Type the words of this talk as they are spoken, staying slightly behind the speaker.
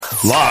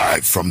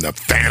Live from the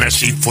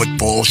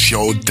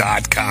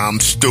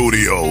FantasyFootballShow.com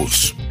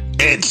studios,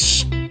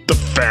 it's the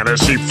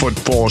Fantasy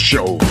Football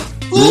Show.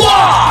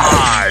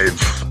 Live!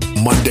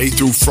 Monday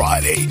through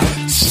Friday,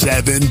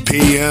 7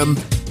 p.m.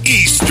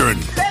 Eastern.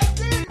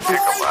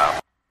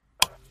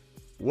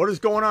 What is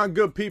going on,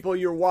 good people?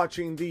 You're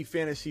watching the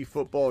Fantasy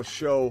Football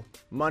Show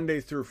Monday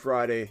through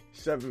Friday,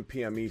 7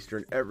 p.m.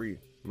 Eastern, every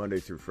Monday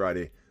through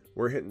Friday.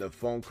 We're hitting the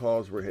phone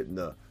calls, we're hitting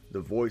the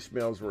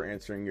voicemails, we're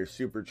answering your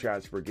super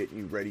chats, we're getting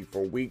you ready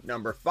for week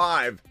number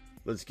 5.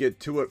 Let's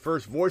get to it.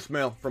 First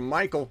voicemail from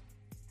Michael.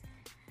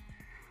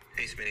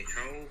 Hey Smitty,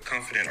 how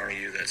confident are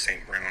you that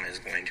St. Brown is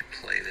going to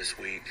play this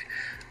week?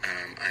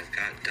 I've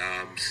got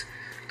Dobbs,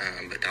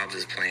 but Dobbs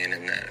is playing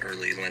in that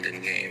early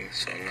London game,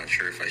 so I'm not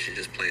sure if I should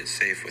just play it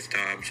safe with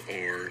Dobbs,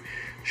 or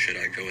should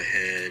I go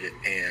ahead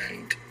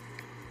and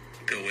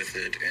go with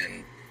it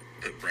and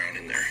put Brown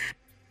in there?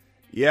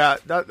 Yeah,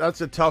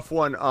 that's a tough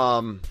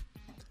one.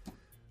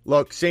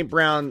 Look, St.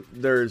 Brown,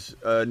 there's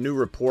a new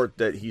report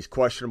that he's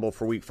questionable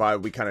for week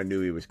 5. We kind of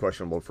knew he was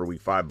questionable for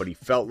week 5, but he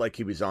felt like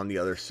he was on the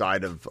other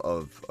side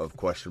of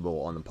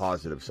questionable on the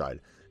positive side.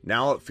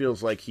 Now it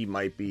feels like he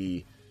might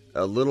be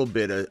a little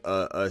bit,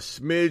 a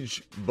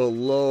smidge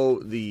below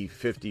the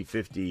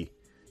 50-50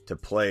 to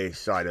play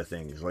side of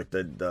things, like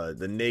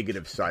the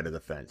negative side of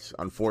the fence,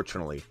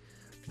 unfortunately.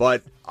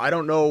 But I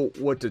don't know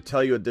what to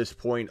tell you at this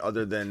point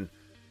other than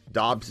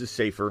Dobbs is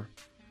safer.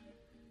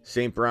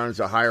 St. Brown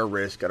is a higher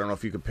risk. I don't know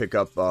if you could pick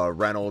up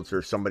Reynolds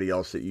or somebody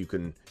else that you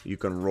can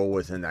roll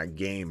with in that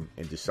game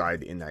and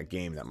decide in that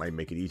game. That might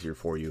make it easier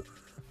for you.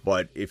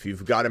 But if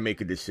you've got to make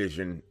a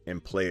decision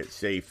and play it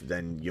safe,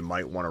 then you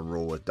might want to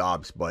roll with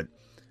Dobbs. But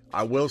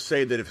I will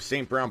say that if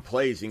St. Brown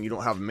plays and you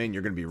don't have him in,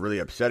 you're going to be really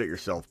upset at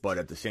yourself. But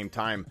at the same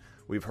time,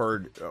 we've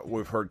heard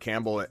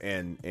Campbell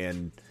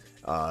and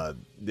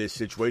this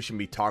situation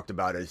be talked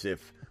about as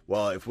if,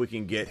 well, if we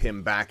can get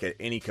him back at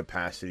any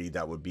capacity,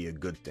 that would be a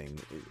good thing.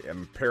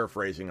 I'm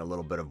paraphrasing a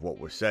little bit of what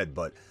was said,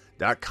 but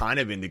that kind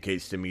of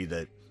indicates to me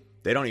that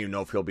they don't even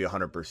know if he'll be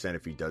 100%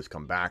 if he does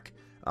come back.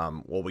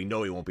 Well, we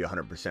know he won't be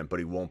 100%, but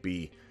he won't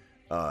be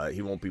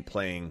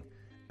playing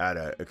at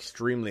an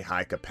extremely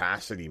high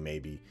capacity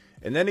maybe.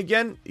 And then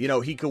again,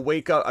 he could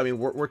wake up. I mean,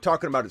 we're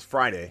talking about it's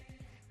Friday.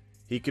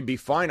 He could be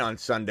fine on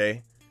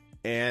Sunday.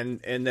 And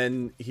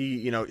then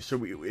he,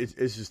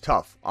 this is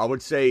tough. I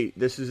would say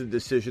this is a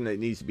decision that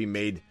needs to be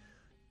made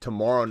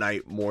tomorrow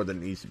night more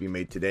than it needs to be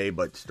made today,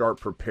 but start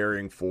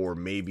preparing for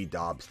maybe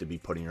Dobbs to be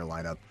put in your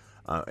lineup.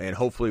 And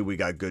hopefully we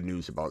got good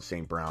news about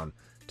St. Brown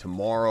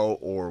tomorrow,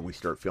 or we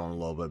start feeling a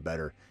little bit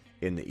better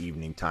in the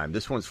evening time.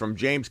 This one's from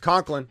James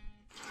Conklin.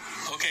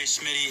 Okay,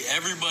 Smitty,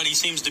 everybody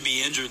seems to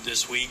be injured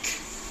this week.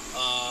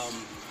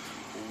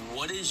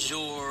 What is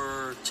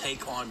your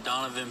take on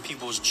Donovan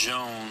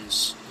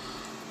Peoples-Jones?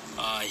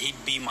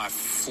 He'd be my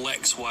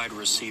flex wide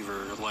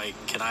receiver. Like,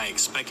 can I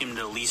expect him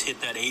to at least hit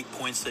that 8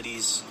 points that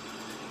he's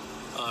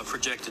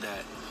projected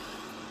at?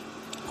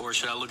 Or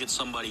should I look at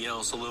somebody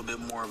else, a little bit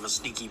more of a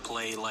sneaky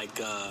play like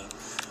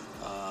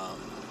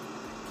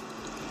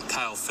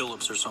Kyle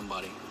Phillips or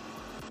somebody?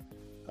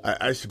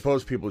 I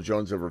suppose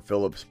Peoples-Jones over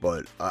Phillips,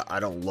 but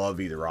I don't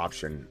love either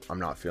option. I'm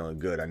not feeling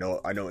good. I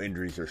know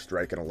injuries are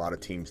striking a lot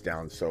of teams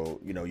down, so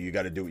you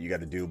got to do what you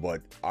got to do.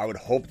 But I would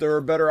hope there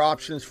are better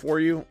options for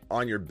you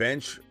on your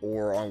bench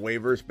or on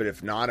waivers. But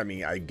if not,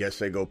 I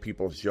guess I go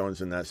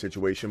Peoples-Jones in that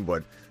situation.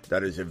 But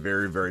that is a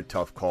very, very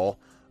tough call.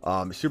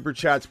 Super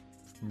chats,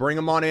 bring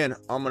them on in.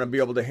 I'm going to be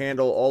able to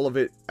handle all of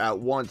it at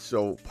once,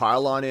 so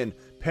pile on in.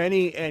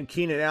 Penny and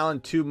Keenan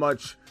Allen, too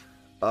much.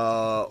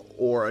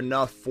 Or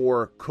enough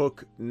for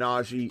Cook,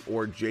 Najee,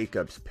 or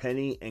Jacobs.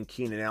 Penny and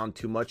Keenan Allen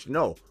too much?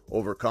 No.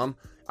 Overcome.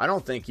 I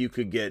don't think you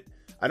could get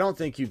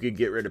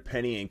rid of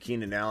Penny and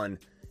Keenan Allen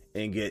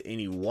and get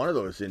any one of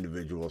those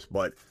individuals,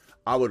 but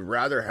I would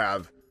rather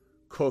have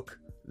Cook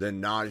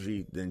than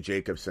Najee than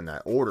Jacobs in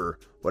that order,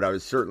 but I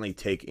would certainly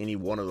take any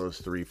one of those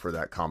three for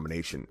that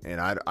combination. And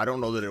I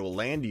don't know that it will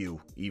land you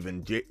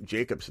even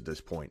Jacobs at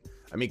this point.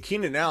 I mean,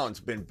 Keenan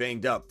Allen's been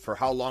banged up for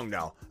how long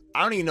now?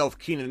 I don't even know if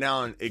Keenan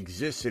Allen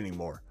exists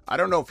anymore. I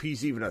don't know if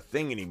he's even a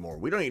thing anymore.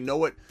 We don't even know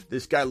what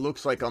this guy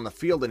looks like on the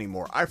field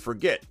anymore. I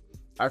forget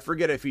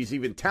if he's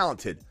even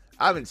talented.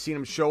 I haven't seen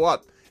him show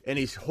up. And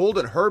he's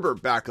holding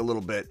Herbert back a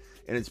little bit,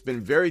 and it's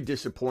been very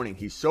disappointing.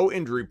 He's so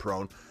injury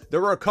prone. There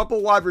were a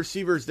couple wide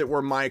receivers that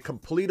were my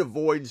complete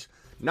avoids,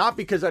 not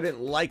because I didn't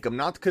like them,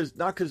 not because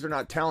they're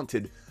not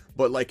talented,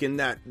 but like in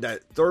that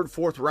third,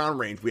 fourth round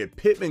range. We had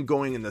Pittman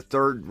going in the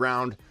third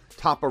round,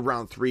 top of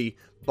round 3,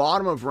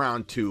 bottom of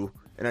round 2.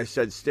 And I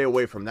said, stay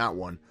away from that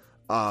one.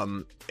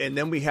 And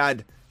then we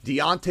had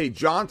Deontay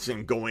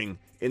Johnson going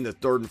in the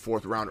third and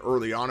fourth round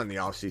early on in the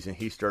offseason.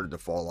 He started to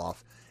fall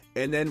off.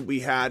 And then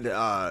we had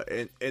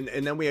and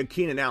then we had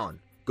Keenan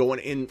Allen going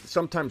in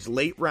sometimes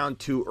late round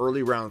 2,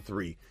 early round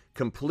 3.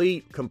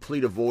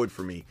 Complete avoid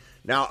for me.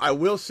 Now, I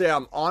will say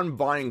I'm on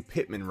buying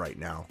Pittman right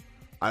now.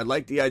 I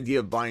like the idea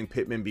of buying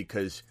Pittman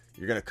because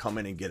you're going to come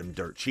in and get him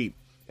dirt cheap.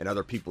 And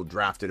other people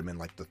drafted him in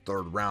like the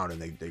third round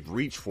and they've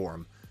reached for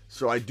him.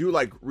 So I do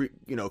like,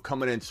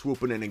 coming in,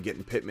 swooping in and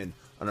getting Pittman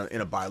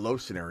in a buy low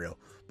scenario.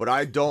 But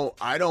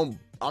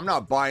I'm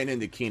not buying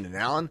into Keenan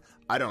Allen.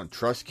 I don't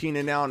trust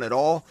Keenan Allen at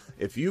all.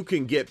 If you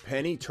can get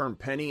turn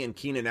Penny and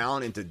Keenan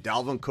Allen into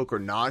Dalvin Cook or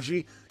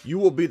Najee, you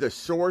will be the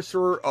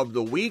sorcerer of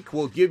the week.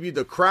 We'll give you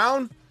the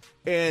crown.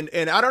 And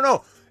I don't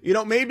know,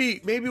 maybe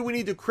we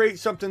need to create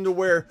something to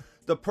where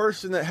the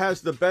person that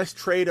has the best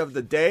trade of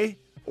the day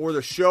or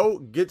the show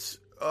gets,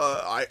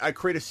 I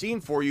create a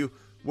scene for you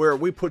where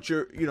we put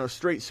your,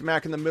 straight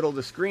smack in the middle of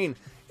the screen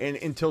and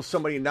until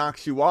somebody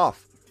knocks you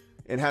off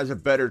and has a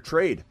better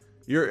trade.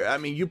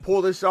 You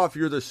pull this off,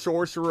 you're the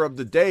sorcerer of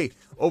the day.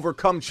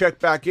 Overcome, check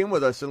back in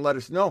with us and let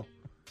us know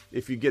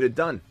if you get it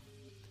done.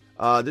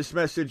 This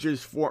message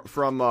is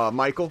from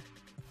Michael.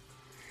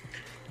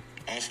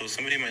 Also,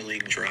 somebody in my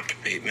league dropped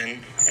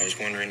Bateman. I was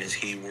wondering, is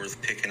he worth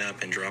picking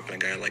up and dropping a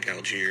guy like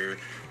Algier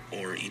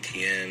or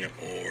Etienne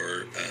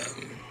or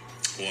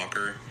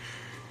Walker?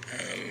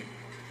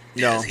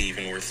 No. Is he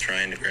even worth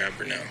trying to grab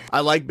or no? I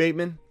like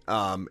Bateman.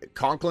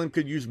 Conklin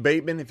could use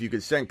Bateman if you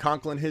could send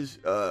Conklin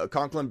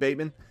Conklin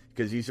Bateman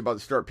because he's about to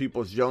start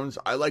Peoples-Jones.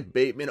 I like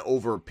Bateman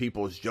over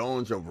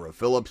Peoples-Jones, over a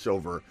Phillips,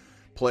 over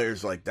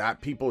players like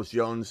that.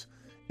 Peoples-Jones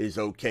is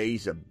okay.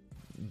 He's a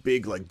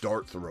big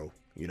dart throw.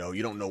 You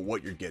don't know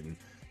what you're getting.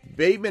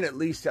 Bateman at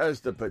least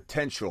has the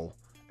potential,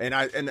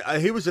 and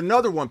he was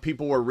another one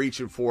people were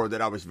reaching for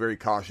that I was very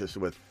cautious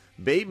with.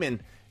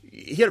 Bateman,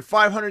 he had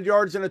 500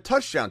 yards and a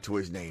touchdown to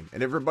his name,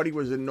 and everybody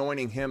was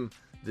anointing him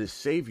this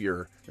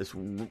savior, this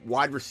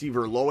wide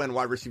receiver, low-end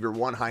wide receiver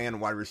 1, high-end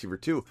wide receiver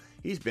 2.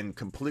 He's been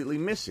completely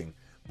missing.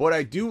 But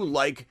I do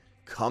like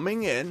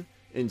coming in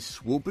and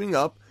swooping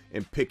up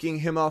and picking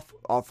him off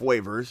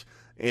waivers.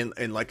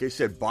 And like I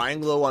said,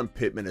 buying low on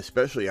Pittman,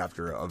 especially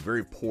after a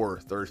very poor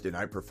Thursday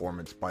night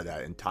performance by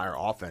that entire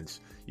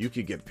offense. You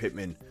could get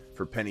Pittman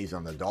for pennies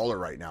on the dollar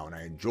right now. And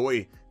I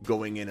enjoy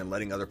going in and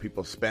letting other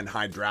people spend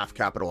high draft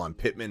capital on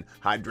Pittman,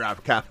 high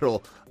draft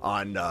capital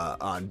on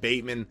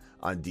Bateman,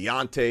 on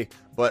Deontay.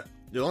 But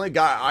the only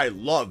guy I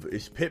love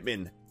is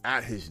Pittman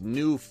at his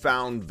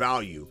newfound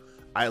value.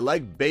 I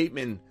like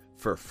Bateman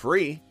for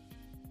free,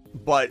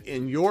 but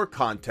in your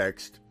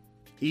context,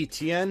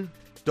 Etienne,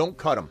 don't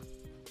cut him.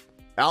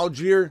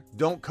 Algier,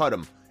 don't cut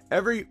him.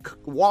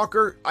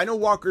 Walker, I know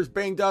Walker's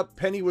banged up.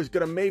 Penny was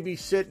going to maybe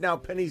sit. Now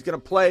Penny's going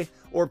to play.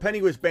 Or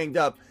Penny was banged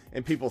up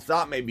and people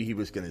thought maybe he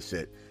was going to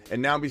sit.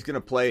 And now he's going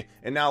to play.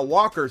 And now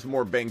Walker's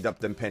more banged up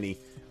than Penny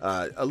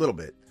a little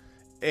bit.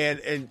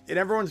 And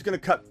everyone's going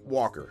to cut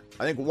Walker.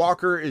 I think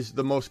Walker is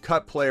the most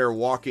cut player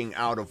walking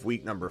out of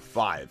week number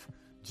 5.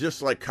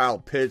 Just like Kyle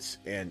Pitts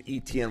and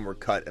Etienne were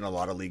cut in a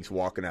lot of leagues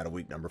walking out of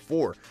week number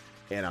 4.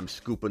 And I'm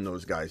scooping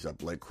those guys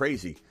up like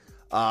crazy.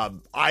 I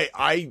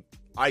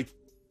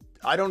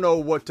don't know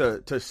what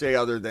to say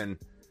other than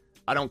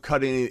I don't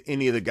cut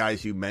any of the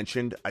guys you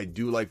mentioned. I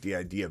do like the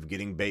idea of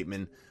getting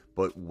Bateman,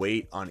 but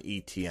wait on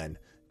Etienne.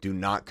 Do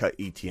not cut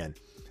Etienne.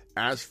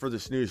 As for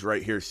this news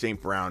right here, St.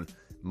 Brown,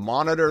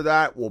 monitor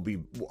that. We'll be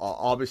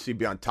obviously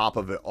be on top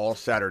of it all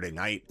Saturday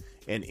night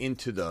and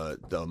into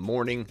the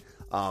morning.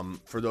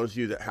 For those of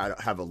you that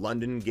have a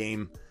London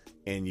game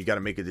and you got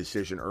to make a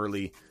decision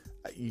early,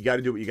 you got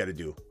to do what you got to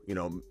do.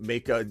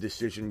 Make a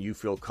decision you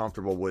feel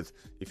comfortable with.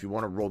 If you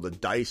want to roll the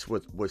dice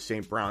with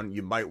St. Brown,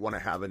 you might want to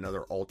have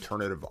another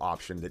alternative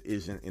option that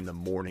isn't in the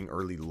morning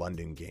early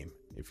London game,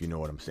 if you know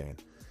what I'm saying.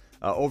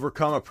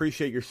 Overcome,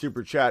 appreciate your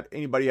super chat.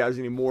 Anybody has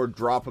any more,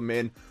 drop them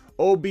in.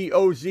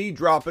 OBOZ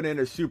dropping in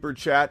a super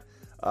chat.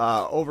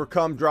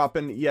 Overcome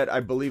dropping yet, I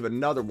believe,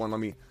 another one. Let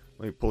me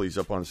pull these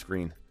up on the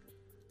screen.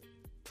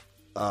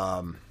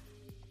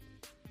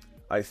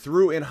 I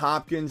threw in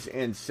Hopkins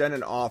and sent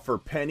an offer.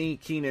 Penny,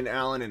 Keenan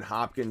Allen, and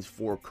Hopkins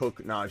for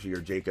Cook, Najee,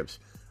 or Jacobs.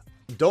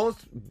 Don't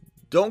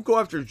go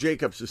after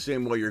Jacobs the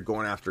same way you're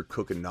going after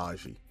Cook and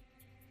Najee.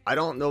 I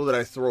don't know that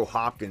I throw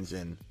Hopkins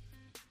in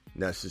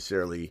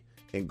necessarily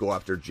and go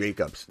after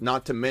Jacobs.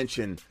 Not to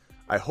mention,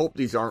 I hope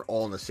these aren't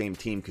all on the same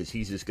team because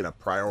he's just going to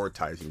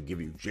prioritize and give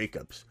you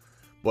Jacobs.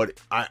 But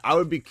I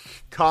would be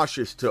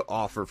cautious to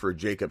offer for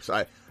Jacobs.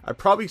 I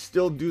probably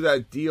still do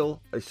that deal,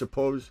 I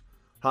suppose.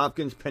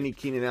 Hopkins, Penny,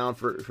 Keenan Allen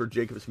for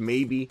Jacobs,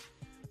 maybe.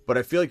 But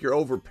I feel like you're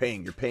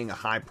overpaying. You're paying a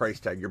high price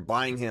tag. You're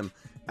buying him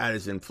at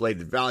his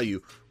inflated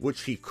value,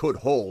 which he could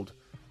hold.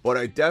 But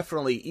I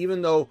definitely,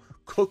 even though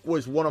Cook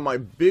was one of my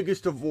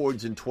biggest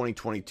avoids in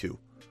 2022,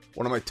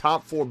 one of my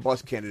top 4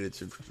 bust candidates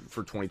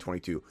for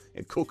 2022,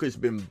 and Cook has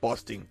been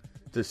busting,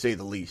 to say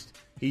the least.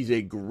 He's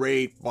a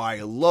great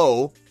buy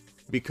low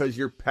because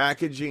you're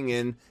packaging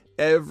in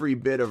every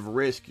bit of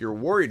risk you're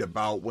worried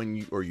about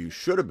you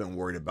should have been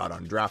worried about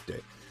on draft day.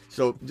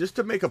 So just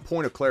to make a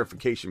point of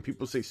clarification,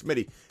 people say,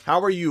 Smitty,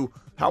 how are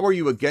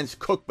you against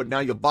Cook, but now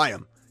you'll buy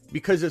him?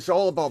 Because it's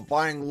all about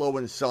buying low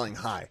and selling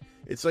high.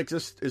 It's like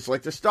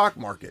the stock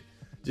market.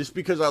 Just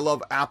because I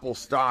love Apple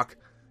stock,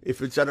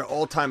 if it's at an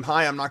all-time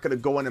high, I'm not going to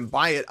go in and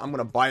buy it. I'm going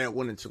to buy it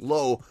when it's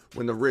low,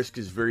 when the risk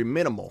is very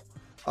minimal.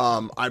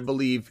 I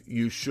believe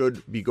you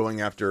should be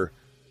going after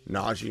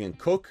Najee and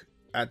Cook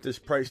at this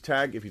price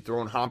tag. If you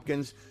throw in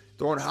Hopkins,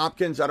 Throwing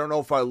Hopkins, I don't know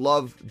if I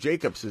love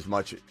Jacobs as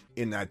much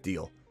in that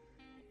deal.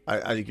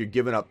 I think you're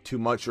giving up too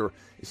much, or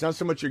it's not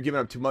so much you're giving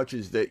up too much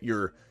as that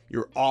you're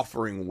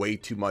offering way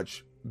too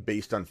much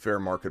based on fair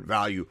market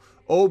value.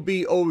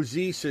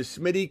 OBOZ says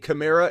Smitty,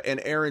 Kamara, and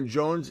Aaron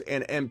Jones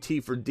and MT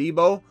for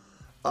Debo.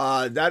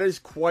 That is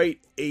quite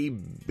a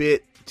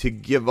bit to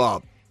give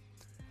up.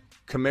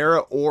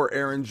 Kamara or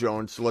Aaron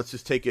Jones. So let's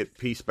just take it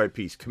piece by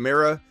piece.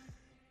 Kamara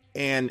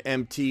and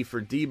MT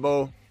for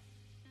Debo.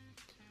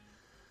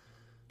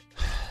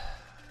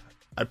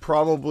 I'd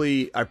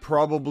probably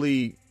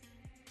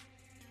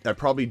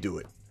do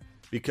it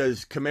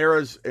because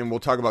Kamara's, and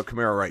we'll talk about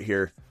Kamara right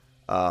here.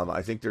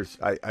 I think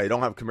I don't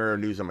have Kamara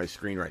news on my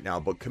screen right now,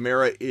 but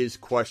Kamara is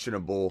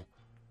questionable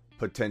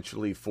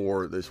potentially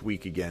for this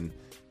week again.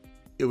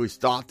 It was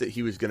thought that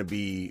he was going to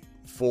be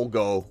full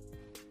go,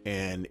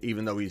 and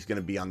even though he's going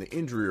to be on the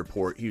injury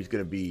report, he's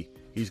going to be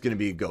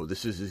a go.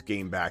 This is his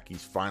game back.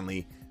 He's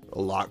finally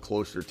a lot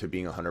closer to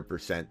being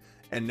 100%.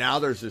 And now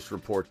there's this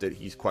report that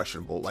he's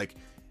questionable. Like,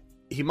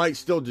 he might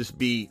still just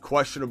be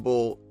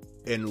questionable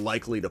and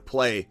likely to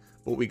play,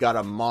 but we got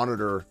to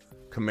monitor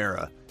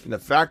Kamara. And the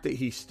fact that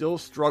he's still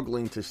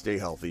struggling to stay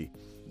healthy,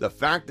 the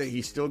fact that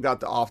he's still got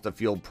the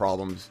off-the-field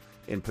problems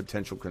and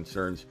potential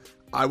concerns,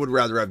 I would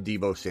rather have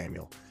Deebo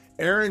Samuel.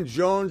 Aaron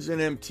Jones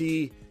and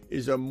MT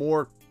is a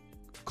more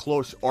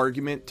close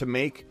argument to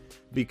make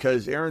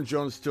because Aaron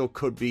Jones still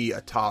could be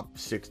a top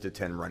 6 to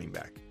 10 running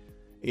back.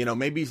 You know,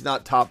 maybe he's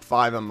not top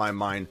 5 on my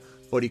mind,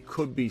 but he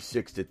could be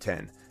 6 to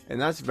 10, and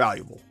that's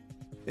valuable.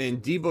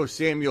 And Deebo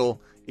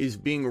Samuel is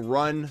being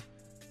run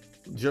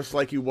just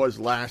like he was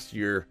last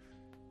year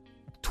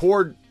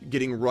toward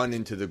getting run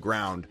into the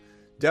ground.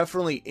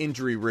 Definitely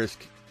injury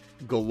risk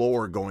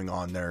galore going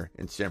on there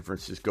in San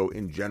Francisco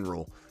in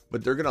general.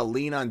 But they're going to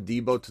lean on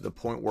Deebo to the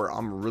point where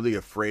I'm really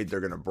afraid they're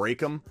going to break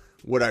him.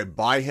 Would I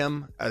buy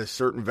him at a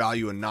certain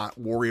value and not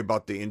worry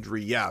about the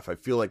injury? Yeah, if I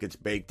feel like it's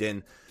baked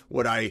in.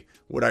 Would I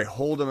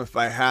hold him if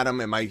I had him?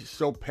 Am I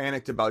so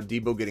panicked about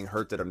Deebo getting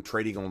hurt that I'm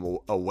trading him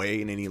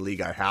away in any league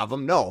I have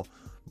him? No.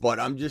 But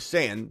I'm just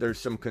saying there's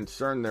some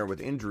concern there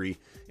with injury.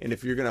 And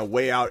if you're going to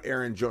weigh out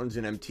Aaron Jones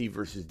and MT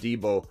versus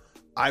Deebo,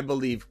 I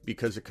believe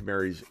because of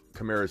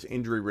Kamara's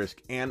injury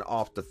risk and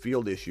off the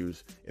field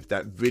issues, if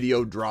that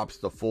video drops,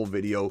 the full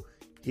video,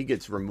 he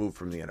gets removed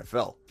from the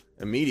NFL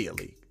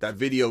immediately. That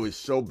video is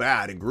so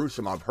bad and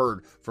gruesome. I've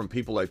heard from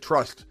people I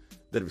trust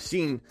that have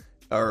seen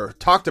or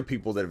talked to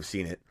people that have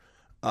seen it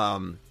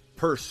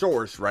per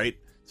source, right?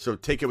 So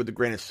take it with a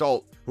grain of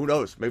salt. Who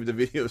knows? Maybe the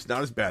video is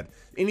not as bad.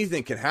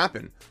 Anything can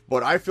happen.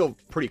 But I feel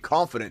pretty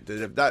confident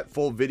that if that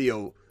full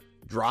video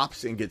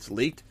drops and gets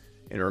leaked,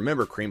 and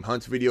remember, Kareem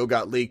Hunt's video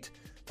got leaked,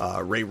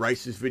 Ray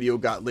Rice's video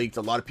got leaked.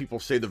 A lot of people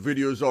say the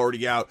video's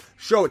already out.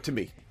 Show it to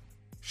me.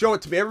 Show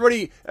it to me.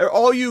 Everybody,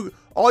 all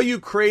you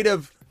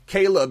creative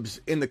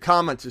Calebs in the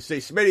comments that say,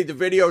 Smitty, the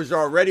video's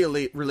already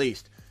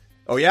released.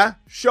 Oh yeah?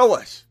 Show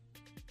us.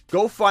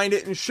 Go find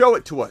it and show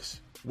it to us.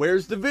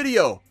 Where's the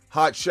video,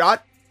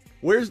 hotshot?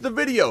 Where's the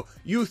video?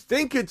 You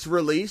think it's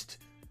released.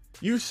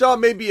 You saw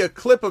maybe a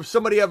clip of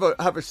somebody have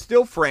a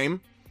still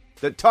frame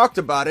that talked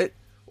about it,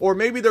 or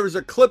maybe there was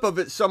a clip of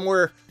it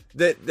somewhere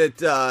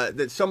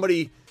that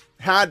somebody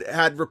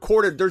had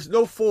recorded. There's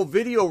no full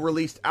video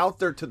released out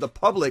there to the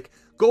public.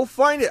 Go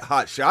find it,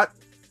 hotshot.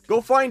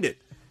 Go find it.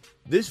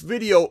 This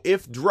video,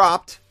 if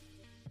dropped,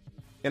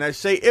 and I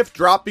say if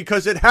dropped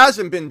because it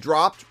hasn't been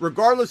dropped,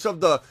 regardless of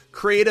the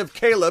creative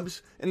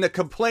Calebs and the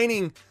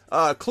complaining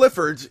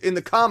Cliffords in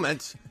the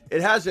comments,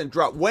 it hasn't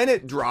dropped. When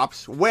it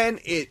drops,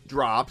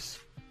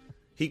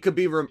 he could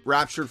be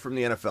raptured from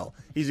the NFL.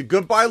 He's a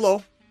good buy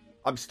low.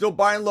 I'm still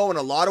buying low in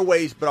a lot of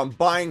ways, but I'm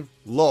buying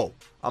low.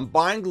 I'm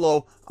buying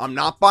low. I'm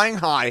not buying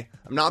high.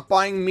 I'm not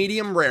buying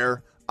medium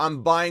rare.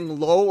 I'm buying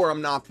low, or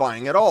I'm not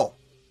buying at all.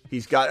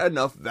 He's got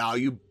enough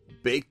value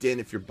baked in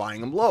if you're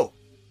buying him low.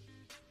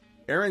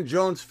 Aaron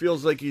Jones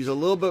feels like he's a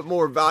little bit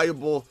more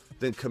valuable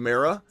than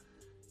Kamara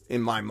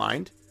in my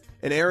mind.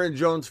 And Aaron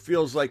Jones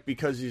feels like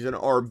because he's an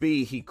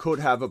RB, he could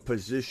have a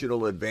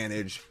positional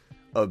advantage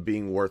of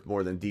being worth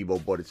more than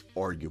Deebo, but it's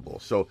arguable.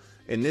 So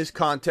in this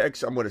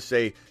context, I'm going to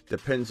say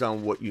depends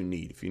on what you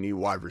need. If you need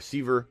wide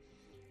receiver,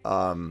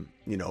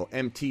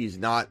 MT is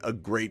not a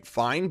great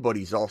find, but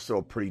he's also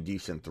a pretty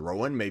decent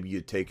throw-in. Maybe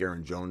you take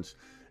Aaron Jones,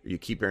 or you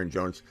keep Aaron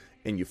Jones,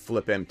 and you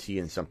flip MT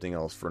and something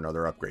else for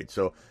another upgrade.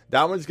 So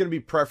that one's going to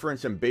be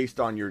preference and based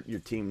on your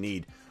team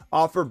need.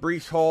 Offer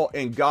Breece Hall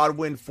and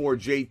Godwin for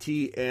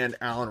JT and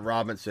Allen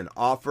Robinson.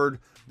 Offered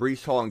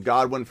Breece Hall and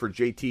Godwin for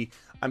JT.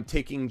 I'm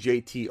taking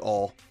JT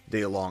all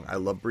day long. I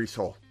love Breece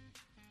Hall.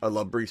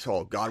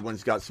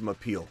 Godwin's got some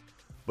appeal.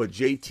 But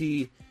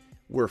JT,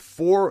 we're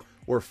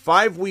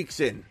 5 weeks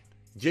in.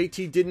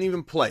 JT didn't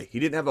even play. He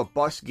didn't have a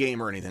bust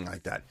game or anything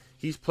like that.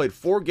 He's played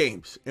 4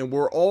 games, and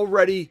we're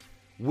already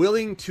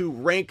willing to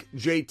rank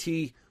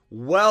JT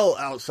well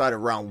outside of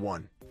round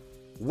 1.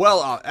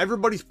 Well out.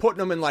 Everybody's putting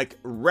him in like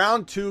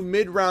round 2,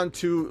 mid-round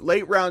 2,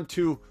 late round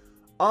 2.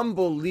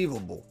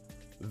 Unbelievable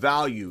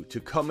value to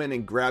come in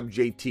and grab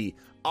JT.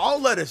 I'll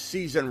let a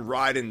season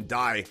ride and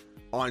die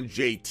on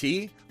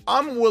JT.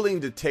 I'm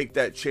willing to take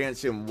that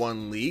chance in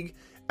one league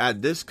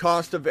at this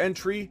cost of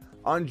entry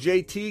on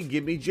JT.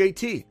 Give me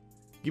JT.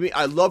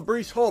 I love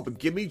Breece Hall, but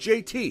give me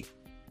JT.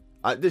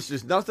 This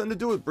has nothing to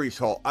do with Breece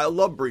Hall. I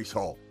love Breece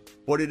Hall,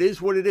 but it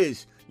is what it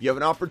is. You have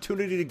an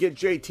opportunity to get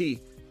JT.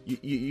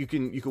 You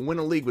can win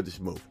a league with this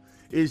move.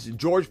 Is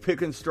George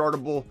Pickens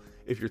startable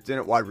if you're thin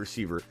at wide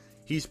receiver?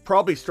 He's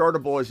probably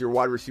startable as your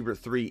wide receiver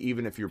 3,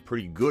 even if you're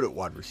pretty good at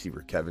wide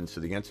receiver, Kevin. So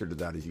the answer to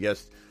that is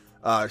yes.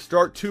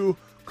 Start 2,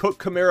 Cook,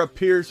 Kamara,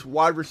 Pierce,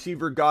 wide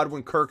receiver,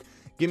 Godwin, Kirk.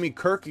 Give me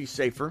Kirk, he's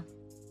safer.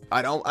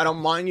 I don't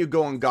mind you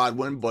going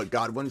Godwin, but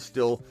Godwin's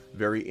still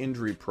very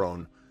injury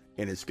prone,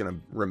 and it's going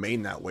to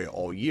remain that way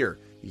all year.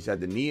 He's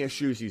had the knee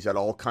issues, he's had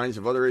all kinds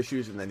of other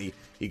issues, and then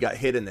he got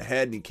hit in the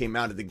head and he came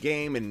out of the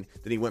game and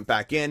then he went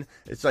back in.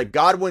 It's like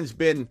Godwin is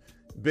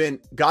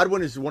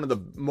one of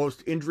the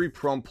most injury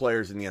prone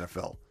players in the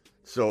NFL.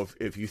 So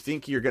if you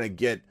think you're going to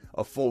get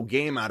a full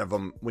game out of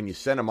him when you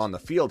send him on the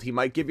field, he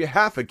might give you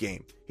half a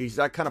game. He's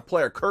that kind of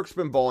player. Kirk's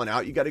been balling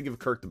out. You got to give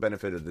Kirk the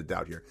benefit of the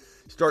doubt here.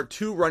 Start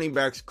 2 running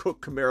backs,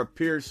 Cook, Kamara,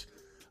 Pierce.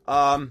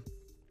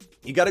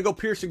 You got to go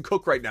Pierce and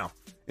Cook right now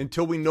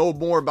until we know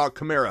more about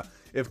Kamara.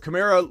 If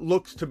Kamara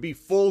looks to be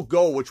full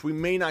go, which we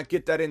may not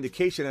get that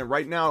indication, and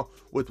right now,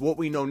 with what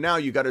we know now,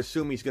 you got to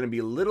assume he's going to be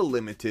a little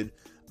limited.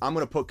 I'm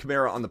going to put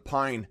Kamara on the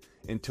pine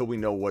until we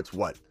know what's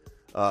what.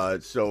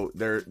 So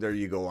there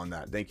you go on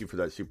that. Thank you for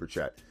that super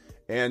chat.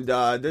 And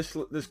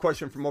this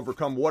question from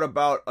Overcome: what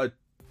about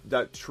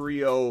that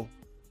trio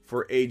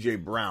for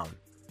AJ Brown?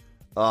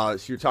 So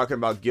you're talking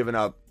about giving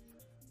up,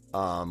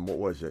 what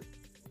was it?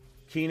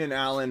 Keenan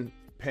Allen,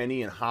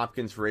 Penny, and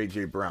Hopkins for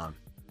AJ Brown.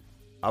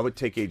 I would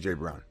take AJ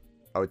Brown.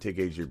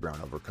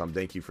 Overcome.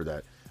 Thank you for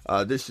that.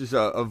 This is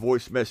a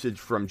voice message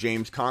from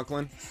James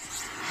Conklin.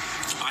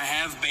 I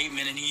have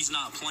Bateman and he's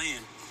not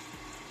playing,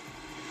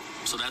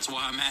 so that's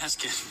why I'm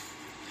asking.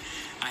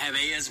 I have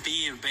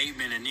ASB and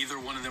Bateman, and neither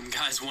one of them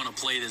guys want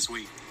to play this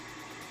week.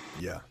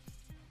 Yeah.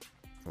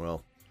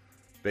 Well,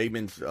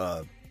 Bateman's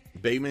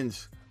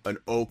an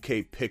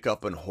okay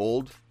pickup and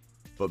hold,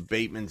 but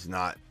Bateman's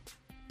not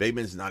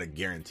a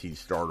guaranteed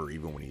starter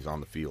even when he's on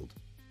the field.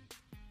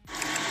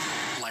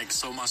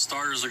 So my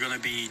starters are going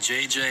to be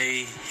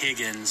J.J.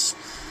 Higgins,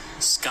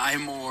 Sky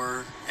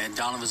Moore, and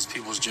Donovan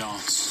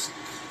Peoples-Jones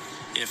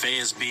if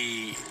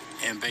ASB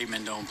and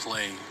Bateman don't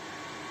play.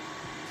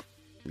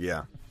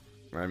 Yeah.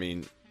 I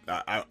mean,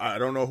 I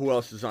don't know who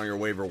else is on your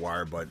waiver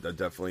wire, but that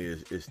definitely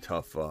is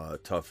tough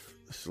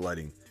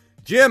sledding.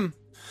 Jim!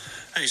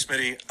 Hey,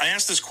 Smitty. I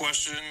asked this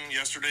question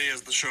yesterday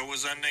as the show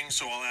was ending,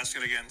 so I'll ask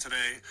it again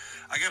today.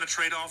 I got a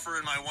trade offer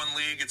in my one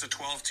league. It's a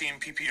 12-team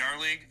PPR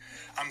league.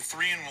 I'm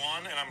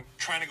 3-1, and I'm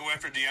trying to go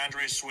after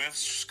DeAndre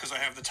Swift because I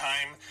have the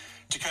time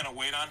to kind of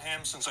wait on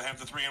him since I have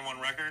the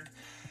 3-1 record.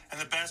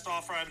 And the best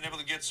offer I've been able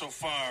to get so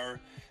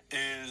far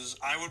is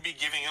I would be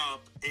giving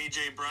up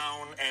A.J.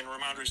 Brown and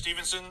Ramondre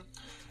Stevenson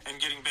and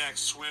getting back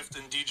Swift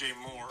and DJ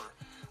Moore.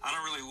 I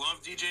don't really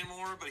love DJ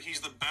Moore, but he's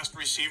the best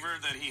receiver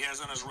that he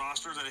has on his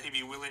roster that he'd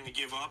be willing to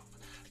give up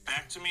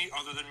back to me,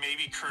 other than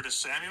maybe Curtis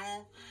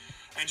Samuel.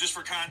 And just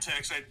for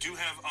context, I do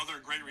have other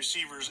great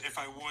receivers if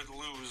I would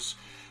lose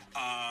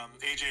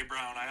A.J.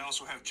 Brown. I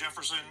also have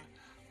Jefferson,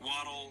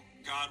 Waddle,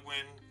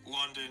 Godwin,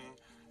 London,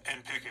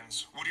 and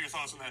Pickens. What are your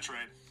thoughts on that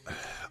trade?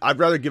 I'd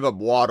rather give up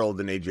Waddle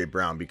than A.J.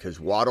 Brown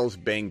because Waddle's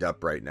banged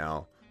up right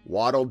now.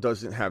 Waddle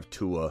doesn't have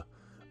Tua.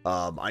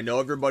 I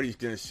know everybody's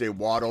going to say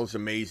Waddle's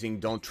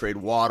amazing, don't trade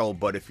Waddle,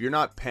 but if you're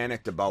not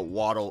panicked about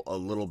Waddle a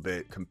little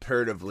bit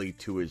comparatively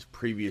to his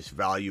previous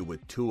value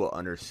with Tua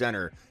under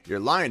center, you're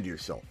lying to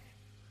yourself.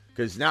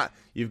 Because now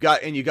you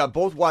got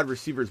both wide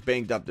receivers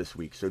banged up this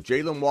week. So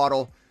Jalen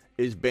Waddle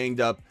is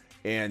banged up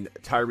and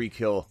Tyreek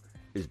Hill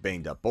is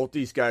banged up. Both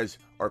these guys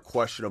are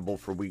questionable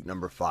for week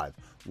number 5.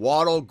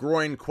 Waddle,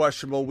 groin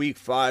questionable week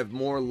 5,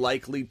 more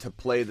likely to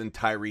play than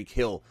Tyreek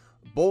Hill.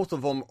 Both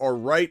of them are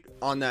right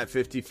on that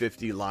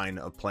 50-50 line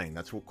of playing.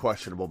 That's what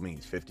questionable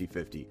means,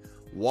 50-50.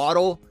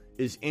 Waddle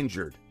is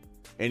injured,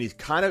 and he's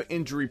kind of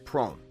injury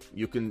prone.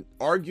 You can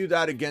argue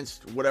that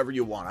against whatever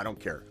you want. I don't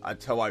care.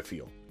 That's how I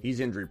feel.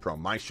 He's injury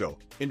prone. My show.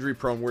 Injury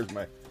prone.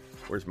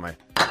 Where's my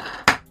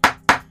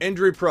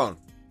injury prone?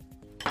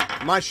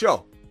 My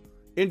show.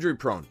 Injury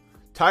prone.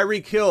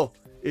 Tyreek Hill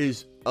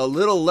is a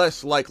little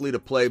less likely to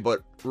play,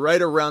 but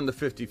right around the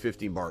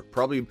 50-50 mark.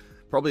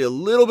 Probably a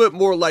little bit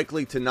more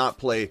likely to not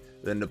play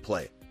than to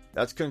play.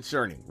 That's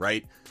concerning,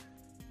 right?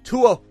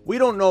 Tua, we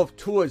don't know if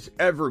Tua is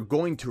ever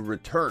going to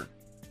return.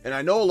 And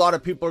I know a lot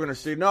of people are going to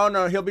say,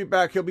 no, he'll be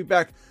back.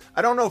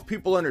 I don't know if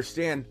people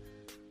understand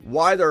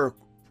why there are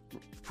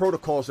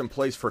protocols in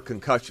place for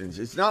concussions.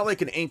 It's not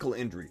like an ankle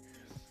injury.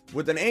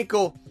 With an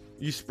ankle,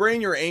 you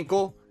sprain your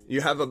ankle,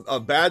 you have a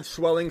bad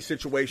swelling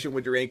situation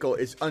with your ankle,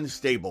 it's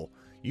unstable.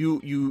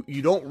 You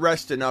don't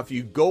rest enough,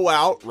 you go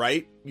out,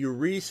 right? You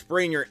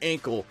re-sprain your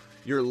ankle,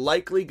 you're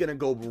likely going to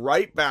go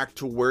right back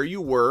to where you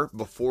were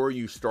before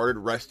you started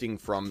resting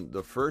from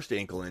the first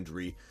ankle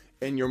injury,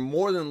 and you're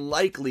more than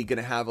likely going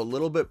to have a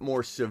little bit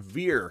more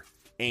severe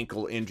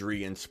ankle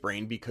injury and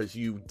sprain because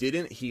you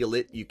didn't heal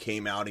it. You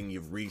came out and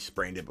you've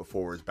re-sprained it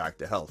before it was back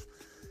to health.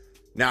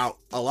 Now,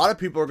 a lot of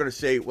people are going to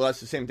say, well,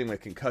 that's the same thing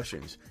with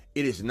concussions.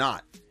 It is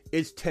not.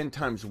 It's 10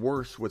 times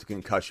worse with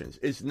concussions.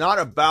 It's not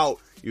about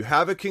you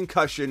have a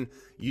concussion,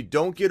 you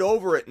don't get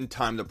over it in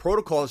time, the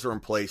protocols are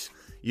in place,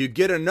 you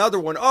get another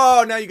one,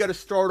 oh, now you got to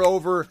start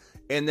over,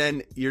 and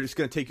then you're just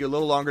going to take you a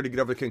little longer to get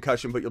over the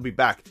concussion, but you'll be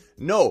back.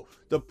 No,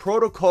 the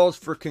protocols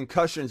for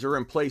concussions are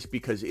in place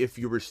because if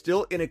you were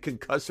still in a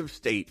concussive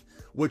state,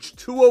 which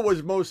Tua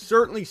was most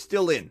certainly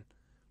still in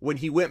when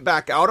he went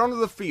back out onto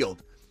the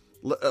field,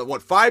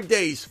 5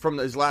 days from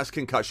his last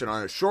concussion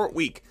on a short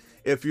week,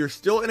 if you're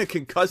still in a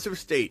concussive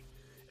state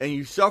and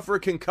you suffer a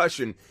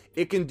concussion,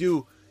 it can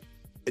do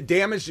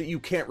damage that you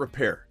can't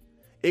repair.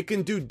 It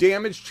can do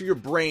damage to your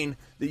brain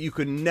that you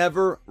can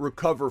never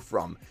recover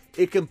from.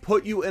 It can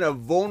put you in a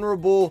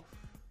vulnerable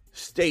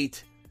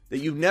state that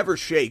you never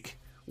shake,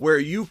 where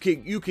you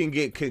can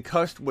get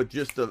concussed with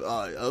just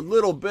a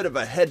little bit of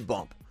a head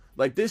bump.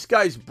 Like, this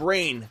guy's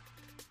brain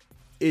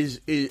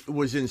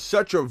was in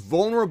such a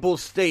vulnerable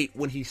state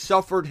when he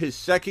suffered his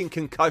second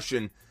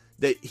concussion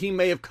that he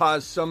may have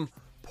caused some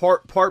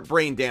part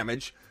brain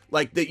damage,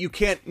 like that you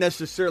can't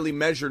necessarily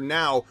measure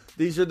now.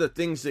 These are the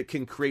things that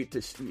can lead to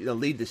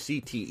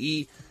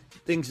CTE,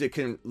 things that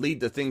can lead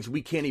to things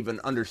we can't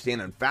even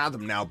understand and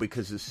fathom now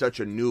because it's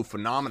such a new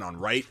phenomenon,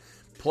 right?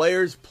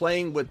 Players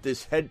playing with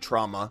this head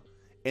trauma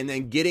and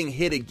then getting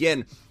hit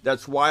again.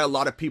 That's why a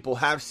lot of people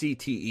have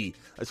CTE.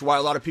 That's why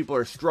a lot of people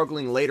are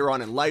struggling later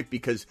on in life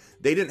because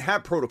they didn't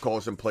have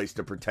protocols in place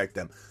to protect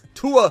them.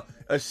 Tua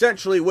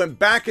essentially went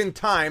back in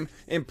time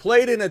and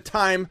played in a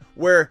time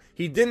where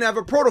he didn't have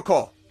a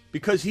protocol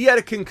because he had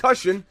a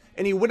concussion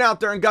and he went out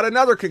there and got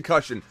another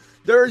concussion.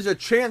 There is a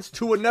chance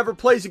Tua never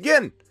plays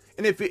again.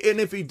 And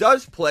if he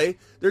does play,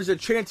 there's a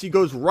chance he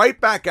goes right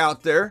back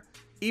out there,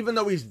 even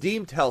though he's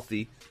deemed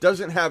healthy,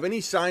 doesn't have any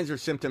signs or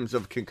symptoms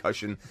of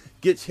concussion,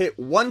 gets hit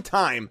one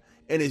time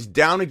and is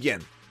down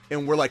again.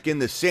 And we're like in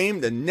the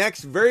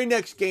very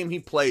next game he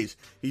plays,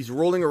 he's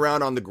rolling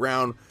around on the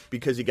ground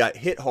because he got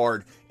hit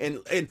hard. And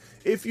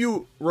if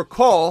you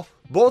recall,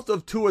 both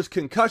of Tua's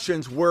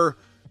concussions were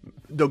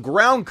the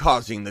ground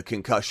causing the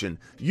concussion.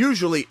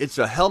 Usually it's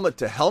a helmet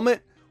to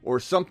helmet or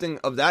something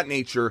of that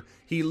nature.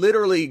 He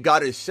literally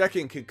got his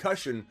second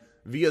concussion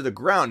via the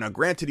ground. Now,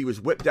 granted, he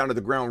was whipped down to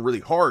the ground really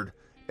hard,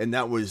 and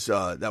that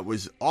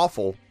was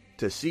awful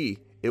to see.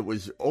 It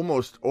was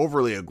almost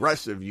overly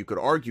aggressive. You could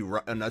argue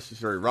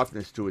unnecessary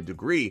roughness to a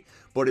degree,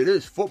 but it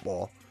is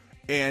football.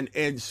 And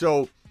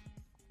so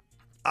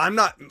I'm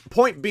not,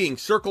 point being,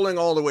 circling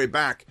all the way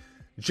back,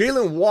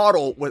 Jalen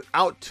Waddle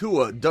without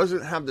Tua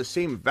doesn't have the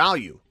same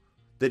value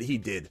that he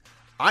did.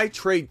 I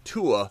trade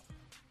Tua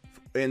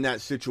in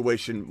that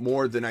situation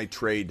more than I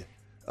trade,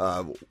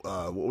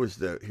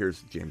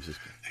 here's James's.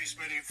 Hey,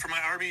 Smitty, for my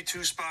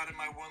RB2 spot in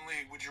my one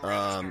league, would you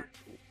rather start?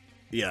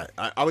 Yeah,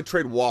 I would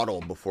trade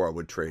Waddle before I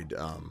would trade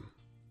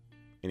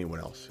anyone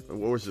else.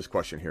 What was this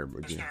question here?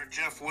 Start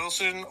Jeff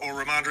Wilson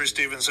or Ramondre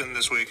Stevenson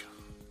this week?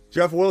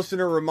 Jeff Wilson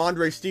or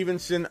Ramondre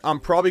Stevenson? I'm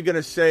probably going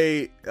to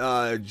say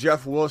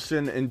Jeff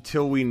Wilson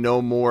until we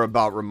know more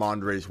about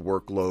Ramondre's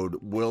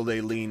workload. Will they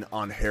lean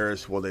on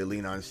Harris? Will they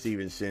lean on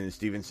Stevenson?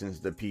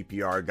 Stevenson's the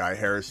PPR guy.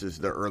 Harris is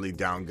the early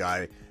down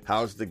guy.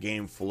 How's the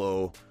game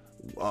flow?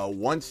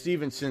 Once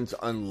Stevenson's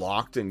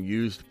unlocked and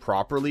used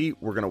properly,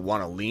 we're going to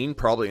want to lean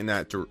probably in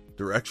that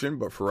direction.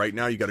 But for right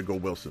now, you got to go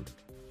Wilson,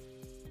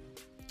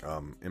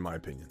 in my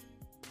opinion.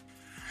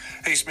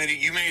 Hey, Smitty,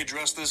 you may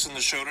address this in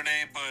the show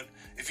today, but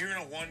if you're in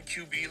a 1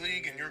 QB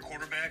league and your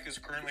quarterback is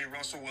currently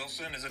Russell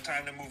Wilson, is it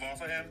time to move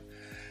off of him?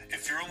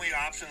 If your only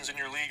options in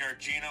your league are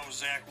Geno,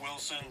 Zach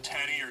Wilson,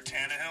 Teddy, or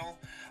Tannehill,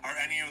 are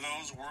any of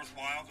those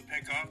worthwhile to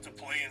pick up to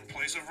play in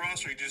place of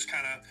Russ, or you just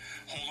kind of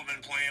hold them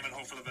and play him and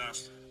hope for the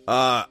best?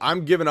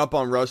 I'm giving up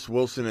on Russ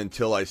Wilson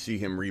until I see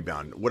him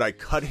rebound. Would I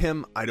cut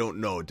him? I don't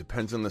know. It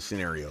depends on the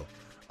scenario.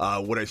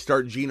 Would I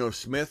start Geno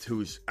Smith,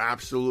 who's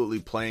absolutely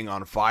playing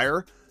on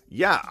fire?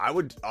 Yeah, I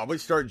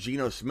would start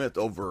Geno Smith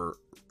over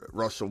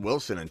Russell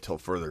Wilson until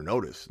further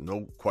notice.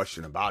 No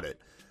question about it.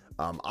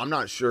 I'm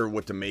not sure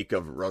what to make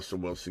of Russell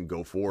Wilson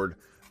go forward.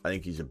 I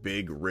think he's a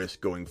big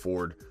risk going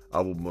forward.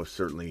 I will most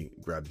certainly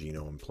grab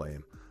Geno and play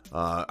him.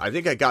 I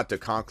think I got to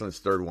Conklin's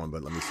third one,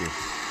 but let me see.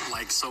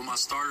 So my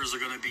starters are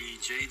going to be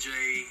JJ.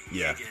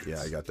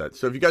 Yeah, I got that.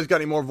 So if you guys got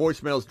any more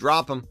voicemails,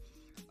 drop them.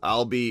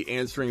 I'll be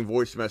answering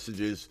voice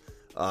messages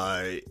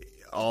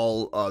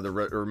all the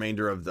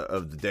remainder of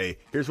the day.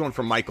 Here's one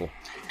from Michael.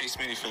 Hey,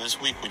 Smitty, for this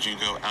week, would you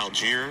go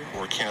Algier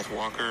or Kenneth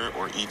Walker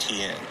or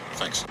ETN?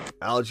 Thanks.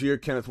 Algier,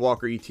 Kenneth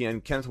Walker,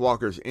 ETN. Kenneth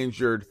Walker's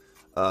injured.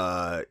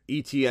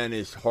 ETN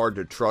is hard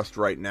to trust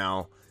right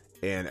now,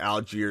 and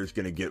Algier is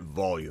going to get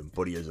volume,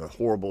 but he has a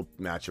horrible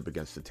matchup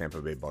against the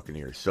Tampa Bay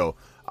Buccaneers. So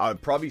I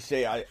would probably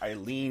say I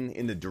lean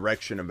in the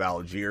direction of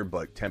Algier,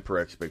 but temper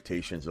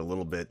expectations a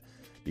little bit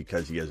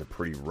because he has a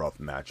pretty rough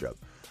matchup.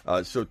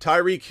 So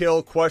Tyreek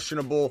Hill,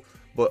 questionable,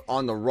 but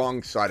on the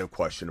wrong side of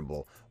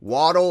questionable.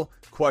 Waddle,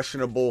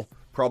 questionable,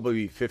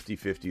 probably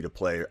 50-50 to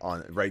play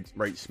on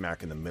right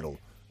smack in the middle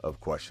of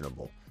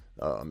questionable.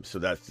 So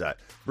that's that.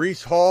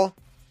 Breece Hall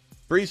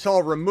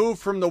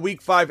removed from the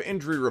Week 5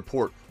 injury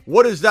report.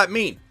 What does that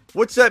mean?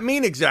 What's that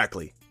mean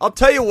exactly? I'll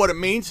tell you what it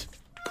means.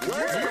 It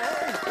means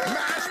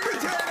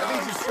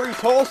it's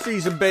Breece Hall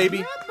season,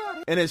 baby.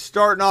 And it's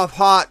starting off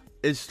hot.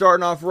 It's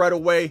starting off right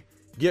away.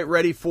 Get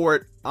ready for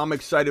it. I'm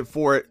excited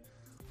for it.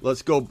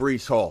 Let's go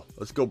Breece Hall.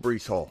 Let's go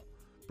Breece Hall.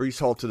 Breece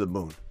Hall to the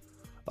moon.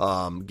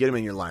 Get him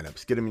in your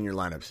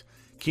lineups.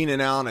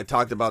 Keenan Allen, I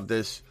talked about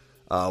this.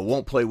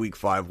 Won't play Week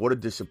 5. What a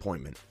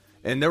disappointment.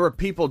 And there were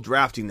people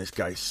drafting this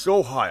guy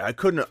so high. I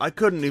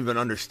couldn't even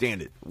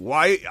understand it.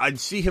 Why I'd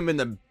see him at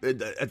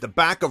the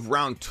back of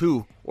round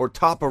 2 or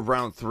top of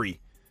round 3.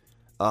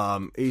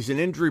 He's an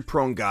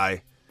injury-prone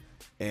guy,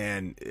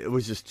 and it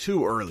was just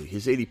too early.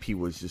 His ADP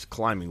was just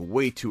climbing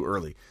way too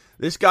early.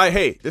 This guy,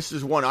 hey, this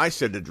is one I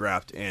said to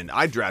draft, and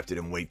I drafted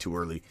him way too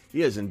early. He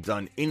hasn't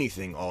done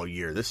anything all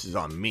year. This is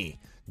on me.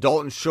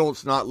 Dalton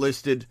Schultz not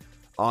listed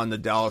on the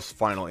Dallas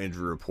final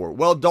injury report.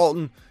 Well,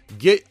 Dalton,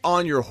 get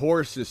on your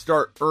horse and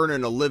start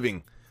earning a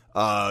living.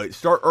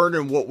 Start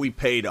earning what we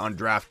paid on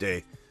draft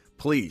day,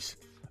 please.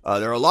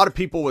 There are a lot of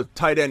people with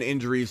tight end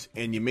injuries,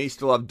 and you may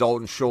still have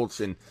Dalton Schultz,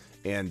 and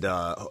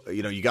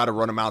you got to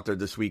run him out there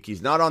this week.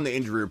 He's not on the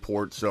injury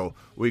report, so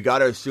we got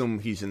to assume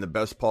he's in the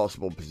best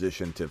possible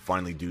position to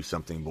finally do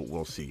something, but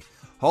we'll see.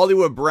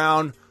 Hollywood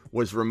Brown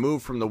was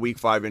removed from the Week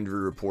 5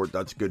 injury report.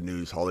 That's good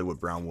news. Hollywood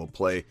Brown will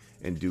play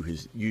and do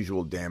his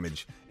usual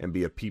damage and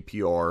be a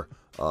PPR,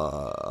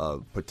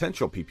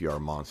 potential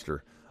PPR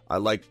monster. I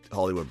like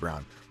Hollywood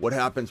Brown. What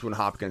happens when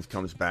Hopkins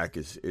comes back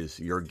is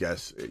your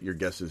guess. Your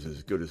guess is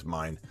as good as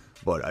mine,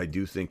 but I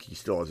do think he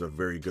still has a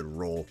very good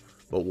role.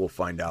 But we'll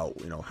find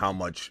out, how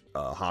much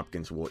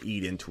Hopkins will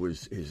eat into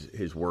his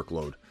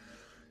workload.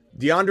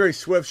 DeAndre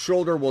Swift's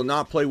shoulder will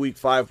not play Week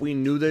 5. We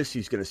knew this.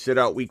 He's going to sit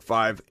out Week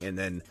 5 and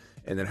then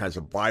has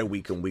a bye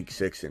week in Week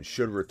 6 and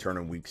should return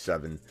in Week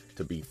 7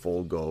 to be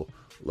full go.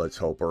 Let's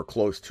hope, or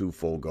close to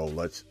full go.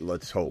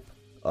 Let's hope.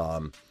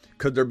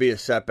 Could there be a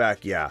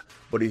setback? Yeah.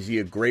 But is he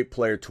a great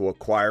player to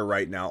acquire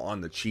right now on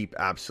the cheap?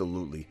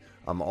 Absolutely.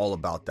 I'm all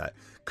about that.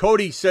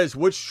 Cody says,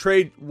 which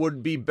trade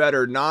would be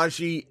better,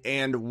 Najee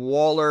and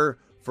Waller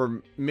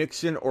for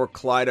Mixon or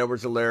Clyde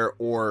Edwards-Helaire,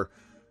 or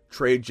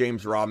trade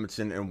James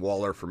Robinson and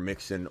Waller for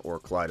Mixon or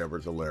Clyde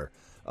Edwards-Helaire?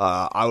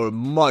 I would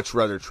much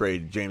rather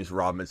trade James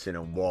Robinson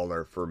and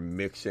Waller for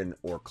Mixon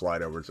or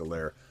Clyde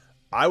Edwards-Helaire.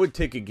 I would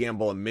take a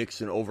gamble on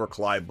Mixon over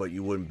Clyde, but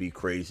you wouldn't be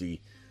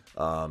crazy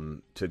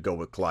to go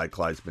with Clyde.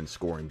 Clyde's been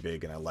scoring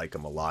big, and I like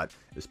him a lot,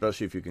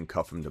 especially if you can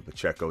cuff him to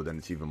Pacheco, then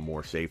it's even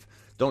more safe.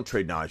 Don't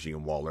trade Najee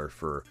and Waller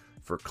for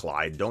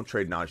Clyde. Don't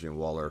trade Najee and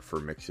Waller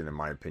for Mixon, in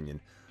my opinion.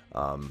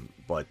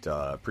 But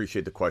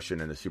appreciate the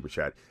question and the super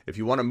chat. If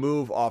you want to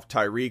move off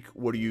Tyreek,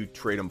 what do you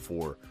trade him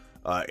for?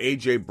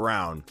 A.J.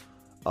 Brown.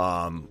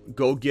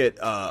 Go get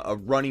a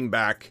running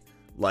back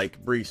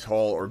like Breece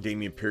Hall or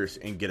Dameon Pierce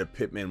and get a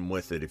Pittman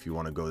with it if you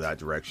want to go that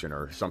direction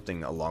or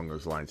something along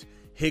those lines.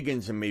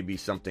 Higgins and maybe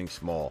something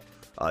small.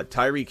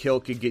 Tyreek Hill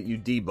could get you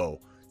Debo.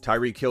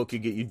 Tyreek Hill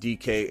could get you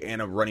DK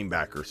and a running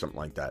back or something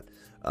like that.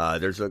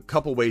 There's a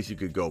couple ways you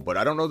could go, but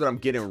I don't know that I'm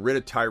getting rid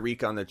of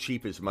Tyreek on the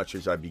cheap as much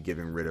as I'd be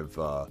getting rid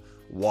of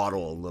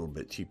Waddle a little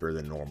bit cheaper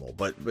than normal.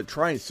 But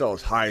try and sell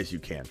as high as you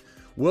can.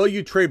 Will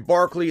you trade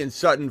Barkley and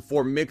Sutton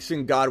for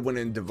Mixon, Godwin,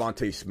 and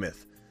Devontae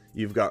Smith?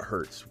 You've got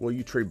Hurts. Will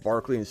you trade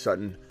Barkley and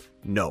Sutton?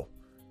 No.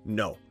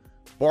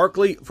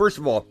 Barkley, first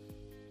of all,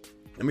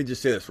 let me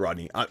just say this,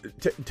 Rodney.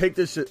 Take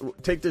this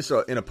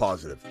in a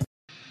positive.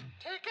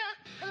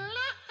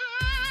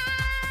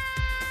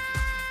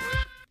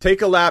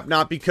 Take a lap,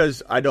 not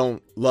because I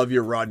don't love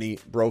you, Rodney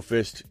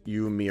Brofist.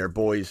 You and me are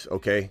boys,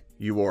 okay?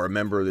 You are a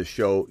member of the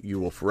show.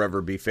 You will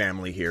forever be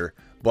family here.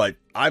 But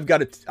I've got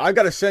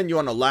to send you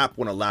on a lap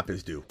when a lap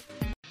is due.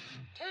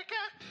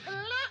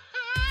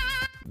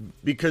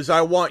 Because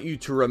I want you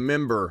to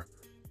remember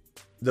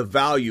the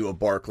value of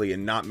Barkley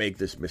and not make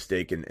this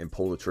mistake and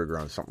pull the trigger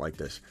on something like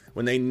this.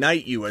 When they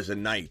knight you as a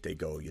knight, they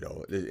go,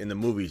 in the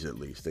movies at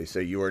least, they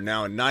say you are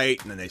now a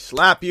knight, and then they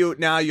slap you.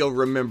 Now you'll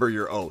remember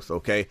your oath,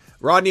 okay?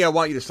 Rodney, I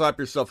want you to slap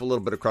yourself a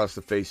little bit across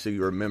the face so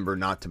you remember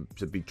not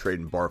to be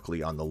trading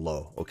Barkley on the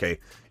low, okay?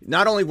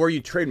 Not only were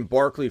you trading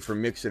Barkley for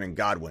Mixon and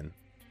Godwin,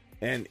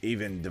 and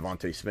even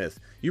Devontae Smith,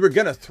 you were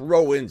going to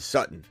throw in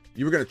Sutton.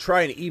 You were going to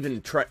try and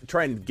even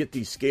try and get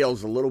these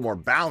scales a little more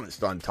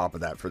balanced on top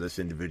of that for this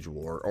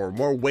individual, or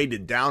more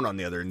weighted down on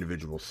the other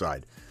individual's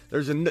side.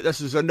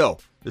 This is a no.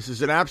 This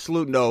is an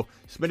absolute no.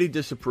 Smitty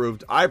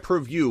disapproved. I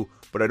approve you,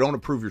 but I don't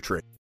approve your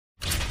trade.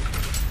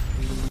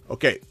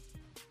 Okay.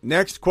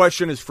 Next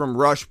question is from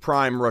Rush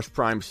Prime. Rush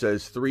Prime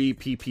says 3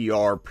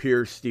 PPR,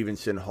 Pierce,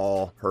 Stevenson,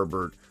 Hall,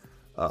 Herbert,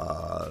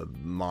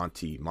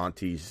 Monty.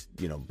 Monty's,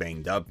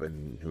 banged up,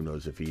 and who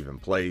knows if he even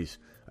plays.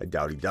 I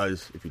doubt he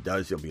does. If he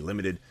does, he'll be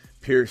limited.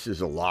 Pierce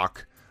is a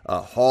lock.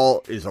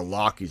 Hall is a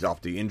lock. He's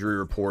off the injury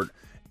report.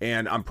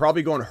 And I'm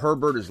probably going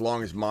Herbert as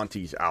long as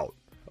Monty's out.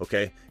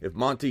 Okay? If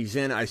Monty's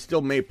in, I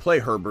still may play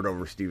Herbert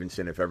over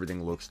Stevenson if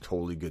everything looks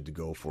totally good to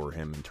go for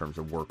him in terms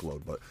of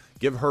workload. But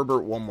give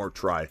Herbert one more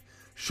try.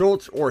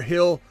 Schultz or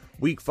Hill,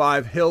 Week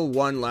 5, Hill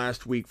won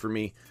last week for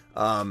me.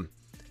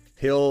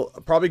 Hill,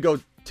 probably go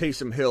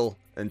Taysom Hill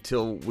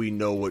until we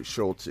know what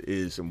Schultz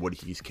is and what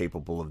he's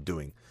capable of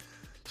doing.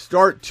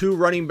 Start 2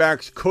 running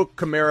backs, Cook,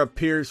 Kamara,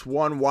 Pierce,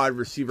 1 wide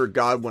receiver,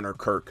 Godwin or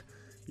Kirk.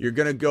 You're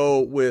going to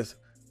go with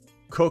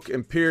Cook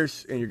and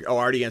Pierce, and I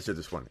already answered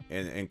this one,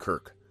 and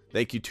Kirk.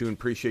 Thank you, Toon.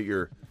 Appreciate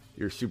your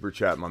super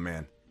chat, my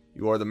man.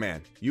 You are the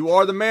man. You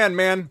are the man,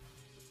 man.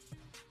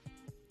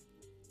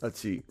 Let's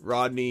see.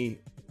 Rodney,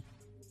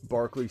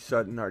 Barkley,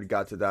 Sutton. Already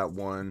got to that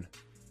one.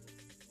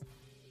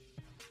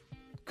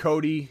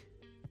 Cody.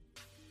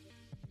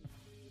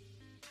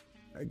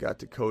 I got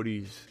to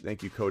Cody's.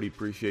 Thank you, Cody.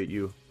 Appreciate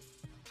you.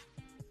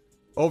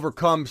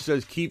 Overcome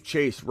says, keep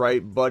Chase,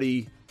 right?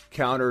 Buddy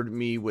countered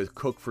me with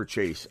Cook for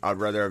Chase. I'd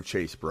rather have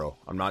Chase, bro.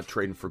 I'm not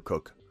trading for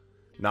Cook.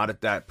 Not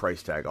at that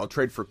price tag. I'll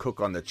trade for Cook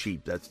on the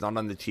cheap. That's not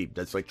on the cheap.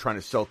 That's like trying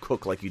to sell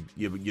Cook like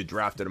you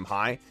drafted him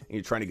high and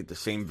you're trying to get the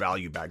same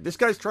value back. This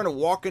guy's trying to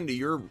walk into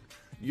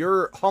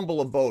your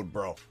humble abode,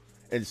 bro,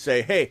 and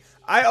say, "Hey,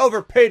 I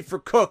overpaid for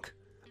Cook.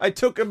 I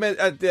took him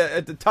at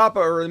the top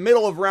or the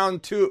middle of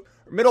round 2,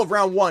 middle of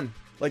round 1,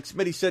 like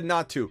Smitty said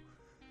not to.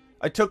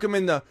 I took him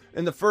in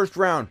the first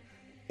round,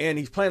 and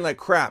he's playing like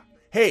crap.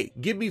 Hey,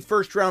 give me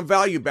first round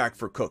value back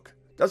for Cook."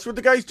 That's what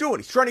the guy's doing.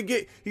 He's trying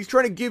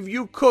to give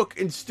you Cook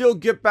and still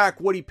get back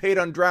what he paid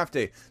on draft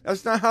day.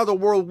 That's not how the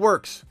world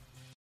works.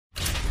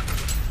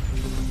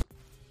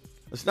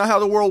 That's not how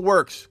the world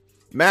works.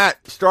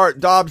 Matt, start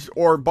Dobbs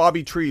or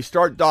Bobby Trees.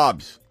 Start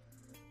Dobbs.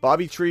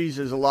 Bobby Trees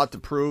is a lot to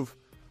prove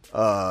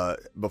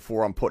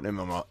before I'm putting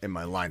him in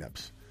my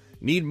lineups.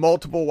 Need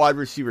multiple wide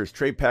receivers.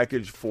 Trade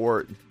package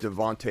for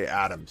Devontae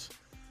Adams.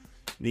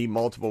 Need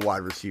multiple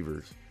wide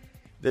receivers.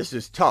 This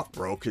is tough,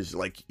 bro, because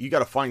you got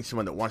to find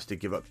someone that wants to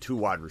give up 2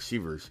 wide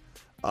receivers.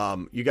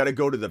 You got to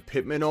go to the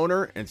Pittman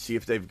owner and see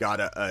if they've got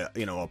a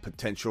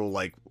potential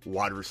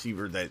wide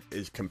receiver that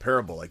is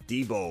comparable, like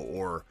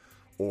Debo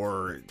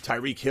or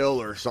Tyreek Hill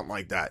or something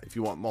like that. If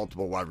you want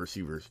multiple wide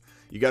receivers,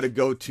 you got to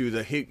go to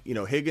the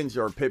Higgins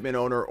or Pittman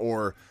owner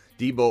or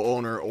Debo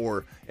owner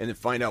and then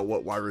find out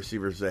what wide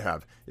receivers they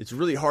have. It's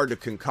really hard to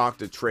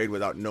concoct a trade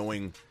without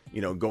knowing.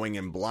 Going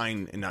in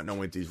blind and not knowing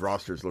what these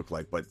rosters look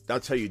like. But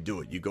that's how you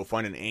do it. You go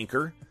find an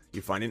anchor.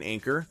 You find an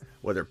anchor,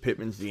 whether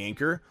Pittman's the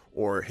anchor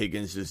or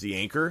Higgins is the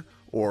anchor,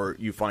 or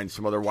you find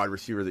some other wide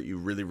receiver that you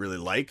really, really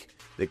like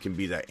that can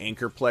be that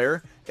anchor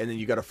player. And then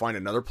you got to find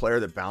another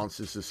player that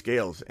balances the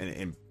scales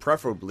and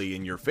preferably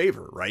in your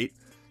favor, right?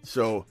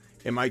 So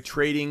am I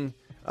trading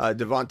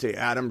Devontae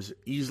Adams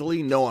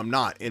easily? No, I'm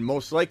not. And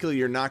most likely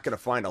you're not going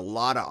to find a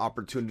lot of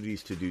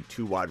opportunities to do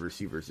 2 wide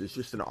receivers. It's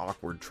just an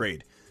awkward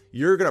trade.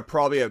 You're going to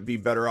probably be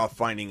better off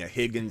finding a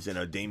Higgins and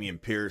a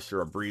Dameon Pierce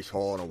or a Breece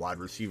Hall and a wide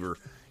receiver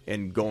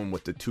and going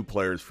with the 2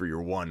 players for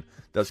your 1.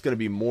 That's going to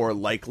be more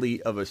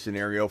likely of a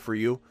scenario for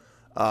you.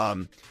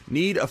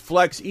 Need a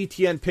flex,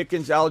 Etienne,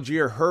 Pickens,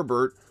 Algier,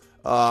 Herbert.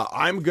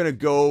 I'm going to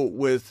go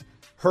with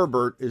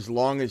Herbert as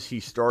long as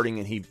he's starting,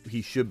 and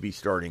he should be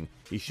starting.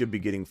 He should be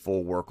getting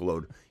full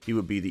workload. He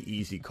would be the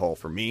easy call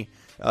for me.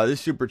 This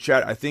super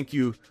chat, I think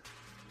you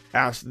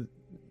asked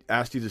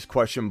you this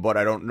question, but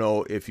I don't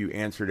know if you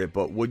answered it.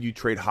 But would you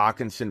trade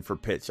Hawkinson for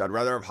Pitts? I'd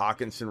rather have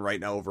Hawkinson right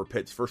now over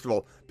Pitts. First of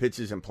all, Pitts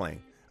isn't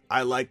playing.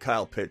 I like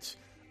Kyle Pitts.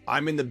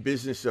 I'm in the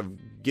business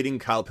of getting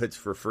Kyle Pitts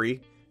for free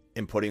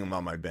and putting him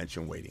on my bench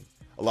and waiting.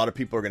 A lot of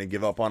people are going to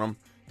give up on him.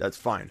 That's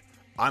fine.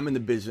 I'm in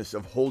the business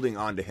of holding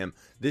on to him.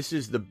 This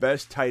is the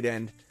best tight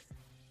end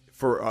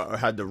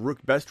had the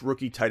best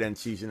rookie tight end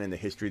season in the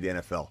history of the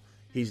NFL.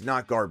 He's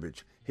not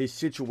garbage. His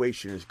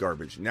situation is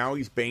garbage. Now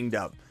he's banged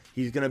up.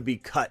 He's going to be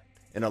cut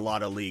in a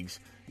lot of leagues.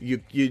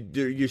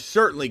 You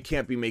certainly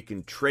can't be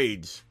making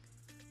trades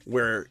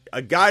where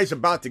a guy's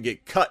about to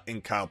get cut in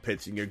Kyle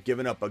Pitts and you're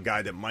giving up a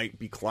guy that might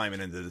be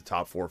climbing into the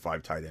top 4 or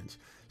 5 tight ends.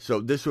 So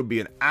this would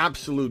be an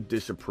absolute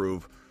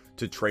disapprove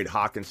to trade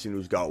Hawkinson,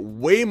 who's got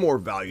way more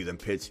value than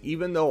Pitts,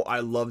 even though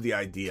I love the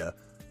idea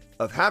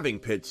of having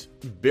Pitts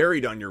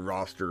buried on your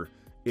roster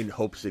in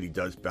hopes that he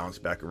does bounce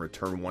back and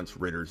return once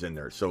Ritter's in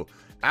there. So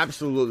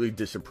absolutely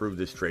disapprove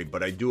this trade,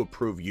 but I do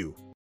approve you.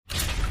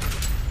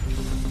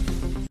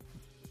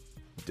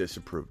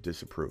 Disapprove.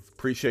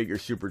 Appreciate your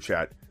super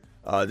chat.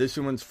 This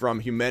one's from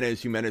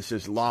Jimenez. Jimenez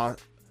says, Lost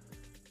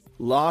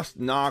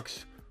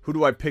Knox. Who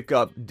do I pick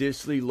up?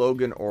 Disley,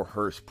 Logan, or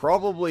Hurst?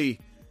 Probably,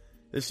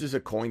 this is a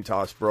coin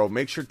toss, bro.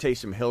 Make sure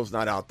Taysom Hill's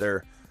not out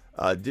there.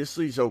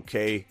 Disley's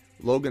okay.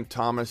 Logan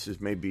Thomas is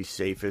maybe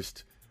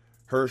safest.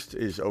 Hurst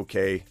is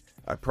okay.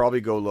 I'd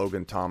probably go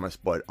Logan Thomas,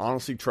 but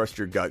honestly trust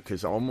your gut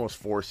because I'm almost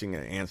forcing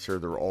an answer.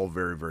 They're all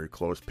very, very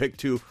close. Pick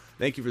 2.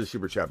 Thank you for the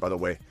super chat, by the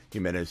way,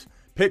 Jimenez.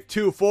 Pick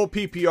 2, full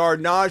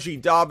PPR,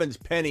 Najee, Dobbins,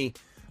 Penny.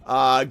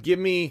 Give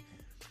me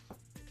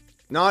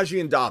Najee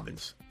and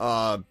Dobbins.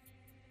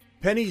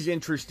 Penny's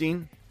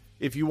interesting.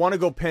 If you want to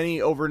go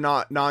Penny over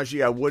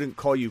Najee, I wouldn't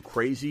call you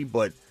crazy,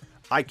 but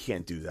I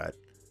can't do that.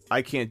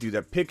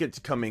 Pickett's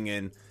coming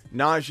in.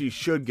 Najee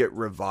should get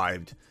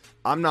revived.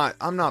 I'm not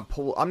gonna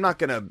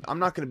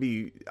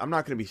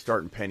be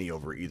starting Penny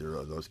over either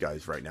of those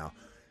guys right now.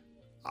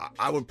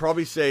 I would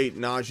probably say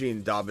Najee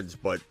and Dobbins,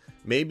 but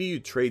maybe you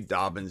trade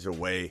Dobbins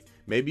away.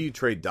 Maybe you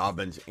trade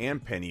Dobbins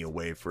and Penny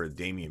away for a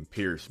Dameon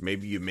Pierce.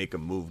 Maybe you make a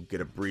move,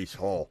 get a Breece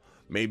Hall.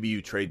 Maybe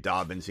you trade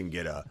Dobbins and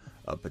get a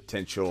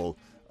potential,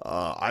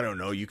 I don't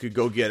know, you could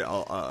go get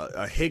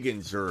a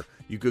Higgins, or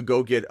you could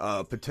go get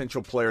a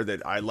potential player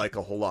that I like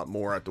a whole lot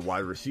more at the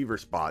wide receiver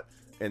spot,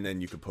 and then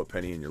you could put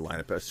Penny in your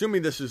lineup.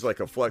 Assuming this is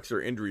like a flex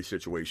or injury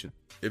situation.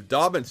 If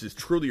Dobbins is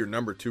truly your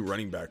number 2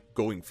 running back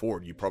going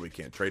forward, you probably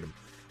can't trade him.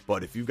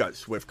 But if you've got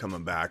Swift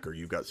coming back, or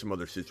you've got some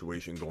other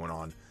situation going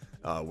on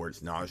where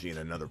it's Najee and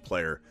another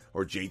player,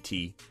 or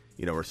JT,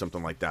 or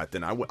something like that,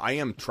 then I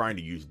am trying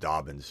to use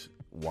Dobbins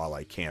while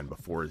I can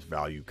before his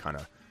value kind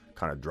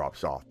of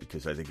drops off,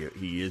 because I think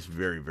he is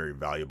very, very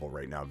valuable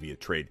right now via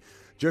trade.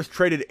 Just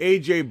traded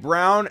A.J.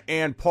 Brown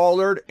and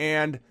Pollard,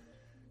 and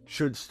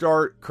should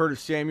start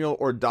Curtis Samuel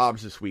or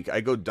Dobbs this week.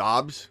 I go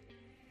Dobbs.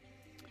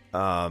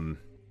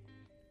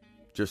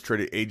 Just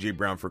traded A.J.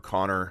 Brown for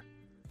Connor,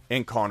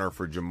 and Connor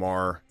for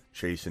Jamar,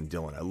 Chase, and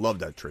Dylan. I love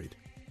that trade.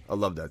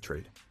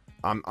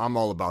 I'm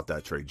all about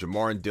that trade.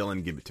 Jamar and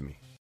Dylan, give it to me.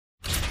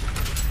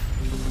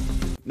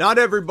 Not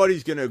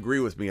everybody's going to agree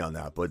with me on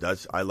that, but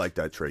I like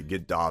that trade.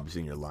 Get Dobbs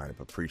in your lineup.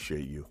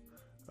 Appreciate you.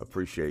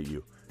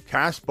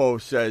 Caspo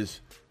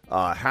says,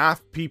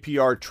 half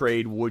PPR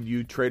trade. Would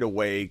you trade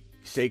away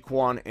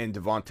Saquon and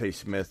Devontae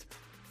Smith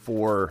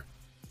for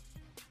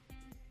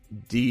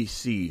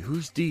DC?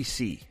 Who's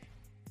DC?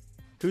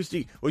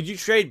 Would you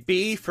trade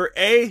B for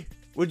A?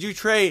 Would you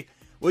trade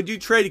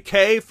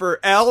K for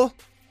L?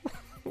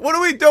 What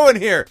are we doing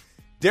here?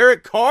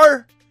 Derek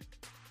Carr?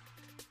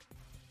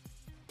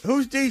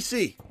 Who's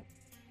DC?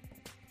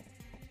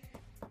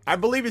 I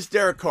believe it's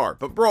Derek Carr.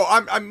 But bro,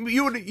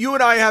 you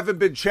and I haven't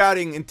been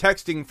chatting and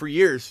texting for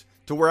years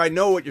to where I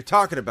know what you're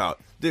talking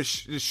about. This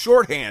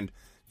shorthand.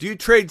 Do you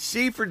trade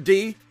C for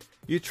D?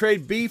 You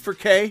trade B for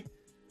K?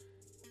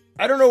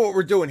 I don't know what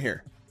we're doing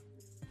here.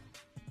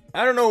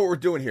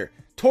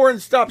 Torrin,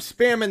 stop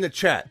spamming the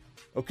chat.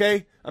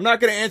 Okay? I'm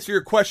not going to answer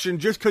your question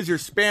just because you're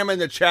spamming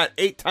the chat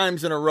 8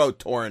 times in a row,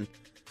 Torrin.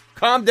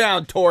 Calm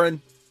down,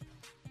 Torrin.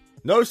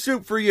 No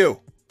soup for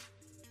you.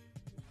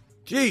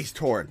 Jeez,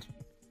 Torrin.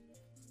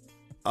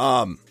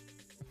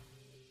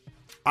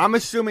 I'm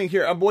assuming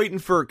here, I'm waiting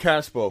for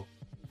Caspo.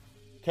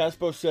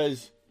 Caspo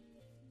says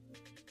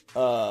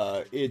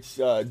it's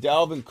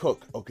Dalvin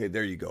Cook. Okay,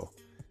 there you go.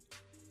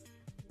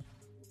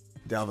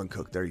 Dalvin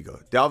Cook, there you go.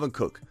 Dalvin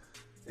Cook.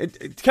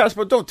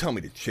 Caspo, don't tell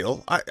me to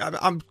chill.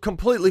 I'm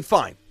completely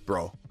fine,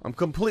 bro. I'm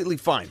completely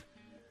fine.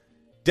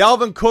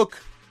 Dalvin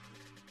Cook,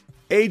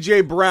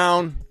 A.J.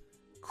 Brown,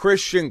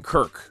 Christian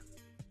Kirk.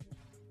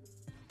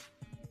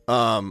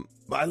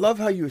 I love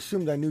how you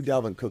assumed I knew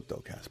Dalvin Cook,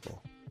 though,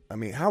 Caspo. I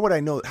mean, how would I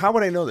know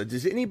that?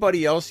 Does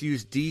anybody else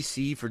use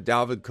DC for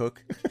Dalvin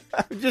Cook?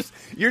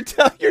 You're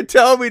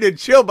telling me to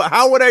chill, but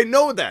how would I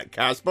know that,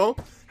 Caspo?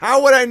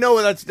 How would I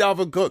know that's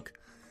Dalvin Cook?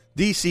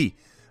 DC.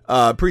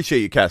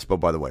 Appreciate you, Caspo,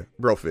 by the way.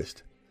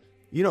 Brofist.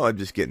 I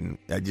just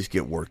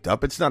get worked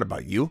up. It's not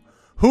about you.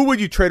 Who would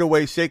you trade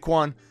away?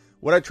 Saquon.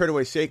 Would I trade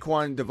away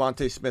Saquon,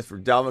 Devontae Smith for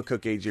Dalvin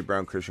Cook, A.J.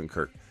 Brown, Christian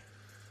Kirk?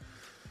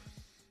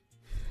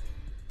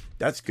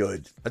 That's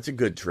good. That's a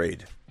good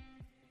trade.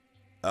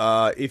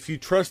 If you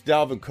trust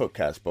Dalvin Cook,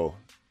 Caspo.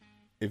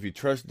 If you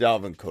trust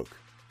Dalvin Cook.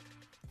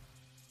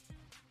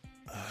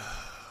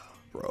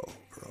 Bro.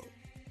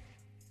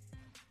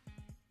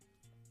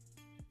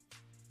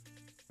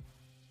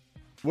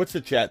 What's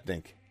the chat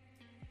think?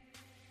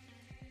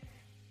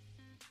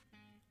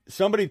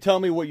 Somebody tell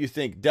me what you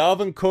think.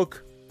 Dalvin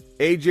Cook,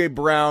 A.J.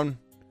 Brown,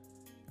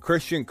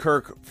 Christian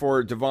Kirk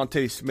for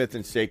Devontae Smith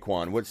and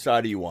Saquon. What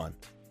side are you on?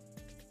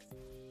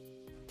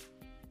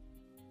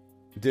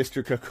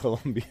 District of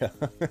Columbia.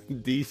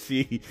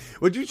 DC.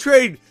 Would you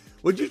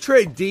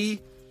trade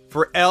D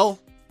for L?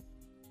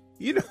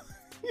 You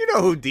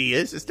know who D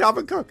is. It's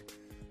Dalvin Cook.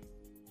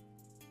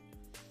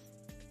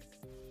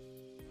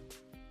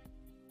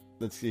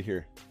 Let's see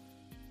here.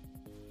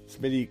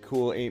 Smitty,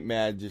 cool, ain't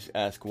mad, just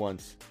ask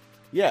once.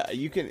 Yeah,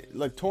 you can,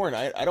 like, Torrin,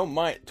 I don't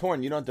mind.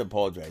 Torrin, you don't have to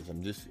apologize.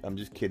 I'm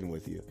just kidding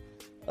with you.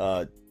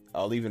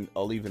 I'll even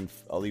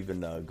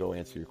go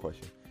answer your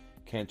question.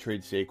 Can't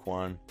trade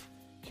Saquon.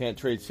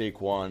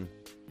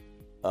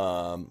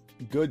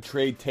 Good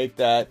trade, take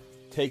that.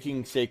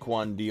 Taking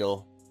Saquon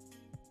deal.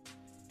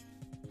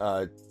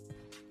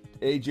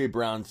 A.J.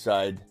 Brown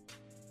side.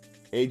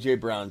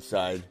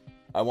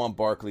 I want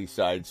Barkley's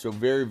side. So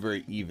very,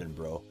 very even,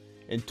 bro.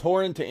 And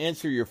Torrin, to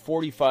answer your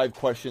 45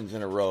 questions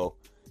in a row,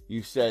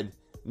 you said,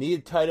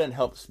 need tight end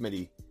help,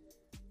 Smitty.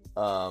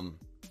 Arm?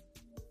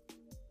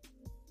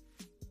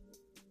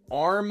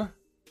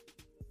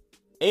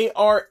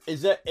 A-R,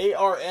 is that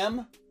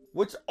A-R-M?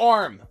 What's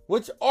arm?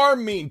 What's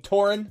arm mean,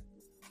 Torrin?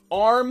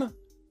 Arm?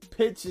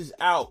 Pitts is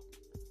out.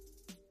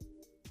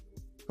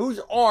 Who's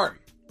arm?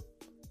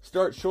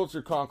 Start Schultz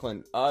or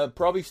Conklin?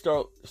 Probably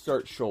start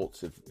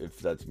Schultz if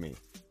that's me.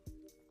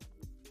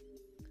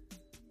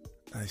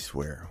 I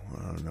swear,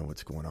 I don't know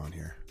what's going on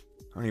here.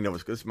 I don't even know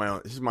this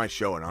is my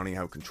show, and I don't even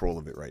have control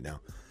of it right now.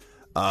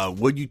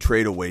 Would you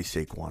trade away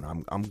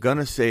Saquon? I'm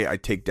gonna say I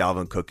take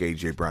Dalvin Cook,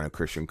 AJ Brown, and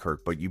Christian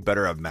Kirk, but you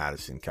better have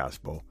Madison,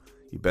 Caspo.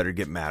 You better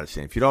get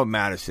Madison. If you don't have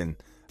Madison,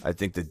 I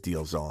think the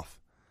deal's off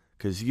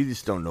because you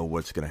just don't know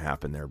what's gonna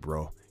happen there,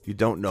 bro. You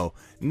don't know.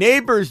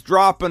 Neighbors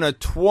dropping a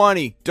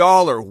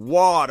 $20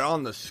 wad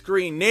on the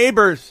screen.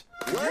 Neighbors.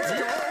 Let's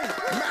go.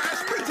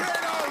 Mashed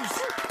potatoes.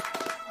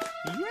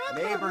 Yeah,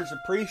 neighbors,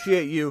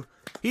 appreciate you.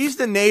 He's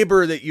the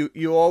neighbor that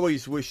you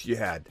always wish you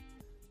had.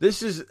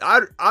 This is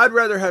I'd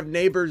rather have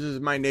neighbors as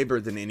my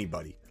neighbor than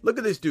anybody. Look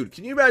at this dude.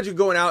 Can you imagine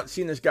going out and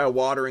seeing this guy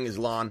watering his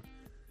lawn?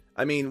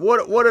 I mean,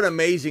 what an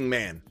amazing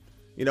man.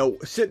 You know,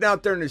 sitting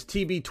out there in his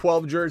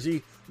TB12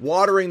 jersey,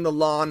 watering the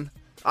lawn.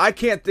 I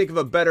can't think of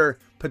a better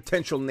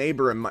potential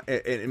neighbor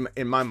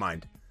in my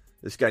mind.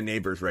 This guy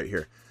Neighbors right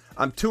here.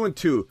 I'm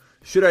 2-2.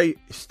 Should I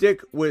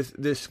stick with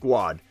this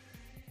squad?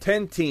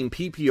 10-team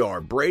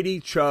PPR. Brady,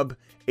 Chubb,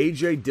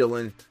 AJ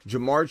Dillon,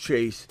 Jamar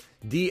Chase,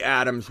 D.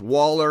 Adams,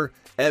 Waller,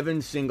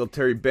 Evans,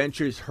 Singletary,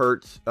 benches,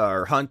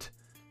 Hunt,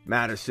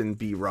 Madison,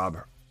 B. Rob,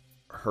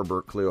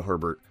 Herbert, Khalil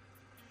Herbert.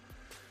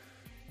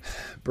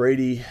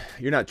 Brady,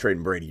 you're not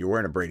trading Brady. You're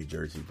wearing a Brady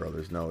jersey, bro.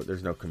 There's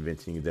no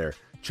convincing you there.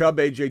 Chubb,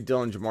 AJ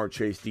Dillon, Jamar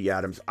Chase, D.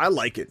 Adams. I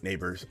like it,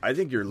 Neighbors. I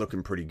think you're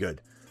looking pretty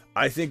good.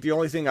 I think the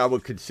only thing I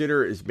would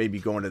consider is maybe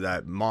going to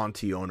that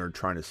Monty owner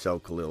trying to sell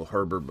Khalil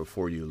Herbert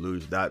before you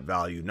lose that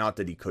value. Not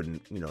that he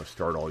couldn't,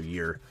 start all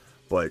year,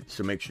 but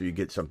so make sure you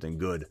get something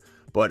good.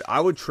 But I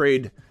would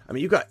trade. I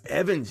mean, you got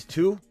Evans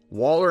too,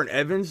 Waller and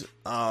Evans.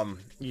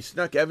 You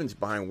snuck Evans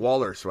behind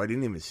Waller, so I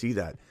didn't even see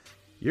that.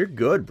 You're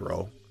good,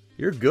 bro.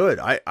 You're good.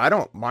 I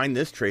don't mind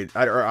this trade.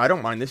 I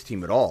don't mind this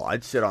team at all.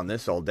 I'd sit on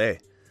this all day.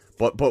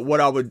 But what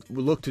I would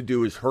look to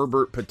do is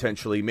Herbert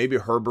potentially, maybe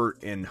Herbert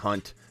and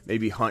Hunt,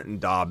 maybe Hunt and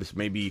Dobbs,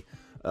 maybe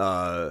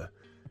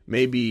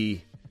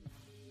maybe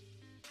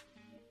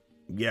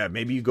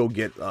you go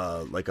get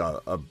like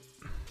a what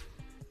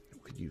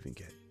could you even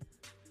get?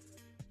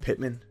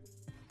 Pittman.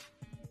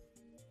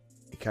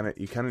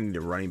 You kind of need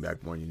a running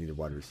back more than you need a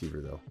wide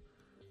receiver though.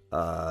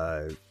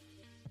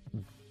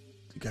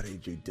 You got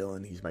AJ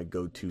Dillon. He's my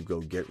go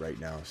get right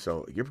now.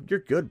 So you're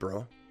good,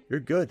 bro.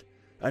 You're good.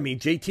 I mean,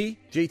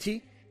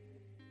 JT,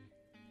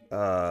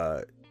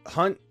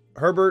 Hunt,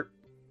 Herbert.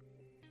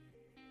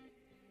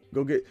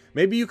 Go get.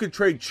 Maybe you could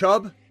trade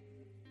Chubb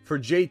for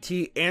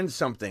JT and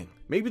something.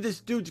 Maybe this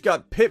dude's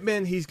got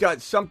Pittman. He's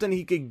got something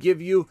he could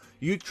give you.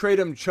 You trade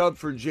him Chubb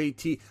for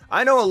JT.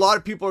 I know a lot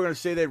of people are going to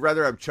say they'd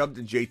rather have Chubb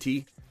than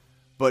JT.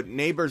 But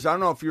Neighbors, I don't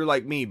know if you're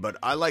like me, but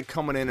I like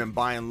coming in and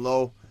buying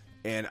low.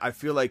 And I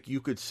feel like you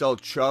could sell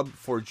Chubb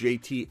for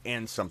JT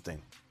and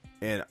something.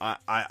 And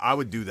I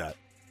would do that.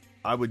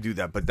 I would do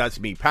that. But that's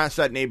me. Past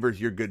that,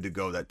 Neighbors, you're good to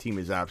go. That team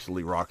is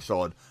absolutely rock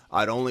solid.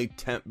 I'd only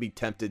be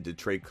tempted to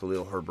trade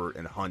Khalil Herbert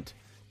and Hunt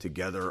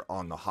together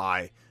on the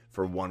high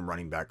for one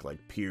running back like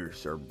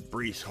Pierce or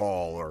Breece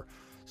Hall or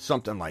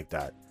something like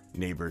that.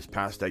 Neighbors,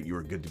 past that, you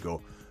were good to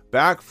go.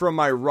 Back from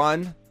my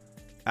run.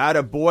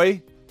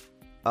 Attaboy.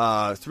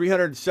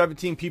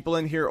 317 people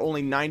in here,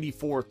 only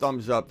 94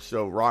 thumbs up.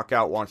 So Rock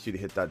Out wants you to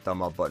hit that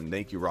thumb up button.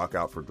 Thank you, Rock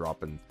Out, for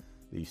dropping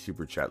the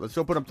super chat. Let's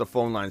open up the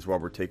phone lines while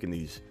we're taking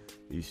these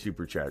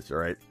super chats. All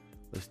right,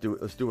 let's do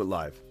it. Let's do it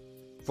live.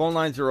 Phone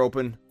lines are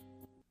open.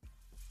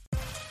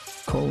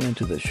 Call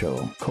into the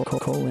show.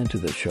 Call into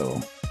the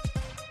show.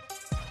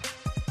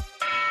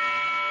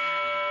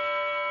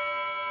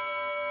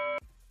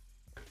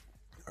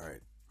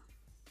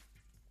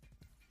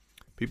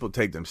 People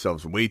take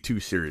themselves way too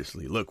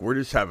seriously. Look, we're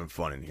just having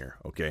fun in here,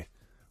 okay?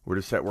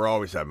 We're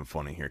always having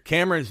fun in here.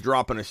 Cameron's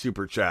dropping a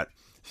super chat.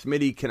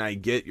 Smitty, can I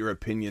get your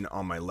opinion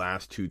on my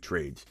last two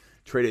trades?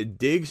 Traded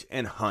Diggs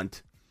and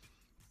Hunt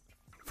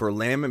for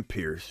Lamb and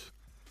Pierce.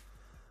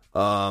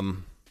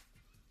 Arguable,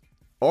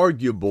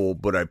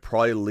 but I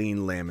probably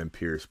lean Lamb and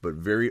Pierce, but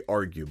very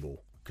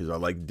arguable because I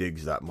like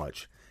Diggs that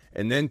much.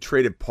 And then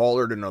traded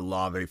Pollard and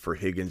Olave for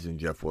Higgins and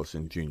Jeff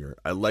Wilson Jr.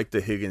 I like the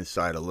Higgins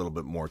side a little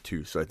bit more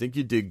too. So I think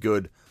you did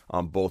good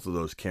on both of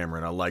those,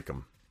 Cameron. I like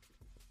them.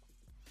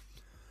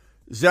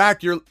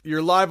 Zach,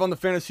 you're live on the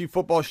Fantasy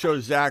Football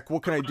Show. Zach,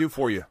 what can I do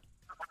for you?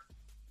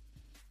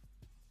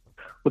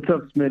 What's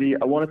up, Smitty?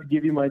 I wanted to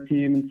give you my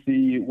team and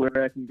see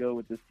where I can go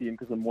with this team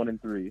because I'm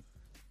 1-3.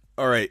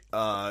 All right,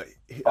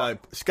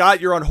 Scott,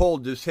 you're on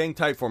hold. Just hang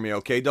tight for me,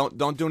 okay?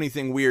 Don't do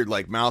anything weird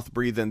like mouth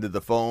breathe into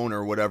the phone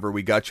or whatever.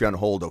 We got you on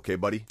hold, okay,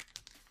 buddy?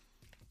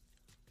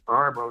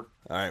 All right, bro. All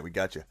right, we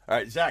got you. All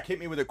right, Zach, hit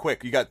me with it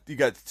quick. You got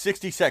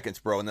 60 seconds,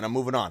 bro, and then I'm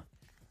moving on.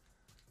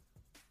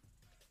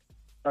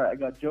 All right, I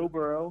got Joe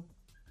Burrow,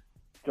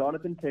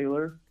 Jonathan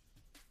Taylor,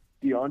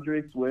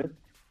 DeAndre Swift,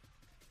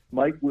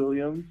 Mike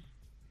Williams,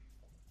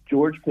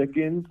 George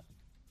Pickens,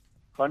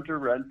 Hunter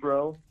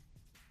Renfrow,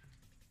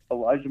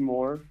 Elijah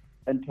Moore,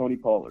 and Tony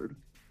Pollard.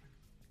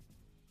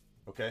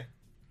 Okay.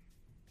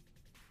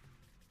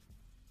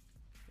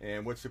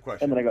 And what's the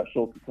question? And then I got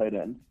Schultz at tight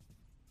end.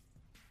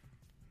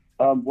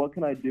 What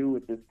can I do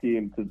with this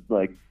team to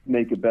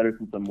make it better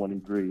since I'm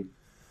 1-3? 1-3.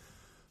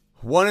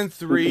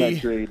 Who can I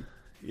trade?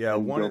 Yeah,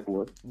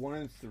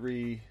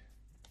 1-3.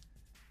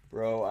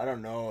 Bro, I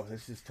don't know.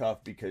 This is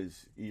tough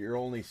because you're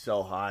only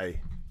sell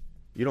high.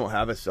 You don't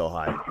have a sell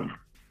high.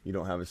 You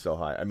don't have a sell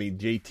high. I mean,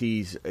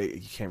 JT's,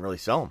 you can't really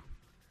sell him.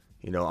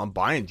 You know, I'm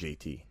buying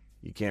JT.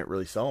 You can't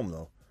really sell him,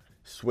 though.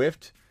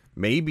 Swift,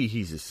 maybe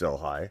he's a sell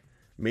high.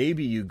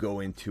 Maybe you go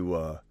into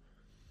a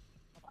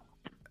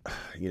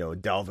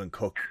Dalvin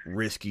Cook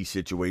risky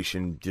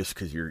situation just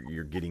because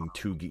you're getting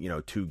two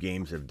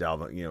games of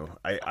Dalvin. You know,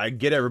 I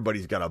get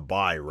everybody's got a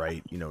buy,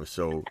 right? You know,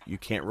 so you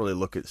can't really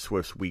look at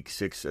Swift's week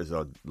 6 as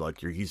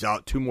he's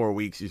out 2 more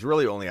weeks. He's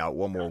really only out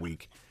 1 more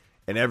week,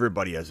 and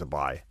everybody has a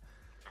buy.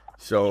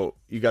 So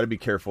you got to be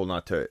careful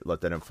not to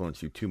let that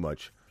influence you too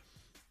much.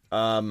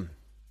 I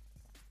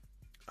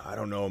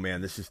don't know,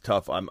 man. This is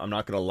tough. I'm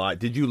not going to lie.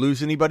 Did you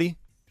lose anybody?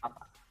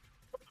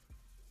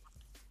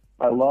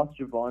 I lost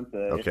Javonte,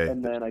 okay.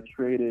 And then I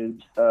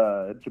traded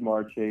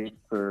Jamar Chase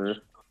for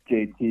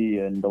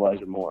JT and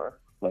Elijah Moore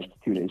like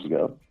 2 days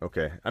ago.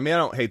 Okay. I mean, I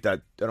don't hate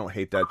that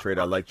trade.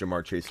 I like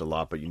Jamar Chase a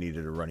lot, but you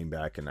needed a running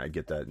back, and I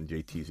get that, and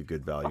JT's a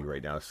good value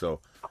right now. So,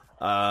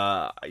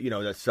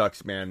 that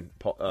sucks, man.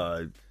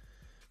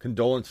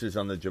 Condolences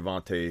on the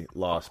Javonte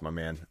loss, my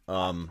man.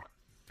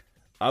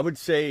 I would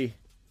say,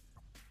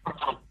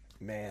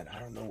 man, I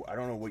don't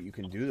know what you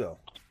can do, though.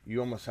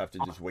 You almost have to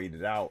just wait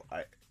it out.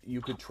 You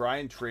could try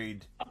and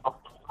trade.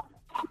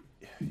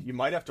 You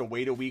might have to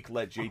wait a week,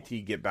 let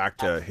JT get back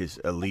to his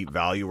elite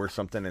value or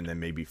something, and then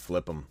maybe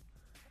flip him.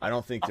 I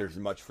don't think there's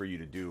much for you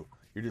to do.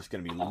 You're just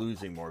going to be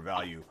losing more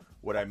value.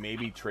 Would I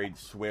maybe trade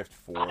Swift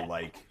for,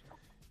 like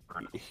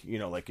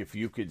if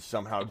you could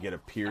somehow get a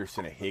Pierce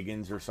and a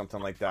Higgins or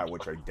something like that,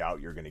 which I doubt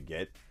you're going to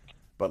get,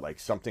 but like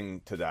something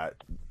to that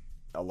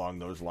along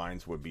those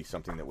lines would be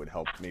something that would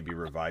help maybe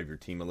revive your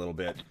team a little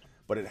bit.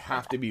 But it'd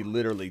have to be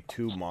literally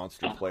 2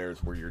 monster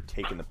players where you're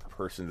taking the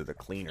person to the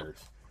cleaners,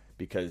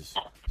 because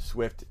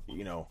Swift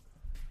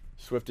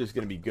is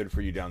going to be good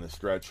for you down the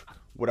stretch.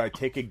 Would I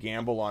take a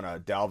gamble on a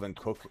Dalvin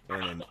Cook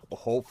and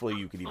hopefully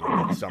you could even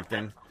get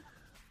something?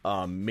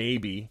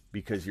 Maybe,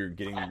 because you're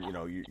getting,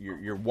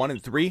 you're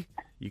 1-3.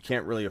 You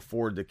can't really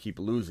afford to keep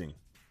losing.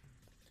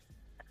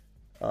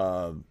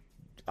 I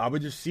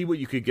would just see what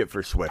you could get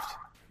for Swift.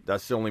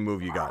 That's the only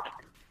move you got.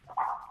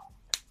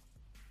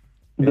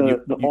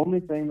 The only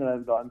thing that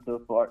I've gotten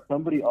so far,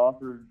 somebody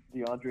offered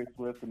DeAndre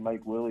Swift and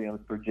Mike Williams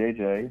for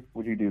JJ.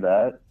 Would you do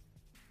that?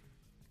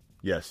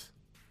 Yes.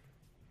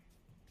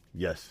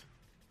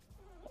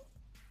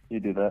 You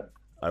do that?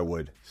 I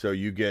would. So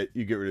you get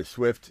rid of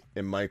Swift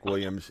and Mike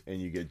Williams, and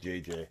you get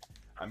JJ.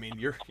 I mean,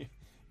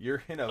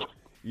 you're in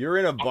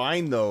a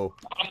bind though.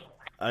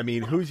 I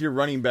mean, who's your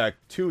running back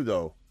 2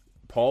 though?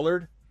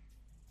 Pollard?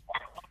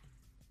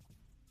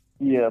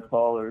 Yeah,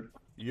 Pollard.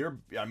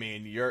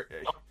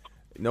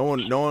 No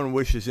one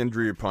wishes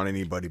injury upon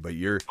anybody, but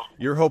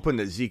you're hoping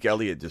that Zeke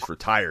Elliott just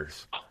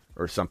retires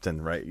or something,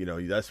 right? You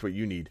know, that's what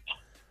you need.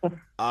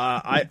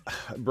 I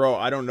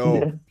don't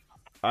know.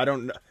 I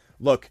don't know.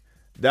 Look,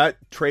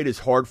 that trade is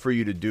hard for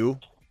you to do,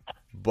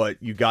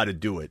 but you got to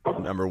do it.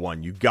 Number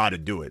one, you got to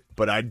do it.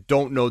 But I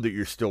don't know that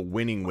you're still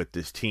winning with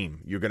this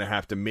team. You're going to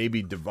have to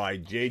maybe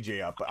divide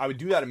JJ up. But I would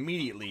do that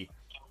immediately.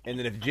 And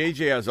then if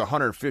JJ has a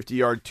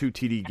 150-yard 2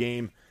 TD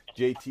game,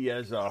 JT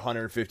has a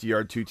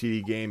 150-yard 2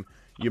 TD game,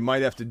 you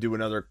might have to do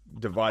another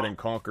divide and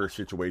conquer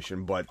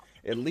situation. But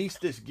at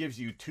least this gives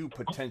you 2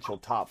 potential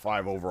top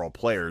 5 overall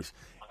players.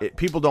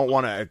 People don't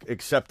want to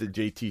accept that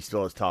JT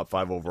still has top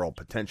 5 overall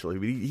potential.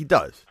 He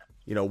does.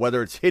 You know,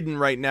 whether it's hidden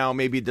right now,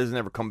 maybe it doesn't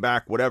ever come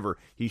back, whatever.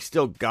 He's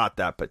still got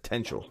that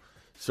potential.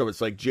 So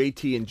it's like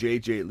JT and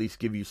JJ at least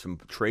give you some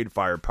trade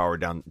firepower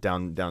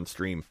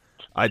downstream.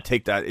 I'd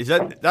take that. Is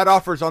that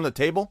offer's on the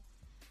table?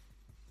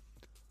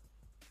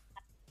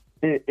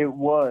 It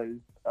was.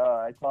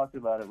 I talked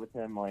about it with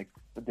him like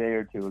a day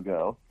or 2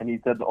 ago, and he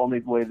said the only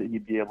way that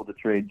he'd be able to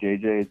trade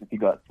JJ is if he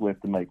got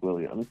Swift and Mike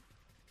Williams.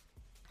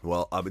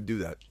 Well, I would do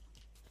that.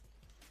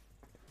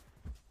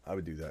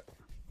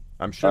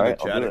 I'm sure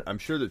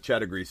that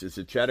Chad agrees. Does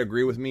Chad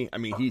agree with me? I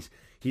mean,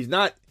 he's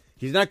not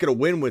going to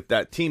win with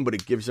that team, but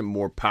it gives him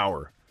more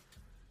power.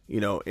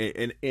 You know,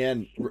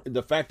 and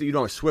the fact that you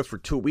don't have Swift for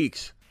 2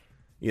 weeks,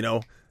 you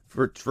know,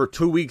 for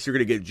 2 weeks you're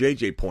going to get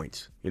JJ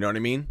points. You know what I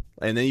mean?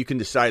 And then you can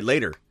decide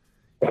later.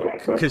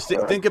 Because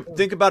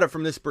think about it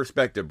from this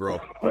perspective, bro.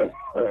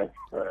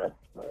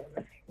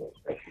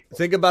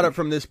 Think about it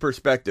from this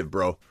perspective,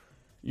 bro.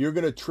 You're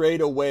going to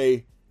trade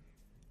away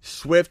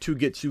Swift, who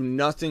gets you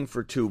nothing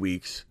for 2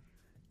 weeks,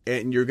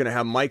 and you're going to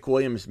have Mike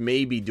Williams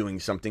maybe doing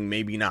something,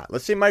 maybe not.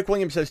 Let's say Mike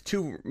Williams has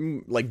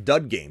 2 like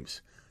dud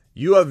games.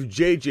 You have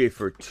JJ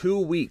for 2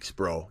 weeks,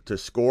 bro, to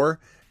score.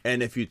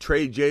 And if you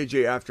trade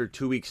JJ after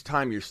 2 weeks'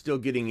 time, you're still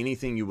getting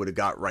anything you would have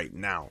got right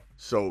now.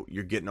 So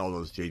you're getting all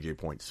those JJ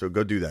points. So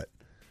go do that.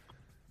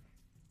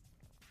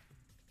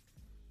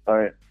 All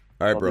right,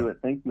 I'll bro. Do it.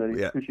 Thanks, Smitty.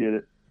 Yeah. Appreciate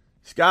it.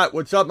 Scott,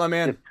 what's up, my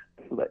man?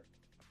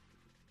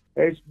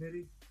 Hey,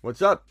 Smitty.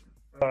 What's up?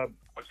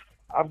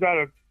 I've got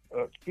a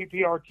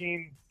PPR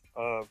team,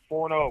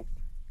 4-0.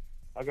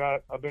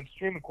 I've been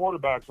streaming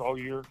quarterbacks all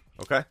year.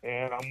 Okay.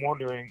 And I'm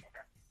wondering,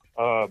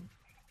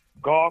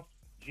 Goff,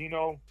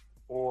 Geno,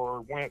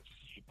 or Wentz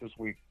this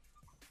week.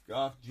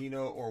 Goff,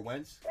 Geno, or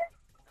Wentz?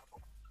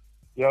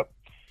 Yep.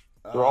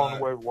 They're all on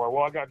the waiver wire.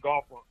 Well, I got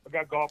Goff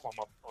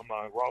on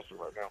my roster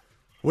right now.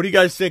 What do you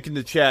guys think in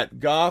the chat?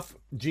 Goff,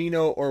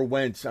 Geno, or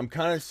Wentz? I'm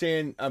kind of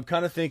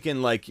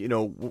thinking like,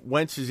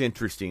 Wentz is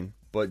interesting,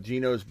 but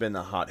Geno's been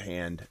the hot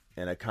hand,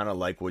 and I kind of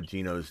like what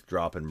Geno's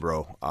dropping,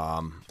 bro.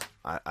 I'm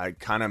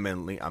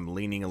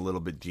leaning a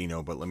little bit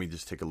Geno, but let me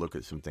just take a look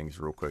at some things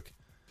real quick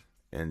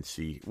and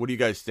see. What do you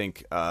guys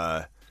think?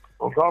 Well,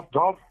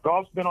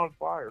 Goff's been on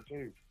fire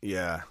too.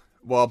 Yeah.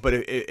 Well, but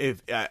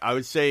if I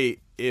would say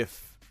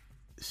if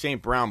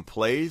St. Brown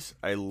plays,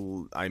 I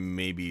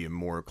maybe am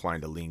more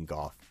inclined to lean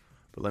Goff.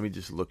 But let me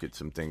just look at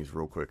some things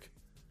real quick.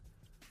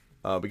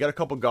 We got a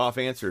couple Goff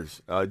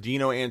answers.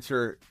 Geno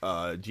answer,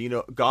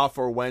 Goff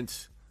or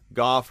Wentz.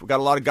 Goff. We got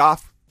a lot of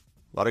Goff.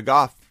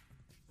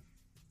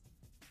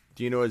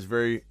 Geno is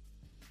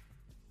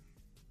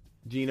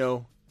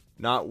Geno,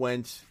 not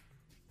Wentz.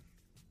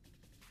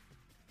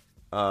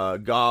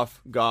 Goffy.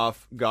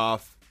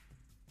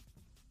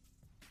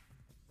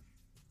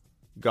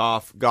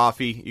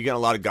 You get a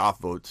lot of Goff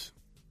votes.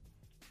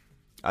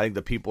 I think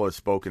the people have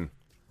spoken.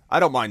 I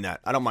don't mind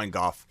that. I don't mind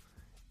Goff.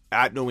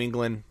 At New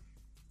England,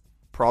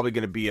 probably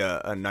going to be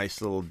a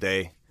nice little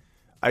day.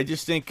 I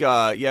just think,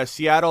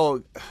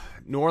 Seattle,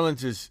 New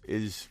Orleans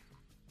is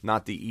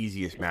not the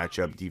easiest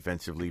matchup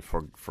defensively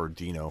for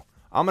Geno.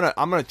 I'm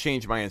gonna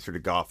change my answer to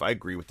Goff. I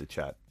agree with the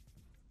chat.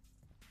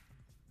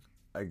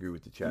 All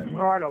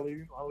right, I'll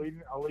leave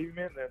him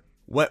in then.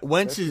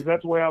 Wentz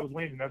that's the way I was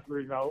leaning. That's the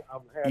reason I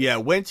had. Yeah,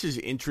 Wentz is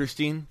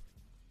interesting.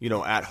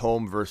 At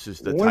home versus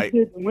the Wentz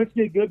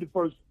did good the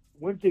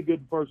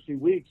first 2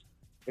 weeks,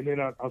 and then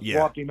I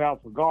swapped him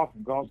out for Goff,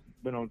 and Goff's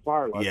been on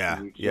fire last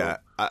 2 weeks. Yeah.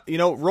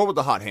 Roll with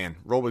the hot hand.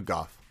 Roll with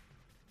Goff.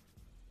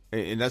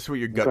 And that's what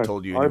your gut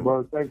told you. All right,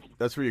 bro. Thanks.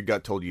 That's what your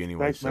gut told you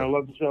anyway. Thanks, man. I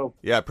love the show.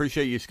 Yeah,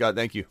 appreciate you, Scott.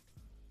 Thank you.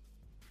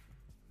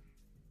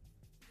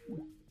 All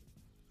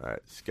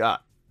right,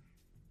 Scott.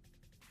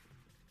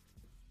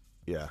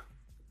 Yeah.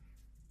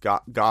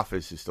 Goff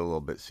is just a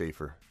little bit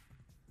safer.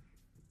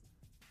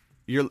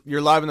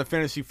 You're live on the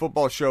Fantasy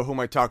Football Show. Who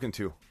am I talking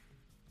to?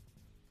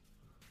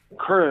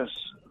 Chris,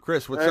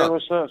 what's up?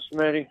 What's up,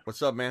 Smitty?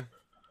 What's up, man?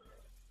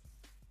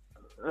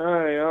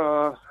 Hey,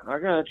 I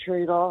got a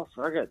trade off.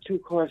 I got two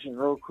questions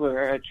real quick.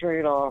 I got a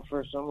trade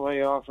offer.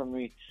 Somebody offered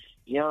me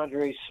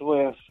DeAndre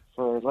Swift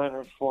for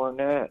Leonard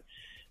Fournette,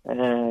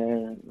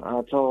 and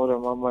I told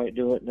him I might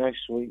do it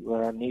next week,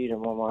 but I need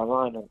him on my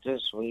lineup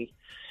this week.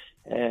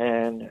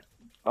 And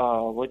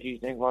what do you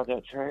think about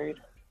that trade?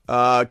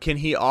 Can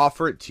he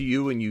offer it to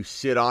you and you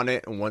sit on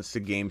it, and once the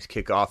games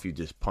kick off, you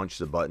just punch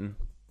the button?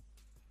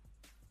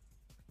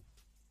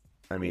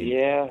 I mean,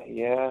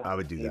 yeah. I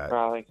would do that.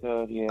 Probably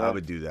could, yeah. I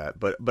would do that.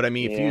 But I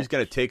mean, if he was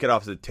going to take it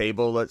off the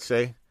table, let's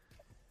say,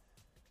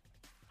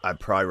 I'd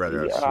probably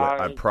rather have Swift.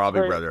 I'd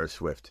probably rather have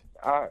Swift.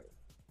 I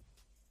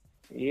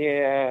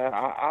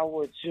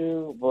would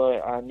too,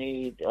 but I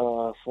need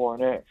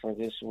Fournette for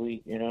this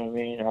week. You know what I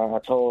mean? I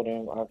told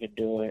him I could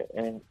do it,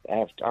 and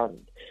after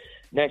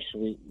next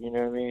week, you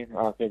know what I mean?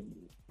 I could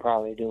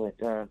probably do it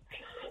then.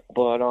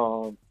 But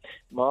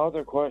my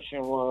other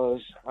question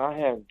was, I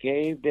have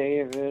Gabe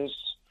Davis,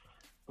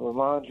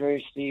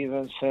 Ramondre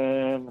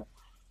Stevenson,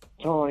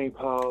 Tony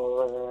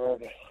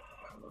Pollard,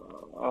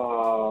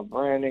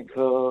 Brandon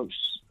Cooks,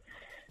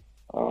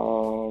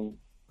 a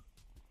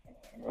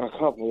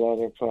couple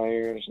other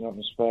players,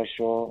 nothing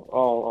special.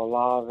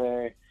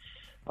 Olave,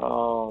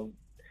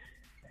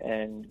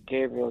 and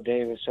Gabriel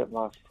Davis at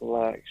my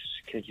flex.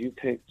 Could you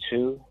pick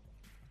two?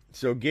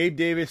 So Gabe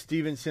Davis,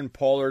 Stevenson,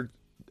 Pollard,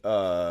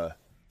 Brandon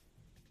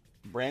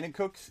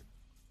Cooks,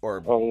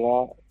 or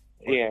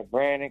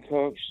Brandon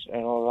Cooks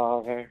and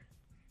Olave.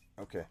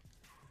 Okay.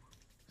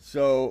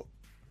 So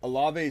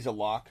Olave is a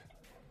lock.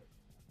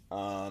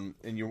 And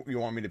you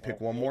want me to pick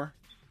one more?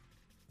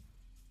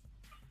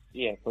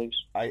 Yeah, please.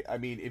 I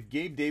mean, if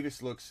Gabe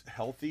Davis looks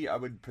healthy, I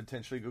would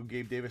potentially go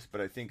Gabe Davis,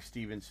 but I think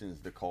Stevenson's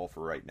the call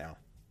for right now.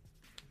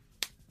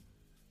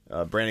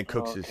 Brandon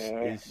Cooks is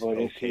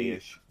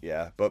okay-ish.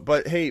 Yeah,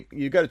 but hey,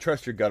 you got to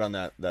trust your gut on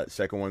that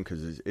second one,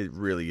 because it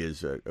really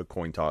is a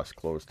coin toss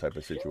close type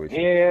of situation.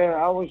 Yeah,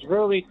 I was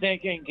really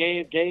thinking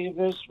Gabe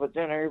Davis, but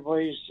then I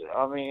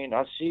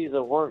see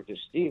the work that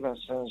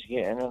Stevenson's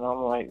getting, and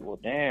I'm like, well,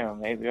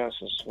 damn, maybe I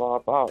should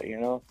swap out, you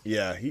know?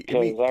 Yeah.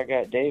 Because I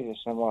got Davis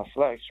in my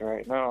flex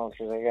right now,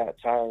 because I got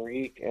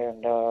Tyreek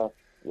and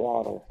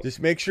Waddle.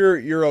 Just make sure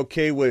you're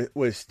okay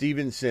with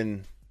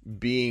Stevenson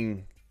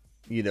being,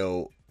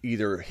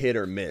 either hit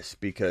or miss,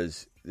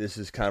 because this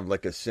is kind of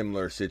like a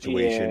similar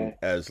situation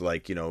as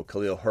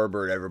Khalil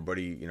Herbert.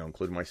 Everybody,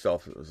 including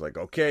myself, it was like,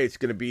 okay, this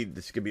could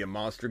be a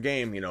monster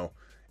game,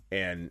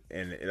 and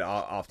it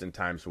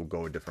oftentimes will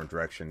go a different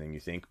direction than you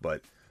think.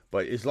 But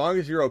as long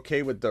as you're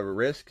okay with the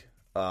risk,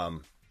 I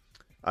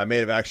may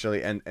have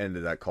actually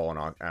ended that call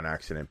on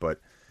accident,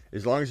 but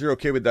as long as you're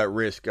okay with that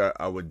risk,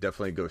 I would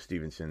definitely go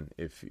Stevenson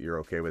if you're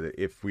okay with it.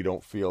 If we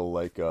don't feel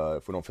like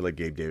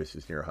Gabe Davis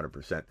is near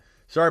 100%.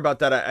 Sorry about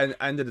that. I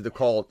ended the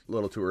call a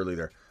little too early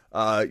there.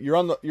 You're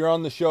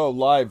on the show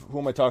live. Who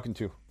am I talking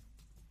to?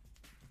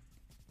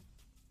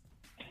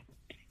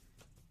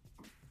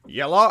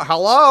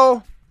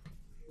 Hello.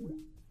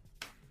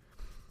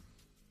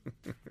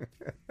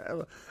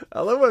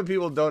 I love when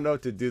people don't know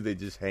what to do. They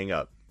just hang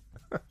up.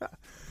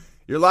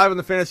 You're live on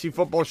the Fantasy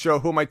Football Show.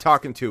 Who am I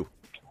talking to?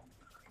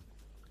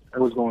 Hey,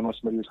 what's going on?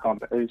 Somebody was calling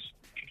the Ace.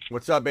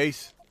 What's up,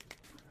 Ace?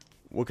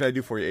 What can I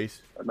do for you,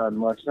 Ace? Not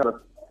much.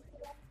 So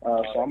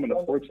I'm in a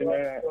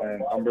 14-man,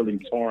 and I'm really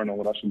torn on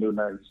what I should do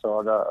next. So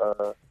I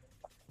got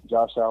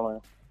Josh Allen,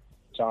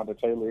 Jonathan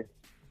Taylor,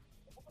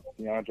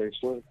 DeAndre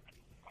Swift,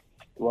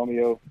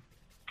 Romeo,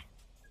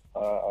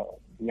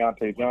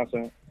 Deontay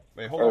Johnson.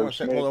 Wait, hold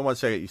on one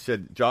second. You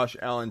said Josh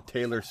Allen,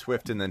 Taylor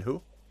Swift, and then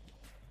who?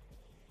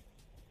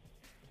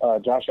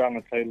 Josh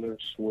Allen, Taylor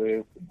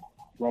Swift,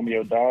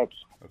 Romeo Dobbs.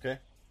 Okay.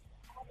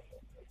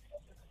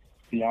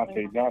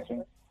 Deontay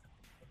Johnson,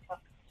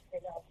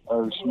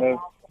 Irv Smith,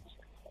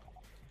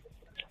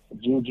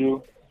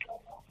 Juju,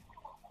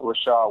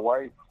 Rashad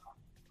White,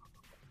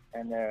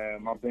 and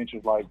then my bench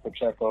is like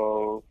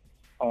Pacheco,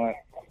 Hunt,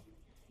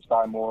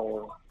 Sky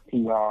Moore,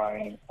 P.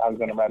 Ryan,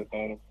 Alexander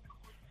Madison,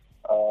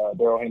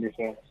 Darrell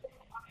Henderson.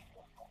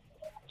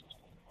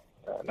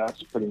 And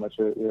that's pretty much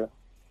it, yeah.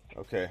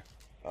 Okay.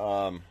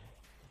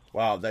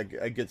 Wow,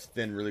 that gets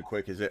thin really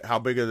quick. Is it? How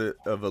big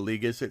of a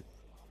league is it?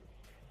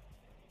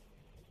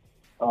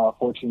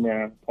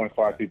 14-man,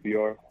 0.5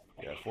 PPR.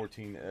 Yeah,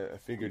 14. I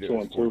figured it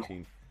was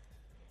 14.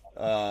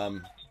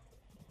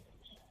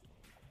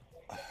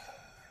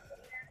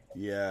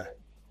 Yeah.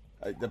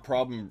 The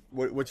problem.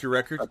 What's your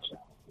record?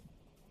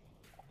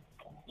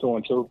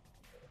 2-2.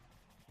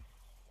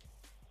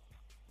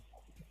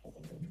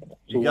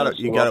 You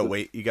gotta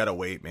wait. You gotta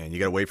wait, man. You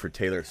gotta wait for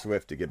Taylor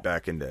Swift to get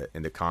back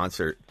into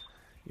concert.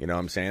 You know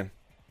what I'm saying?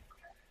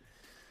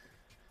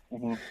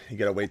 Mm-hmm. You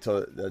gotta wait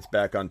till that's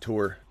back on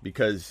tour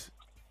because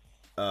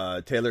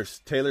Taylor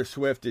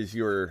Swift is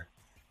your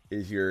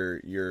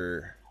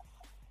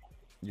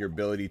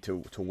ability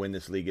to win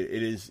this league.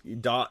 It is,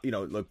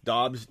 look,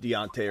 Dobbs,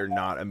 Deontay are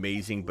not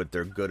amazing, but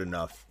they're good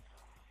enough.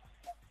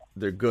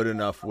 They're good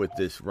enough with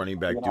this running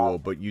back duo,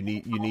 but you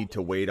need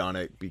to wait on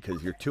it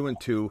because you're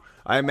 2-2.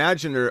 I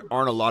imagine there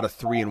aren't a lot of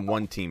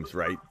 3-1 teams,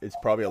 right? It's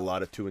probably a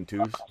lot of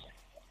 2-2s.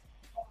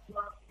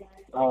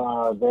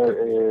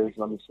 There is.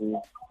 Let me see.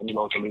 Let me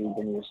look at the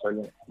Give me a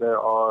second. There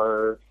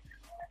are.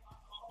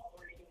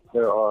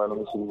 Let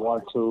me see.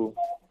 1, 2,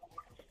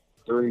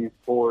 3,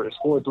 4. It's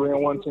 4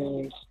 3-1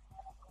 teams.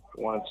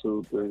 1,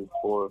 2, 3,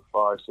 4,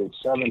 5, 6,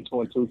 7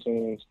 2-2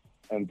 teams,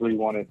 and 3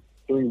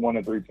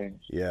 1-3 teams.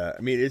 Yeah,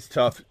 I mean it's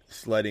tough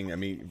sledding. I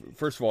mean,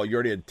 first of all, you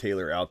already had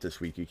Taylor out this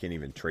week. You can't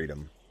even trade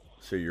him,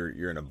 so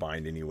you're in a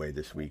bind anyway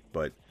this week.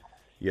 But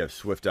you have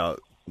Swift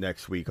out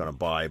next week on a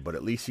bye, but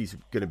at least he's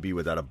going to be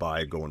without a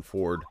bye going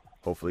forward.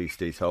 Hopefully, he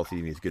stays healthy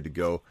and he's good to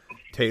go.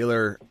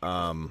 Taylor,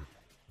 I'm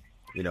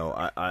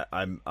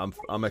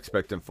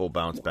expecting full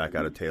bounce back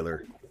out of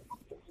Taylor.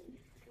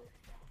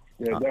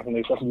 Yeah, definitely.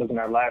 Especially looking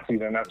at last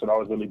season, that's what I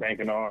was really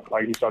banking on.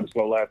 Like he started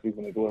slow last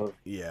season as well.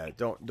 Yeah,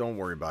 don't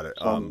worry about it.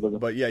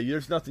 But yeah,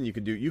 there's nothing you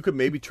can do. You could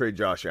maybe trade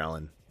Josh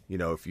Allen. You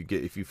know, if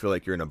you feel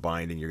like you're in a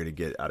bind and you're going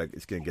to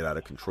it's going to get out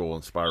of control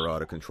and spiral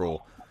out of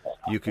control,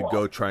 you could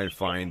go try and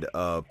find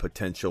a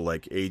potential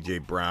like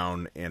AJ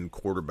Brown and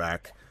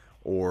quarterback,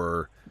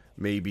 or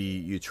maybe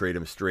you trade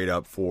him straight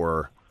up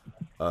for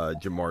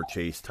Jamar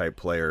Chase type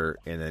player,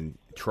 and then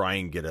try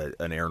and get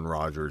an Aaron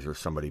Rodgers or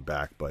somebody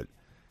back. But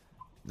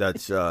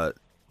that's a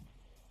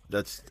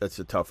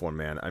tough one,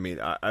 man. I mean,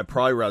 I'd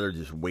probably rather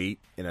just wait,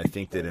 and I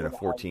think that in a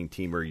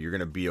 14-teamer, you're going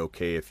to be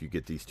okay if you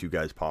get these two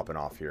guys popping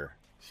off here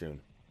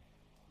soon.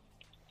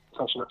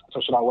 So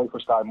should I wait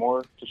for Sky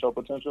Moore to show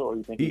potential, or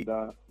you think he's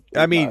done?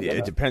 I mean,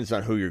 it depends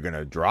on who you're going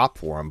to drop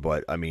for him,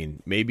 but I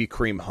mean, maybe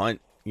Kareem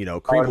Hunt.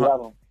 Kareem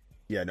Hunt.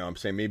 Yeah, no, I'm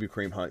saying maybe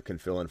Kareem Hunt can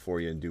fill in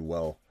for you and do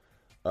well.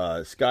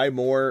 Sky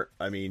Moore.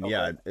 I mean, okay.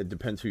 Yeah, it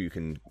depends who you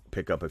can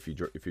pick up if you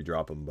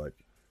drop him, but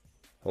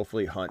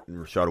hopefully Hunt and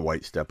Rashad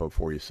White step up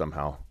for you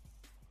somehow.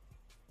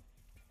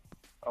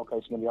 Okay,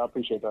 Smitty, I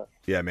appreciate that.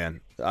 Yeah, man.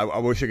 I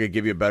wish I could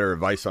give you better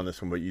advice on this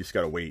one, but you just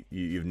got to wait.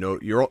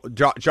 You're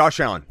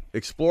Josh Allen.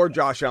 Explore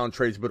Josh Allen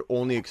trades, but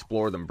only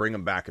explore them. Bring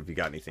them back if you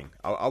got anything.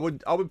 I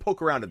would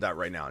poke around at that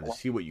right now and just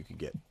see what you could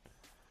get.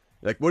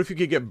 Like, what if you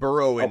could get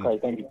Burrow and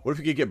what if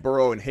you could get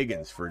Burrow and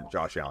Higgins for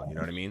Josh Allen? You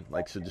know what I mean?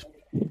 Like, so just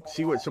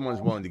see what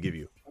someone's willing to give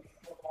you.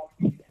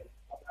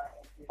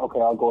 Okay,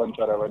 I'll go ahead and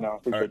try that right now.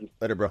 Appreciate you.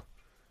 Later, bro.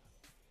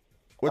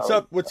 What's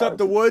up? What's up,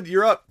 to Wood?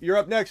 You're up. You're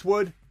up next,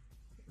 Wood.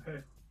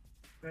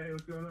 Hey,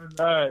 what's going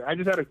on? I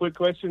just had a quick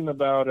question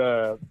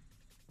about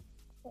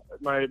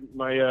my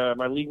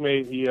league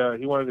mate. He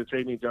wanted to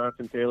trade me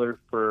Jonathan Taylor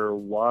for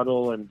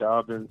Waddle and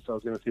Dobbins. So I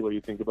was going to see what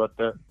you think about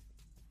that.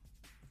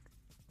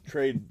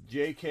 Trade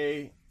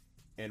JK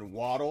and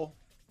Waddle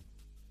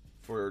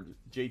for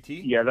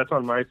JT? Yeah, that's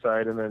on my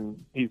side, and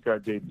then he's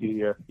got JT.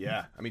 Yeah.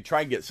 Yeah, I mean,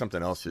 try and get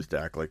something else just to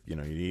act like you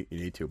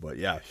need to, but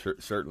yeah,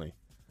 certainly.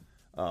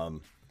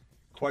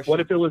 Question.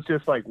 What if it was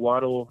just like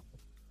Waddle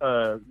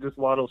just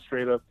Waddle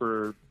straight up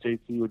for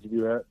JT, would you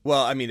do that?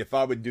 Well, I mean, if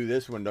I would do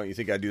this one, don't you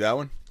think I'd do that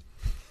one?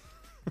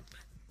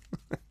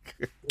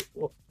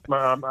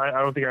 I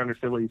don't think I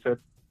understood what you said.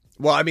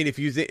 Well, I mean,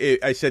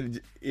 I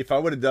said if I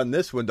would have done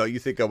this one, don't you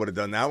think I would have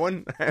done that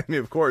one? I mean,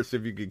 of course,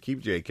 if you could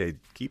keep JK,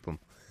 keep him.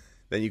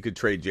 Then you could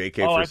trade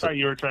JK. I thought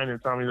you were trying to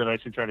tell me that I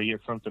should try to get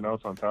something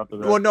else on top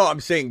of that. Well, no, I'm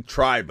saying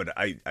try, but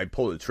I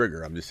pulled the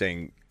trigger. I'm just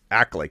saying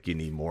act like you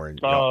need more.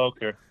 And,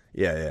 okay.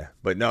 Yeah.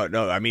 But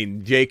no. I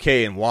mean,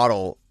 JK and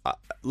Waddle.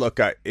 Look,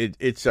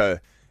 it's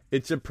a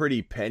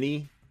pretty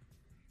penny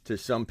to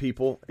some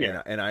people,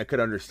 and I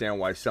could understand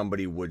why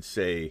somebody would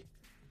say,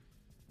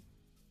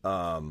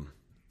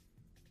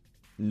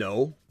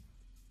 no,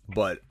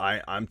 but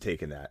I'm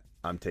taking that.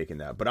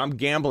 But I'm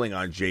gambling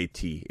on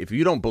JT. If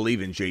you don't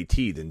believe in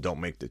JT, then don't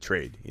make the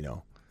trade. You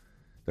know,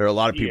 there are a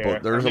lot of people. Yeah.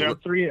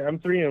 I'm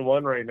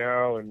 3-1 right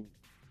now, and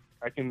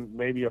I can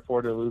maybe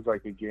afford to lose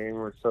like a game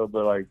or so.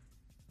 But like,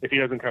 if he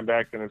doesn't come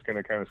back, then it's going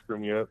to kind of screw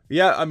me up.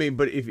 Yeah, I mean,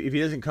 but if he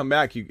doesn't come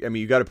back,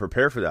 you got to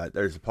prepare for that.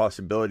 There's a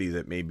possibility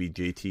that maybe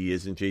JT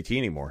isn't JT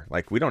anymore.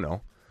 Like, we don't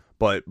know.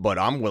 But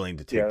I'm willing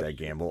to take that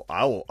gamble.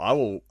 I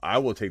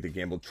will take the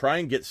gamble. Try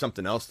and get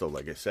something else though.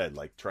 Like I said,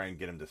 like try and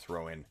get him to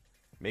throw in,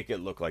 make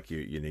it look like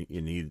you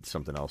need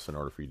something else in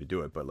order for you to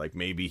do it. But like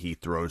maybe he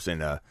throws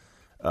in an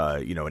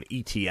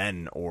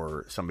ETN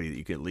or somebody that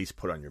you can at least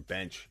put on your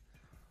bench,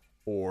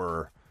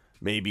 or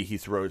maybe he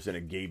throws in a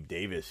Gabe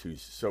Davis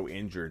who's so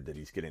injured that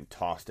he's getting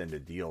tossed into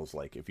deals.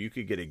 Like if you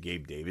could get a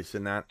Gabe Davis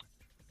in that.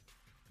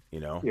 You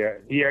know? Yeah,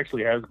 he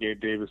actually has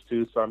Gabe Davis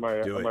too, so I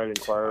might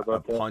inquire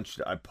about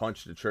that. I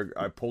punched the trigger.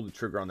 I pulled the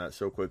trigger on that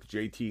so quick.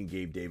 JT and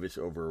Gabe Davis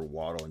over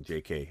Waddle and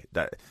JK.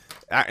 That,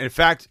 in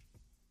fact,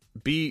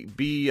 be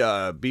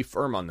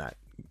firm on that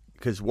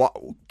because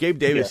Gabe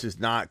Davis is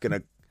not going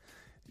to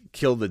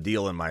kill the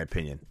deal, in my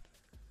opinion.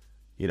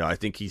 You know, I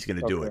think he's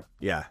going to do it.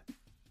 Yeah,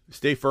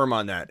 stay firm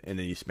on that, and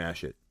then you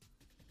smash it.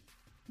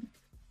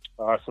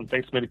 Awesome,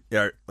 thanks, Smitty.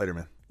 Yeah, later,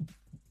 man.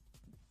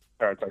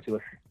 All right, talk to you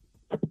later.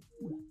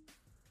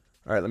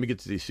 All right, let me get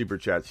to these super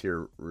chats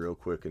here real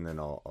quick, and then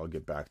I'll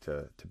get back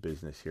to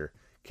business here.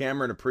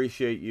 Cameron,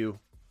 appreciate you.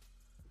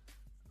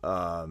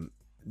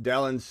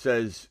 Dallin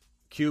says,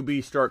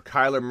 QB start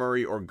Kyler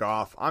Murray or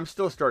Goff. I'm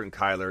still starting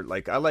Kyler.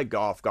 Like, I like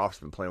Goff. Goff's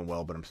been playing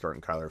well, but I'm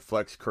starting Kyler.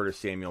 Flex, Curtis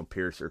Samuel,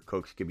 Pierce, or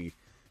Cooks. Give me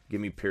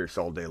Pierce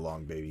all day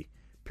long, baby.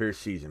 Pierce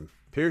season.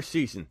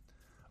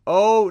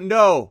 Oh,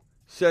 no.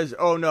 Says,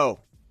 oh, no.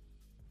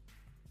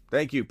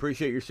 Thank you.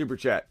 Appreciate your super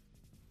chat.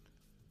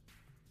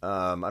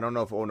 I don't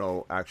know if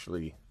Ono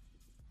actually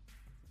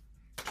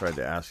tried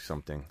to ask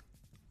something.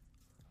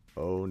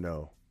 Oh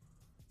no.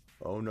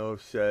 Ono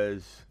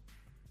says,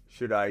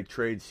 should I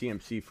trade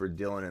CMC for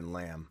Dillon and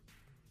Lamb?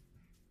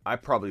 I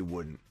probably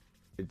wouldn't.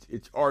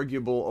 It's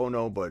arguable,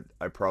 Ono, but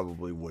I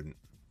probably wouldn't.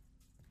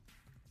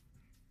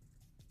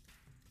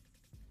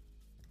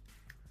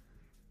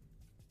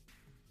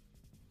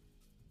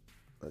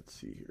 Let's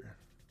see here.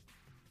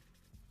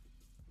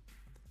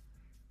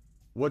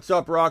 What's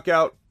up,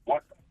 Rockout?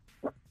 What's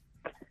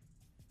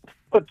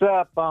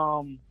up?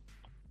 Kind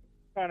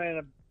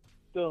of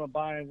still in a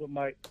bind with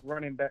my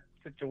running back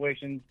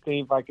situation. See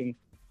if I can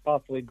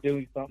possibly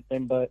do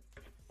something, but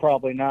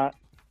probably not.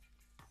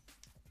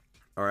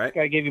 All right.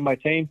 Can I give you my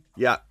team?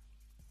 Yeah.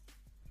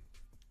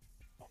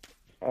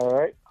 All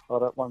right.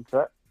 Hold up one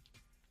sec.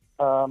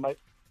 Hold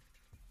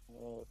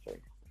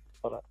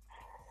up.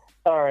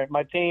 All right.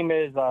 My team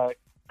is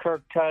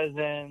Kirk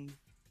Cousins,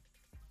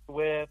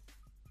 Swift,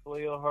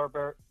 Khalil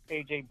Herbert,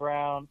 A.J.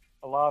 Brown,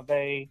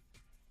 Olave,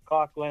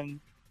 Coughlin,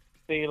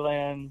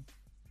 Thielen,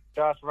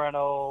 Josh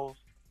Reynolds,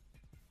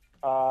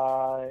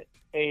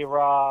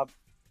 A-Rob,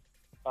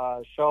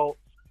 Schultz,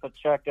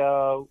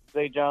 Pacheco,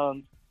 Zay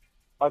Jones,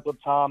 Michael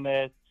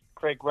Thomas,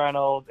 Craig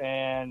Reynolds,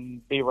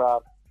 and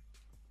B-Rob.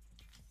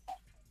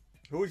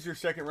 Who is your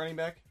second running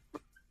back?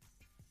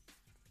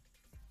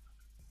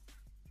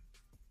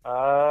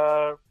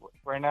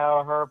 Right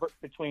now,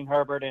 between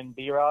Herbert and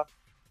B-Rob.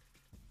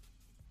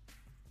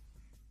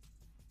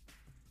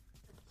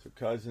 So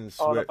Cousins,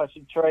 I don't know if I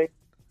should trade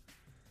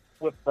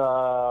with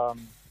the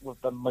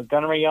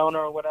Montgomery owner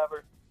or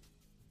whatever.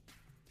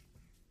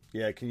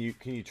 Yeah, can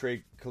you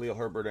trade Khalil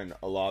Herbert and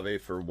Olave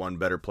for one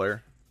better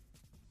player?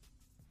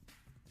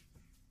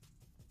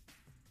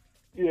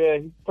 Yeah,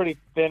 he's pretty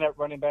thin at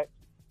running back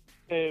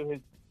too.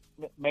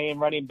 His main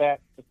running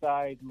back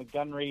besides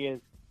Montgomery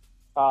is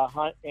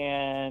Hunt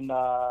and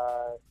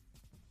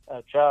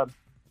Chubb.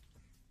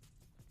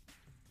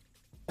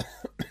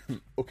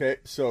 Okay,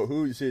 so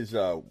who's his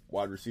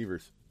wide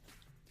receivers?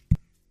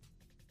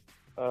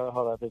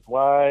 Hold up, his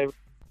wide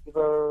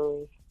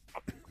receivers.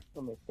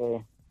 Let me see.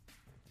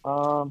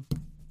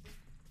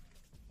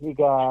 He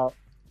got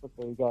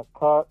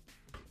Cut,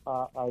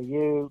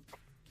 Ayuk,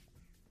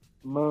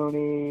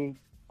 Mooney,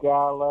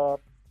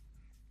 Gallup,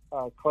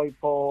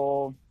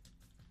 Claypool,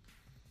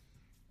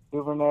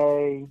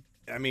 Duvernay.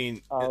 I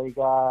mean,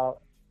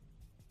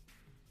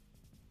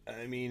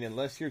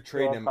 unless you're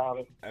trading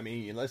him,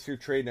 unless you're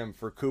trading him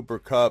for Cooper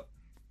Kupp,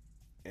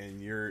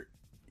 and you're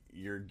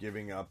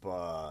giving up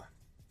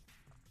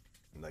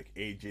like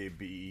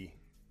AJB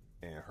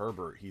and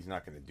Herbert, he's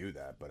not going to do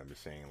that. But I'm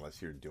just saying,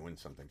 unless you're doing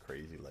something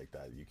crazy like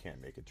that, you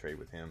can't make a trade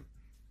with him.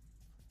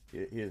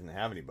 He doesn't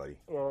have anybody.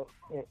 Yeah,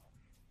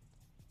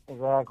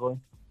 exactly.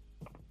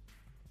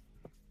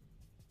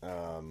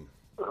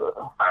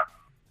 Just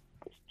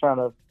trying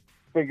to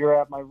figure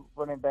out my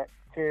running back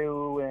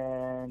 2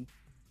 and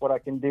what I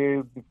can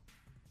do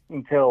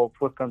until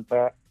Swift comes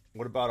back.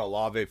 What about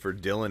Olave for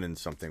Dillon and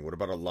something? What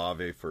about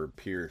Olave for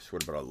Pierce?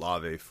 What about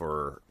Olave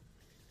for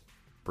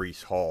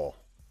Breece Hall?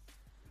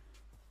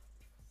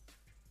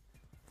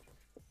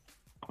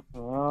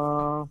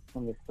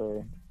 Let me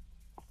see.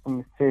 Let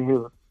me see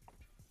who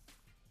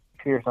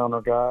Pierce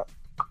owner got.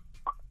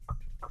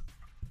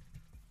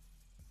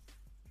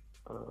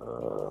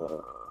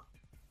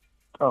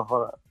 Hold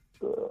up.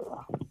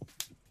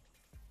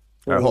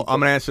 All right, I'm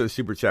going to answer the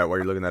super chat while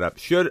you're looking that up.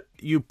 Should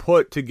you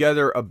put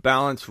together a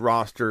balanced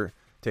roster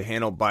to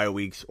handle bye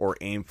weeks or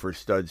aim for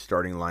stud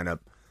starting lineup,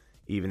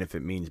 even if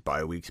it means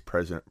bye weeks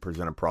present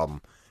a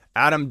problem?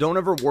 Adam, don't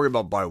ever worry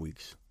about bye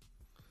weeks.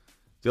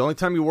 The only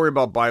time you worry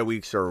about bye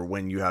weeks are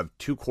when you have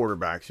 2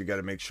 quarterbacks. You got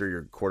to make sure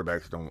your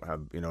quarterbacks don't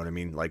have, you know what I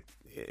mean? Like,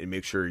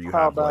 make sure you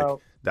have like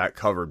that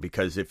covered,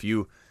 because if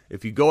you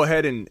go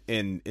ahead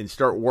and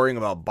start worrying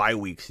about bye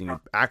weeks and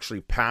you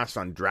actually pass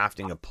on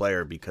drafting a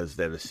player because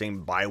they have the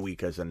same bye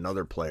week as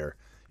another player,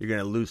 you're going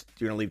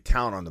to leave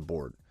talent on the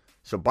board.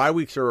 So bye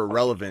weeks are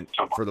irrelevant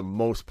for the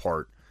most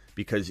part,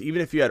 because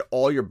even if you had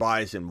all your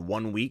buys in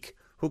 1 week,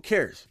 who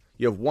cares?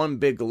 You have one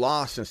big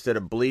loss instead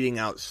of bleeding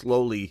out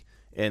slowly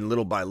and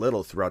little by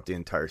little throughout the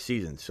entire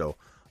season. So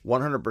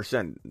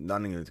 100%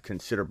 not even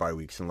consider bye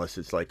weeks unless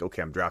it's like,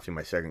 okay, I'm drafting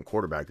my second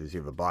quarterback because you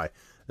have a bye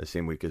the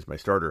same week as my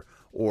starter.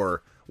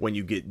 Or when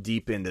you get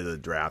deep into the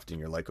draft and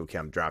you're like, okay,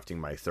 I'm drafting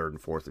my third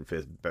and fourth and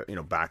fifth,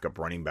 backup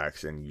running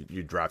backs, and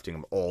you're drafting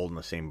them all in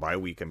the same bye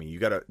week. I mean,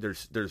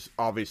 there's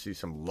obviously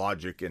some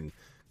logic and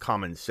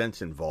common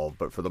sense involved,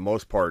 but for the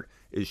most part,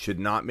 it should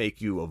not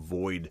make you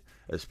avoid,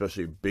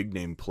 especially big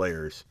name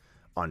players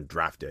on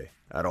draft day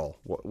at all,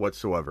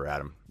 whatsoever,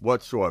 Adam,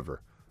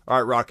 whatsoever. All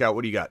right, Rock Out,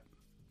 what do you got?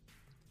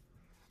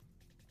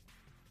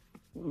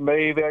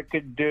 Maybe I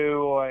could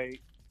do a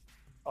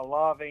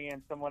Olave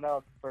and someone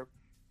else for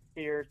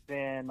Pierce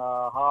and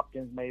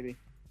Hopkins, maybe.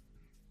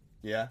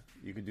 Yeah,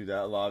 you could do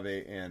that.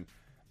 Olave and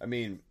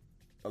Herbert.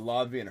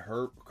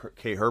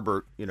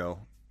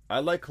 I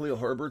like Khalil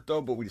Herbert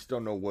though, but we just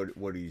don't know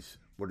what his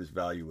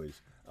value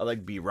is. I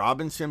like B.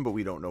 Robinson, but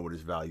we don't know what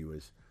his value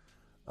is.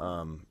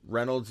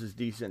 Reynolds is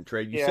decent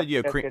trade. You said you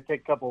have it's gonna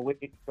take a couple of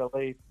weeks to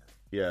leave.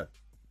 Yeah,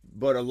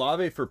 but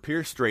Olave for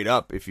Pierce straight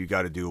up if you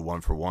got to do a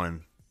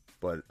 1-for-1.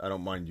 But I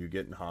don't mind you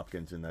getting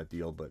Hopkins in that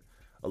deal. But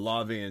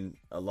Olave and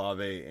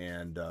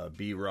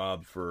B.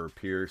 Rob for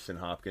Pierce and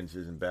Hopkins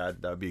isn't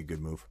bad. That would be a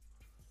good move.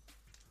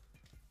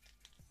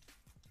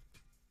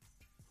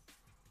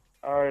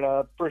 All right,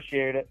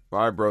 appreciate it. All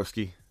right,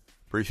 broski.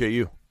 Appreciate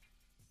you.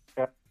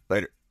 Yep.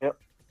 Later. Yep.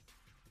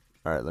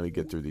 All right, let me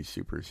get through these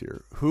supers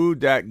here. Who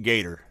Dat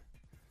Gator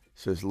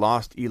says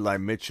lost Eli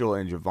Mitchell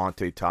and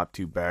Javonte, top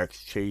 2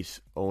 backs.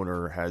 Chase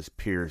owner has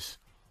Pierce,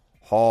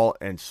 Hall,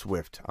 and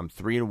Swift. I'm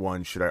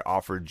 3-1. Should I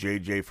offer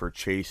JJ for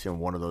Chase and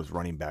one of those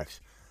running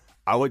backs?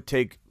 I would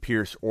take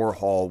Pierce or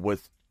Hall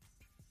with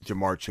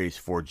Jamar Chase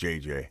for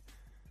JJ.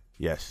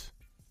 Yes,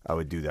 I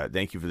would do that.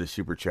 Thank you for the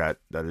super chat.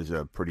 That is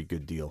a pretty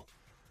good deal.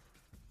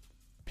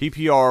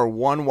 PPR,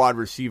 1 wide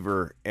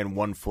receiver and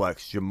 1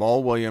 flex.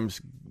 Jamal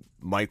Williams,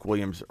 Mike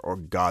Williams, or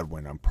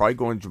Godwin. I'm probably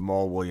going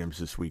Jamal Williams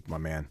this week, my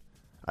man.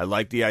 I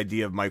like the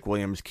idea of Mike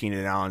Williams.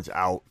 Keenan Allen's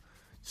out,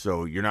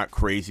 so you're not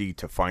crazy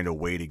to find a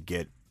way to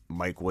get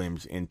Mike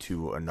Williams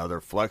into another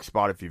flex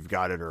spot if you've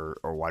got it, or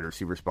wide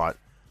receiver spot.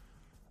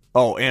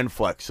 Oh, and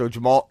flex. So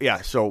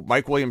so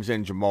Mike Williams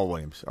and Jamal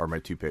Williams are my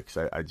 2 picks.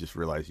 I just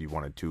realized you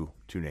wanted two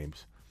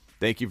names.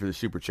 Thank you for the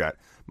super chat.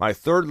 My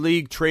 3rd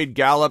league, trade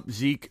Gallup,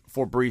 Zeke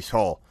for Breece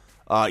Hall.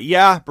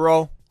 Yeah,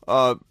 bro.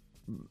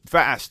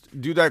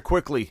 Fast. Do that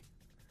quickly.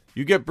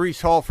 You get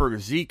Breece Hall for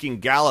Zeke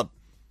and Gallup,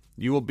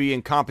 you will be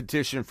in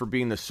competition for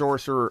being the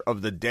sorcerer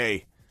of the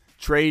day.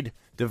 Trade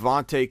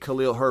Devontae,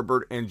 Khalil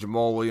Herbert, and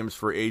Jamal Williams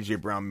for A.J.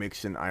 Brown,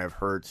 Mixon. I have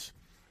Hurts.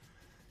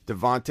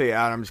 Devontae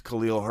Adams,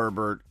 Khalil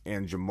Herbert,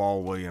 and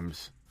Jamal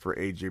Williams for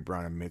A.J.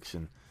 Brown and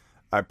Mixon.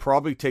 I'd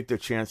probably take the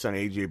chance on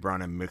A.J.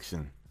 Brown and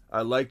Mixon.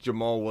 I like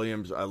Jamal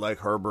Williams. I like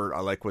Herbert. I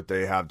like what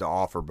they have to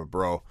offer. But,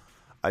 bro,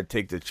 I'd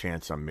take the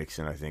chance on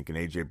Mixon, I think. And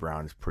A.J.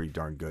 Brown is pretty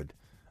darn good.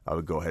 I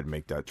would go ahead and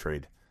make that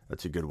trade.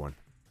 That's a good one.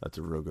 That's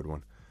a real good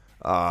one.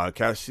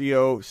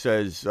 Castillo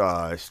says,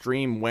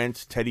 stream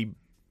Wentz, Teddy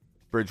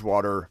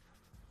Bridgewater.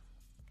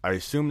 I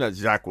assume that's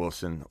Zach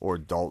Wilson or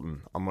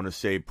Dalton. I'm going to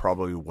say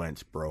probably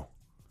Wentz, bro.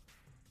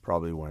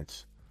 Probably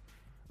Wentz.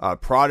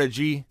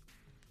 Prodigy.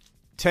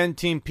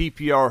 10-team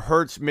PPR,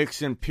 Hurts,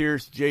 Mixon,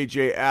 Pierce,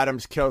 J.J.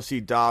 Adams, Kelsey,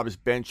 Dobbs,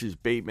 benches,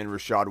 Bateman,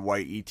 Rashad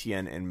White,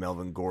 Etienne, and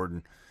Melvin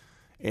Gordon.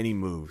 Any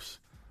moves?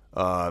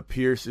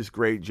 Pierce is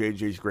great,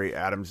 J.J.'s great,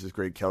 Adams is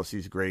great,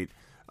 Kelsey's great.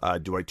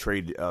 Do I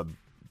trade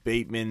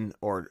Bateman,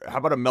 or how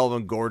about a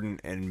Melvin Gordon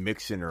and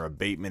Mixon, or a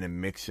Bateman and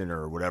Mixon,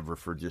 or whatever,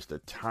 for just a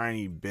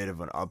tiny bit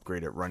of an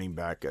upgrade at running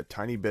back? A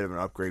tiny bit of an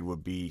upgrade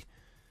would be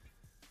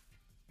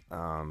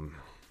Aaron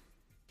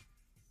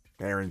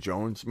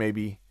Jones,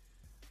 maybe.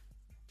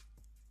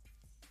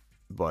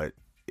 But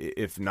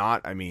if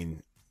not, I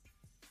mean,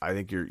 I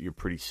think you're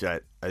pretty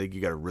set. I think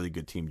you got a really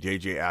good team.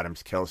 J.J.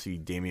 Adams, Kelsey,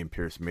 Dameon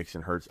Pierce,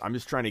 Mixon, Hurts. I'm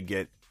just trying to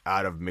get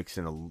out of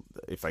Mixon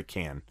if I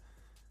can.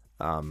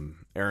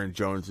 Aaron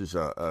Jones is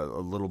a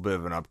little bit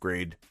of an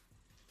upgrade.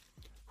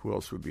 Who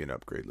else would be an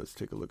upgrade? Let's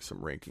take a look at some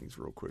rankings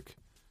real quick.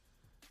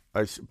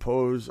 I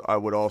suppose I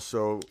would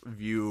also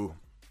view,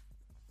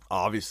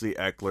 obviously,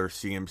 Eckler,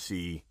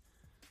 CMC,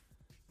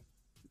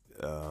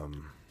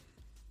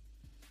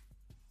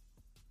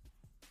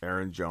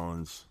 Aaron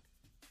Jones.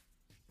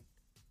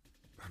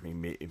 I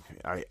mean,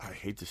 I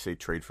hate to say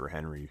trade for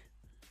Henry,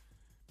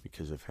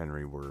 because if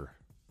Henry were...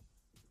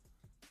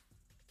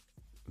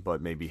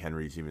 But maybe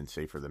Henry's even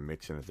safer than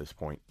Mixon at this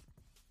point.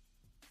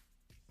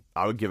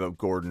 I would give up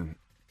Gordon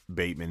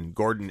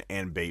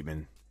and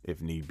Bateman, if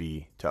need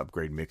be, to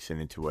upgrade Mixon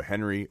into a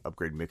Henry,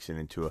 upgrade Mixon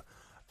into a...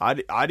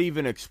 I'd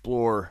even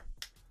explore,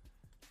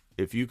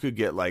 if you could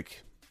get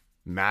like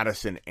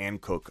Madison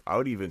and Cook, I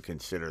would even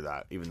consider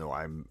that, even though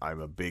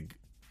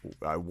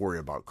I worry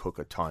about Cook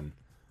a ton.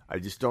 I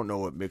just don't know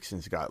what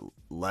Mixon's got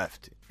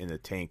left in the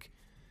tank.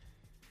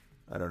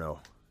 I don't know.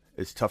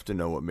 It's tough to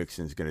know what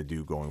Mixon's going to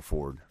do going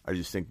forward. I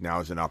just think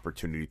now is an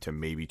opportunity to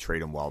maybe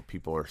trade him while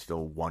people are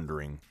still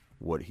wondering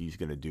what he's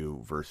going to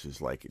do,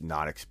 versus like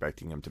not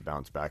expecting him to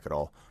bounce back at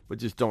all. But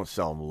just don't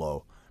sell him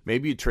low.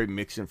 Maybe you trade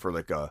Mixon for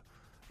like a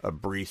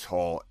Breece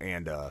Hall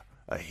and a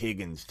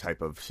Higgins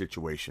type of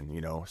situation.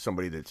 You know,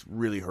 somebody that's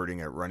really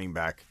hurting at running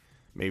back.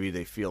 Maybe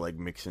they feel like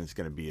Mixon's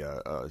going to be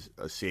a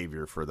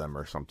savior for them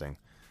or something.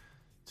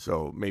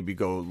 So maybe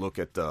go look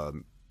at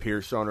the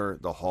Pierce owner,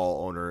 the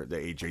Hall owner, the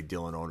A.J.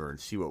 Dillon owner, and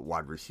see what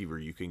wide receiver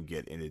you can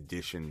get in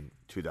addition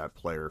to that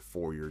player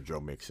for your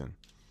Joe Mixon.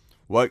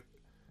 What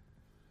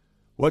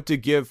to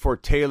give for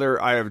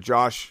Taylor? I have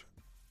Josh.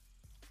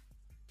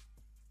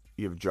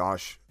 You have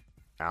Josh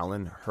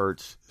Allen,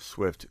 Hurts,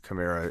 Swift,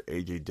 Kamara,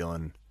 A.J.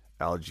 Dillon,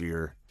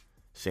 Algier,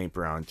 St.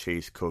 Brown,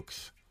 Chase,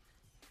 Cooks,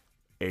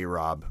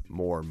 A-Rob,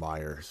 Moore,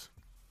 Myers.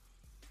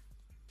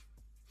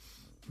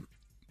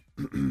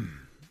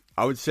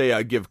 I would say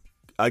I'd give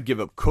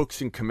up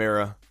Cooks and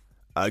Kamara.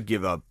 I'd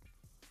give up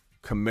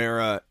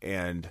Kamara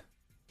and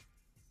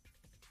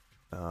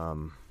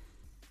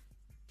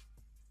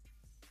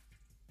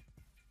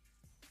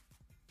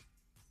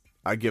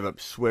I give up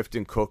Swift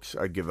and Cooks.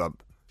 I give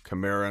up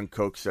Kamara and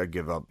Cooks. I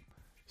give up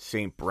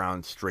St.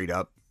 Brown straight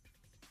up.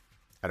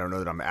 I don't know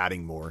that I'm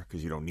adding more,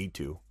 because you don't need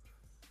to.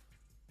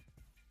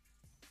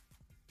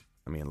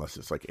 I mean, unless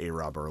it's like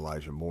A-Rob or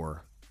Elijah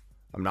Moore.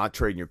 I'm not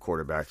trading your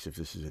quarterbacks if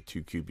this is a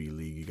 2 QB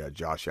league. You got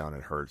Josh Allen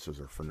and Hurts. Those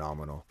are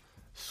phenomenal.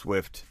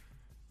 Swift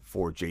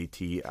for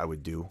JT, I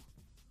would do.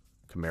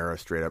 Kamara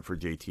straight up for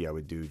JT, I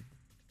would do.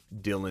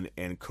 Dillon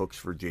and Cooks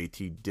for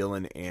JT.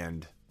 Dillon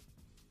and...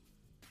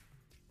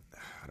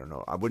 I don't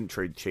know. I wouldn't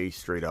trade Chase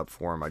straight up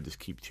for him. I'd just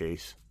keep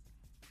Chase.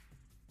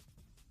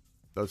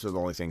 Those are the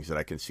only things that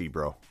I can see,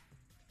 bro.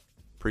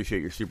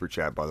 Appreciate your super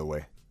chat, by the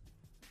way.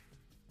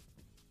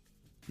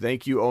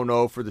 Thank you, Oh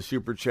No, for the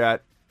super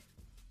chat.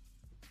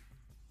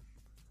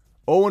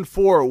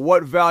 0-4,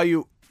 what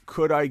value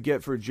could I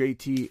get for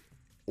JT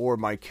or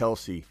my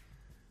Kelsey?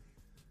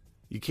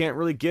 You can't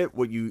really get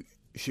what you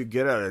should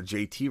get out of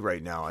JT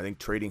right now. I think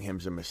trading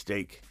him's a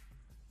mistake.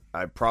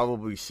 I'd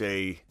probably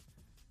say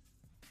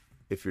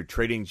if you're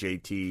trading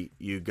JT,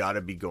 you got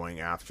to be going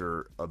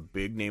after a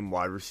big name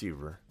wide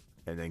receiver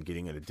and then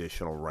getting an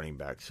additional running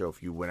back. So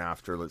if you went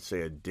after, let's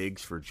say, a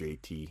Diggs for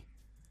JT,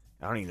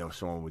 I don't even know if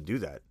someone would do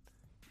that.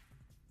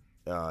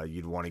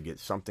 You'd want to get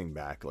something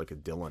back, like a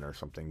Dillon or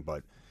something.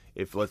 But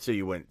if, let's say,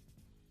 you went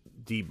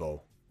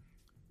Debo,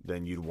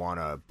 then you'd want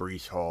a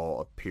Breece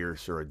Hall, a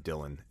Pierce, or a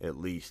Dillon, at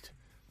least.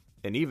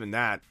 And even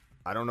that,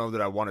 I don't know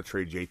that I want to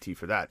trade JT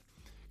for that.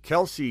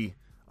 Kelsey,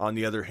 on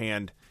the other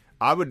hand,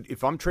 I would,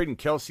 if I'm trading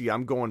Kelsey,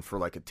 I'm going for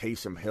like a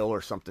Taysom Hill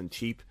or something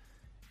cheap,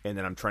 and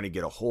then I'm trying to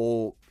get a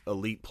whole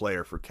elite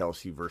player for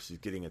Kelsey versus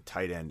getting a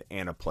tight end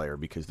and a player,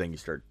 because then you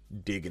start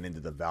digging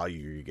into the value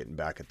you're getting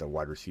back at the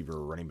wide receiver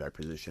or running back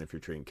position if you're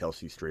trading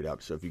Kelsey straight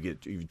up. So if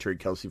you trade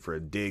Kelsey for a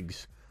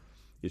Diggs,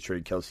 you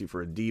trade Kelsey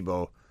for a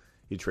Debo,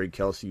 you trade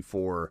Kelsey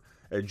for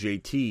a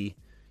JT,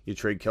 you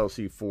trade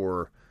Kelsey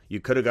for,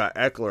 you could have got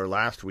Eckler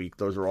last week.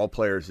 Those are all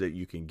players that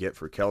you can get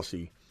for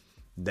Kelsey.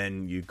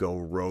 Then you go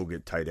rogue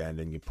at tight end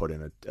and you put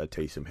in a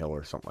Taysom Hill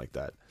or something like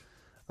that.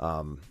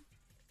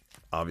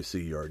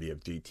 Obviously, you already have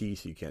JT,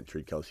 so you can't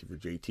trade Kelsey for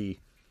JT.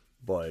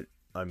 But,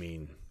 I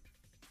mean,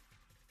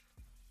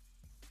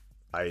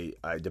 I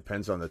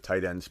depends on the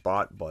tight end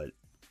spot, but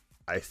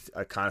I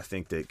kind of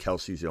think that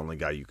Kelsey's the only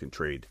guy you can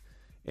trade.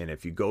 And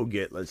if you go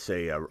get, let's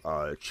say,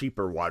 a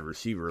cheaper wide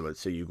receiver, let's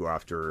say you go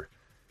after,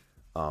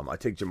 I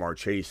take Jamar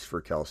Chase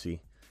for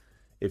Kelsey.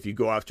 If you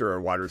go after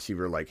a wide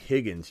receiver like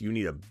Higgins, you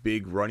need a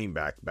big running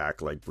back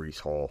like Breece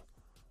Hall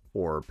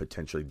or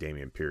potentially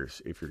Dameon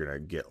Pierce if you're going to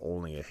get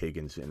only a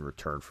Higgins in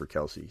return for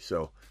Kelce.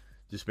 So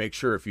just make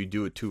sure if you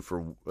do a 2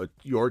 for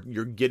you're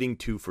getting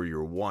 2 for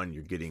your 1,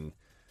 you're getting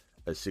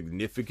a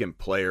significant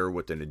player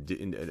with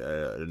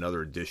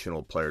another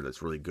additional player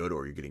that's really good,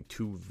 or you're getting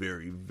 2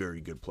 very,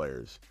 very good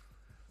players.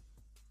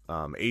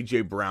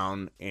 A.J.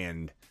 Brown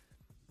and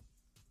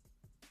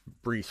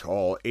Breece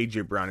Hall.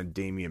 A.J. Brown and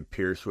Dameon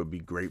Pierce would be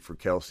great for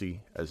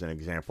Kelce as an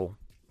example.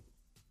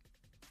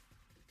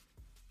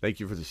 Thank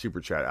you for the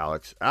super chat,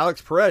 Alex.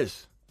 Alex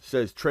Perez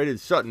says, traded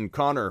Sutton,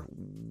 Connor,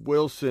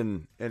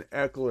 Wilson, and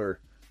Eckler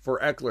for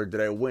Eckler.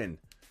 Did I win?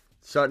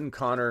 Sutton,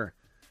 Connor,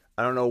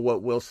 I don't know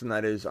what Wilson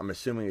that is. I'm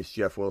assuming it's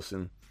Jeff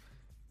Wilson.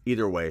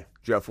 Either way,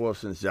 Jeff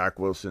Wilson, Zach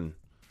Wilson,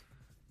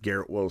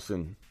 Garrett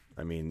Wilson.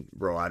 I mean,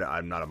 bro,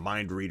 I'm not a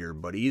mind reader,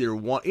 but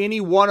any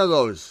one of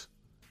those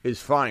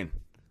is fine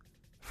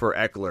for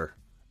Eckler.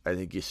 I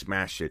think you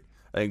smashed it.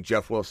 I think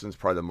Jeff Wilson's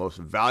probably the most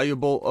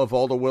valuable of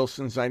all the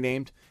Wilsons I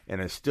named,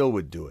 and I still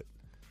would do it.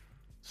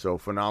 So,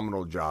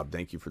 phenomenal job.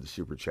 Thank you for the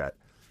super chat.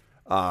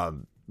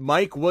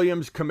 Mike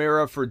Williams,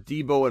 Kamara for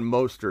Debo and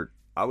Mostert.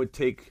 I would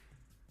take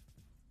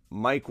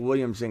Mike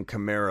Williams and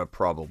Kamara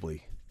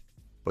probably,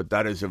 but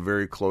that is a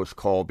very close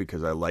call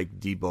because I like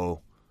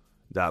Debo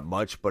that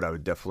much, but I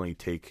would definitely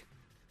take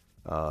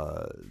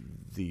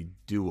the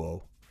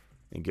duo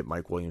and get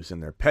Mike Williams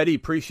in there. Petty,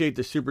 appreciate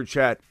the super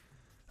chat.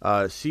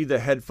 See the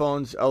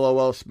headphones,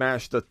 LOL,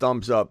 smash the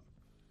thumbs up.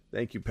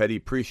 Thank you, Petty.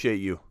 Appreciate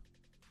you.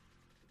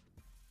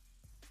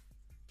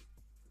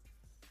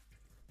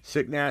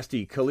 Sick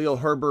Nasty, Khalil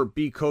Herbert,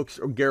 B. Cooks,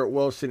 or Garrett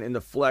Wilson in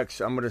the flex.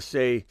 I'm going to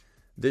say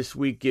this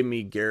week, give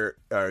me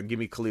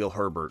Khalil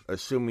Herbert,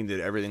 assuming that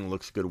everything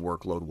looks good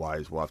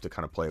workload-wise. We'll have to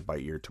kind of play it by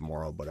ear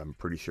tomorrow, but I'm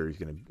pretty sure he's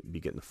going to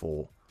be getting the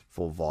full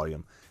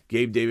volume.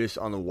 Gabe Davis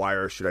on the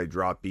wire. Should I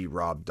drop B.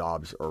 Rob,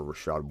 Dobbs, or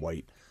Rachaad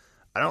White?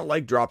 I don't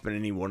like dropping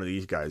any one of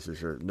these guys.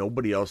 Is there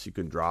nobody else you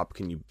can drop?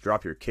 Can you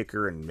drop your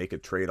kicker and make a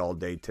trade all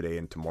day today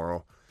and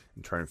tomorrow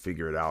and try and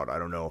figure it out? I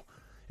don't know.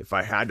 If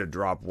I had to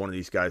drop one of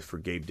these guys for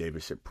Gabe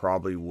Davis, it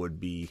probably would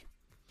be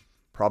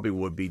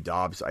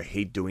Dobbs. I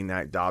hate doing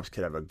that. Dobbs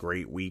could have a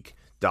great week.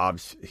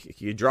 Dobbs,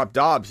 you drop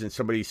Dobbs and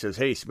somebody says,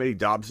 hey, Smitty,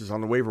 Dobbs is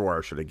on the waiver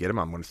wire. Should I get him?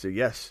 I'm going to say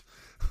yes.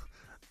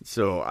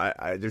 So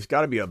there's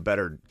got to be a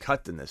better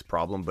cut than this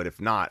problem. But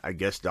if not, I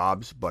guess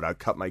Dobbs. But I'd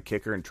cut my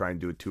kicker and try and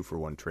do a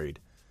 2-for-1 trade.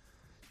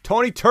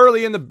 Tony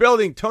Turley in the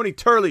building. Tony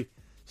Turley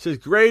says,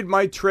 grade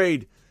my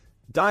trade.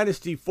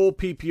 Dynasty full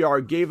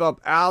PPR. Gave up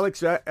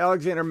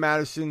Alexander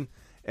Madison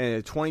and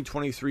a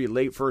 2023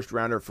 late first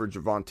rounder for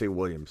Javonte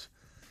Williams.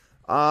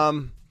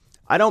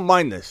 I don't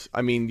mind this.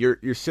 I mean,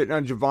 you're sitting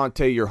on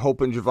Javonte. You're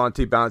hoping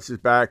Javonte bounces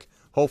back.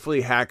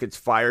 Hopefully Hackett's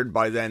fired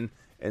by then.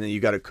 And then you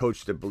got a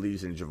coach that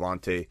believes in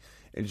Javonte.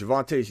 And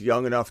Javonte's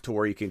young enough to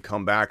where he can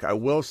come back. I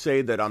will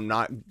say that I'm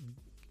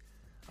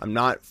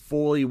not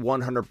fully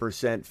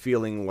 100%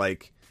 feeling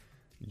like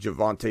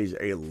Javonte's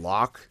a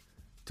lock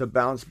to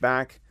bounce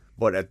back.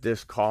 But at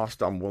this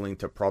cost, I'm willing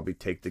to probably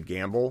take the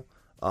gamble.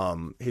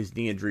 His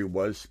knee injury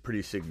was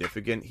pretty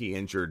significant. He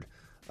injured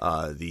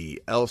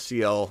the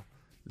LCL,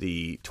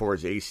 tore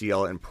his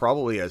ACL, and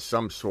probably has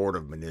some sort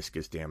of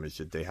meniscus damage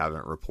that they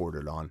haven't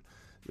reported on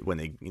when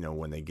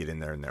they get in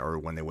there, or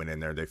when they went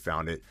in there, they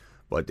found it.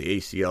 But the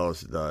ACL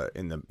is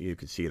you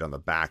can see it on the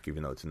back,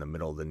 even though it's in the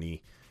middle of the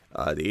knee.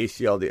 The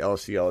ACL, the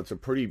LCL, it's a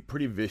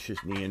pretty vicious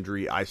knee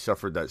injury. I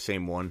suffered that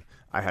same one.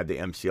 I had the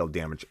MCL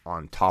damage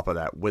on top of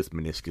that with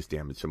meniscus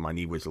damage, so my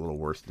knee was a little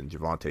worse than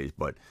Javonte's,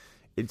 but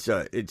it's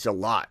a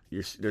lot.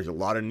 There's a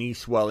lot of knee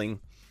swelling.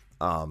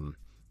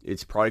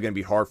 It's probably going to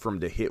be hard for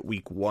him to hit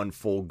week 1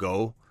 full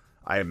go,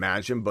 I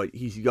imagine, but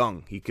he's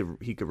young. He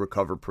could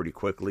recover pretty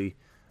quickly.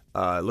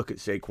 Look at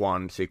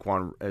Saquon.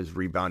 Saquon has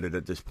rebounded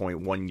at this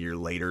point 1 year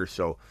later,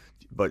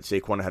 but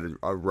Saquon had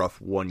a rough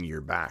 1 year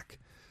back.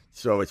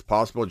 So it's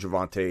possible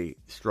Javonte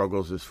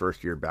struggles his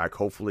first year back.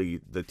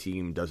 Hopefully the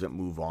team doesn't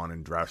move on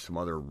and draft some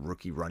other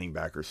rookie running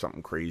back or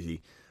something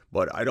crazy.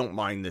 But I don't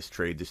mind this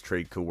trade. This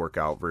trade could work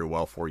out very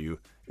well for you.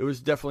 It was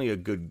definitely a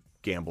good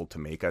gamble to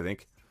make, I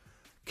think.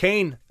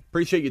 Kane,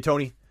 appreciate you,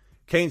 Tony.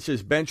 Kane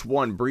says, bench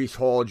 1, Breece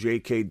Hall,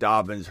 J.K.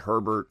 Dobbins,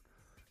 Herbert,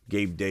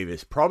 Gabe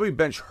Davis. Probably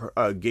bench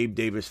Gabe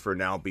Davis for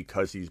now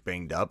because he's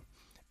banged up,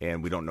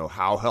 and we don't know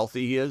how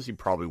healthy he is. He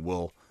probably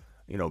will,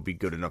 be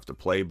good enough to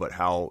play, but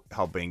how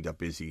banged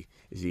up is he?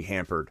 Is he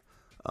hampered?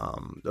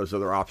 Those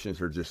other options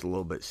are just a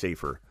little bit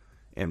safer,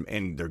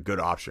 and they're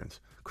good options.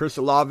 Chris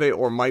Olave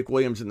or Mike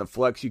Williams in the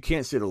flex. You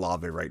can't sit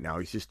Olave right now.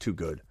 He's just too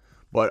good.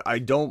 But I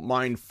don't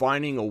mind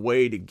finding a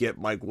way to get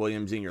Mike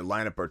Williams in your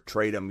lineup or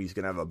trade him. He's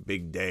going to have a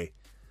big day.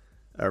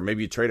 Or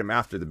maybe you trade him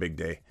after the big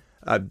day.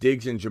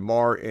 Diggs and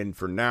Jamar in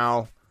for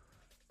now.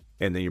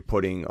 And then you're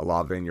putting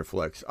Olave in your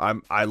flex.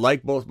 I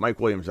like both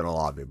Mike Williams and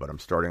Olave, but I'm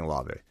starting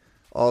Olave.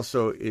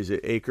 Also, is it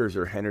Akers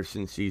or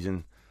Henderson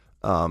season?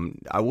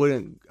 I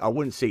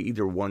wouldn't say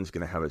either one's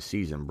going to have a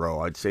season, bro.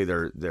 I'd say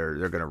they're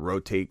going to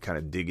rotate, kind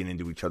of digging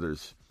into each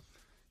other's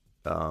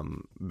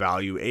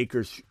value.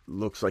 Akers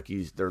looks like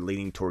they're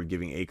leaning toward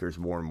giving Akers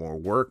more and more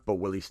work, but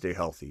will he stay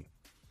healthy?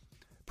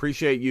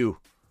 Appreciate you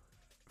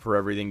for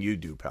everything you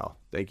do, pal.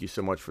 Thank you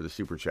so much for the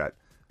super chat.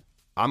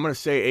 I'm going to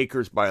say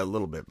Akers by a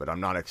little bit, but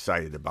I'm not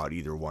excited about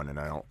either one, and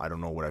I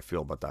don't know what I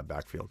feel about that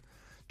backfield.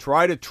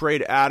 Try to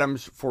trade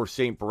Adams for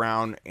St.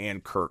 Brown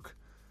and Kirk.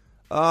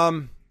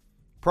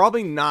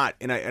 Probably not,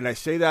 and I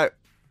say that,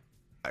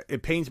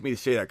 it pains me to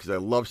say that because I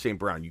love St.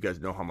 Brown. You guys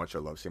know how much I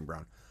love St.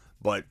 Brown.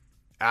 But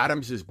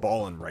Adams is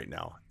balling right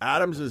now.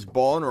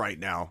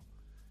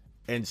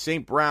 And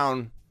St.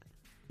 Brown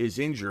is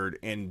injured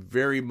and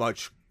very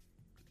much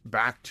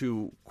back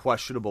to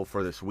questionable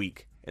for this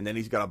week. And then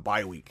he's got a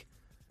bye week.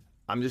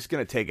 I'm just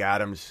going to take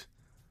Adams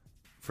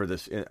for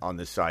this on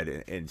this side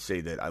and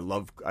say that I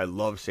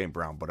love St.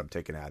 Brown, but I'm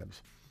taking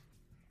Adams.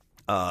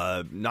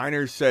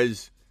 Niners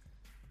says,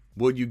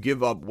 would you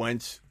give up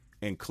Wentz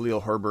and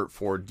Khalil Herbert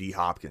for D.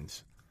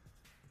 Hopkins?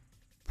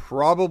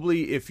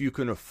 Probably if you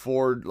can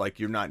afford, like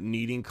you're not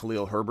needing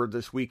Khalil Herbert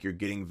this week, you're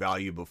getting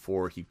value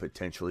before he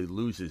potentially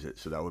loses it.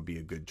 So that would be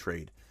a good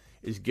trade.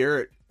 Is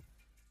Garrett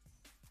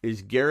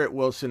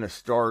Wilson a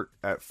start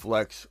at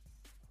flex?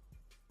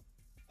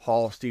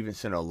 Hall,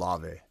 Stevenson,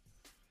 Olave.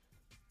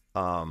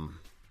 I'm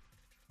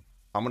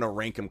gonna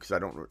rank him because I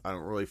don't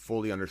really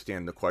fully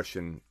understand the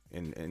question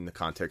in the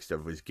context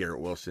of is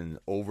Garrett Wilson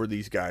over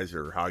these guys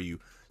or how you.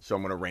 So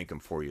I'm gonna rank them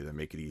for you to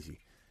make it easy.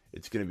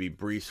 It's gonna be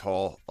Breece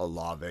Hall,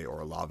 Olave, or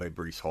Olave,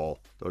 Breece Hall.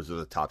 Those are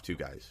the top two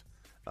guys.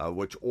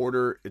 Which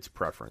order? It's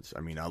preference.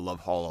 I mean, I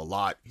love Hall a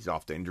lot. He's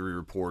off the injury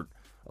report.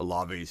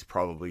 Olave is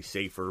probably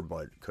safer,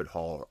 but could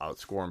Hall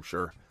outscore him?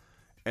 Sure.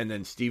 And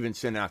then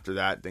Stevenson after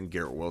that, then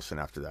Garrett Wilson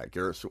after that.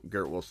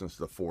 Garrett Wilson's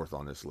the fourth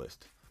on this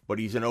list. But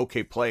he's an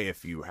okay play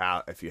if you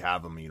have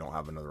him and you don't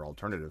have another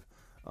alternative,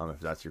 if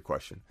that's your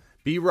question.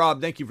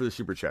 B-Rob, thank you for the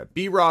super chat.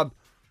 B-Rob,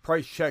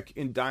 price check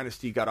in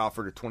Dynasty got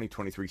offered a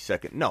 2023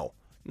 second. No.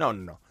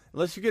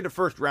 Unless you get a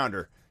first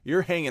rounder,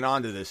 you're hanging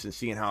on to this and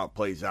seeing how it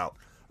plays out.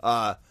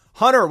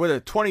 Hunter with a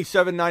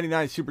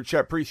 $27.99 super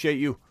chat. Appreciate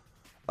you.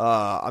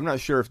 I'm not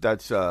sure if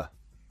that's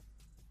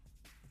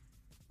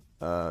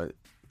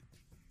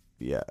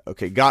yeah,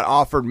 okay. Got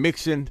offered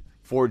Mixon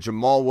for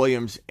Jamal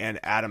Williams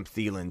and Adam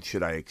Thielen.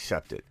 Should I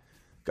accept it?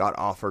 Got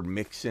offered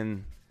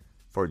Mixon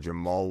for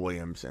Jamal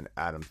Williams and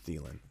Adam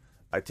Thielen.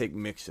 I take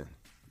Mixon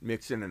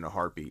in a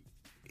heartbeat.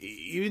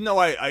 Even though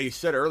I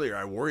said earlier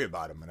I worry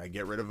about him and I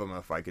get rid of him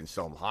if I can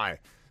sell him high.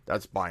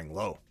 That's buying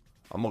low.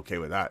 I'm okay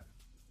with that.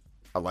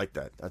 I like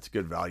that. That's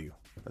good value.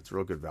 That's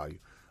real good value.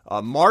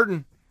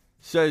 Martin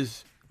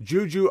says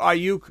Juju,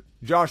 Ayuk,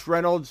 Josh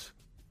Reynolds,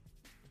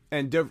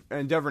 and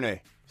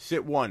Duvernay.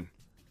 Sit one.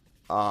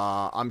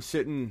 I'm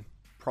sitting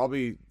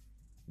probably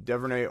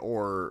Duvernay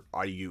or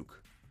Ayuk,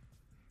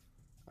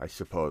 I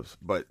suppose.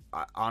 But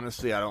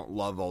honestly, I don't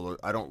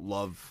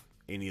love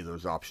any of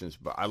those options.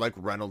 But I like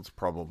Reynolds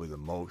probably the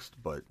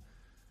most. But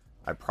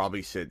I'd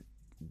probably sit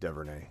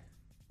Duvernay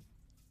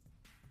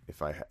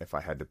if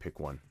I had to pick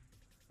one.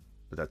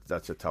 But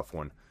that's a tough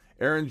one.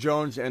 Aaron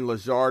Jones and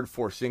Lazard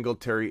for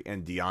Singletary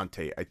and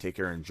Deontay. I take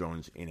Aaron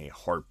Jones in a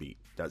heartbeat.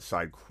 That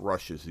side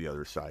crushes the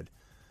other side.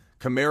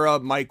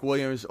 Kamara, Mike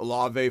Williams,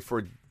 Olave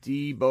for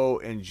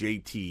Debo and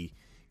JT.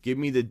 Give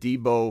me the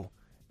Debo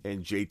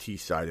and JT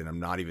side, and I'm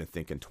not even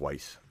thinking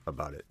twice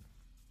about it.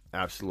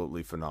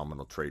 Absolutely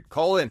phenomenal trade.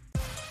 Call in.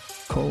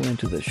 Call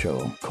into the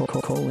show.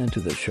 Call into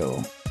the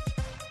show.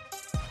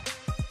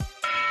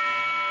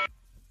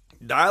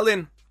 Dial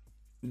in.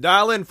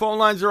 Dial in. Phone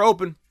lines are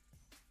open.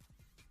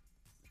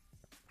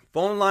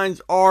 Phone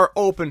lines are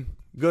open.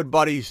 Good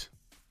buddies.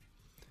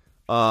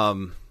 A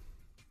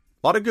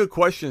lot of good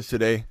questions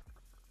today.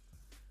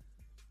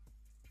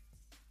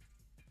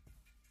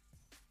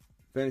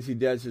 Fantasy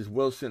Dad says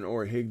Wilson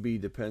or Higbee,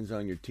 depends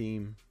on your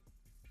team.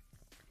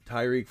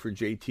 Tyreek for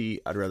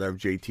JT. I'd rather have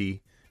JT.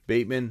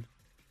 Bateman.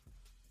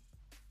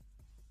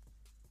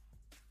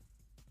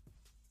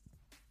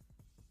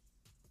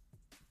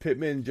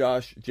 Pittman,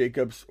 Josh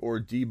Jacobs, or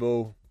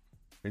Debo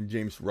and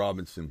James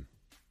Robinson.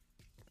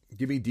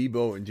 Give me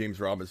Debo and James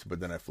Robinson,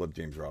 but then I flip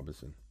James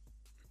Robinson.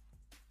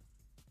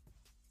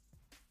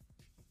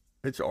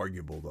 It's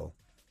arguable, though.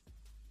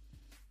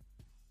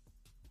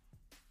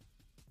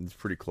 It's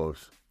pretty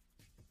close.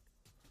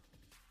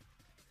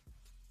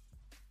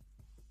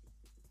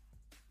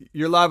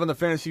 You're live on the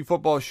Fantasy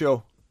Football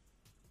Show.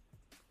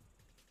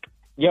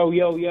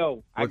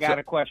 Yo. I got up?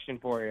 a question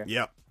for you.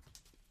 Yep.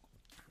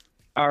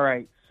 All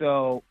right.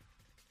 So,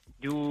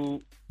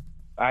 do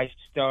I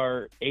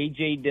start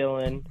A.J.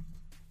 Dillon,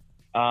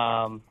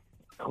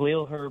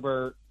 Khalil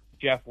Herbert,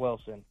 Jeff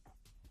Wilson?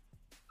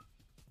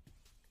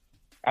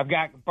 I've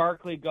got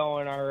Barkley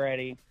going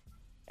already,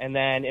 and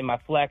then in my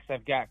flex,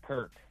 I've got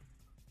Kirk.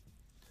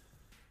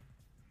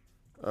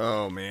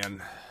 Oh,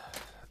 man.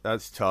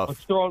 That's tough.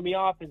 What's throwing me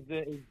off is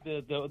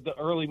the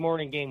early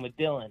morning game with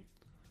Dillon.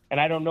 And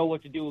I don't know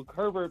what to do with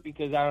Herbert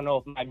because I don't know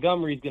if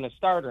Montgomery's going to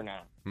start or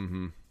not.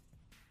 Mm-hmm.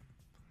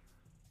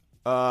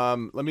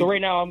 So right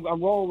now I'm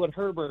rolling with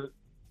Herbert,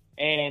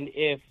 and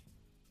if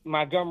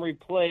Montgomery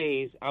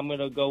plays, I'm going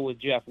to go with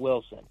Jeff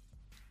Wilson.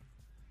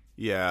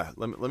 Yeah,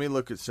 let me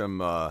look at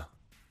some.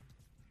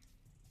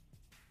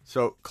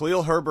 So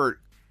Khalil Herbert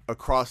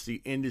across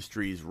the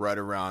industry is right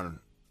around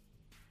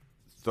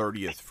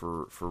 30th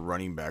for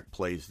running back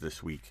plays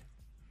this week.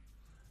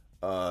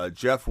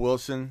 Jeff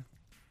Wilson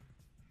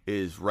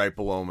is right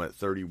below him at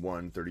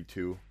 31,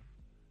 32.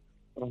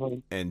 Mm-hmm.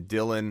 And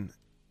Dylan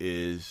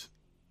is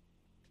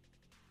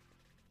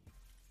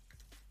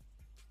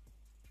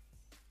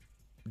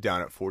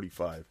down at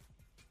 45.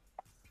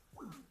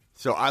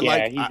 So I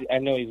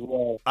know he's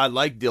low. I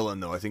like Dylan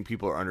though. I think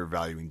people are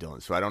undervaluing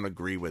Dylan. So I don't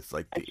agree with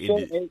like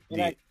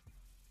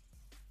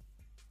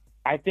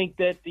I think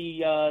that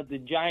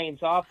the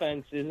Giants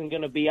offense isn't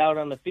going to be out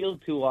on the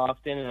field too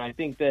often, and I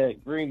think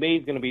that Green Bay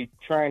is going to be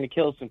trying to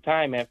kill some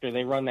time after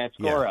they run that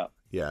score up.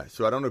 Yeah,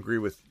 so I don't agree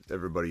with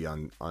everybody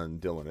on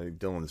Dylan. I think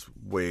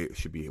Dylan's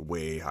should be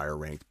way higher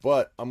ranked.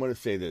 But I'm going to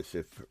say this: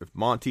 if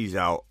Monty's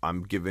out,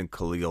 I'm giving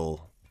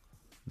Khalil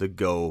the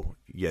go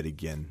yet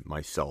again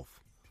myself.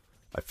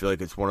 I feel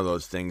like it's one of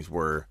those things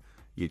where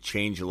you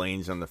change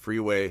lanes on the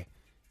freeway,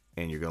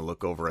 and you're going to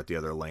look over at the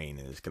other lane,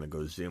 and it's going to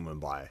go zooming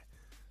by.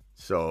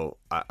 So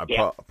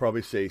I'll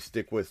probably say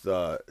stick with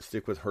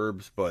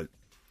Herbs, but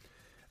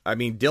I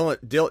mean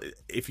Dylan.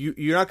 If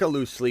you're not going to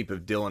lose sleep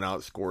if Dylan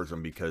outscores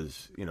him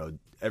because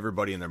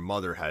everybody and their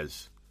mother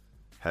has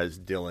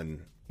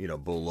Dylan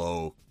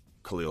below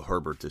Khalil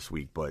Herbert this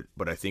week. But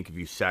I think if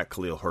you sat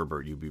Khalil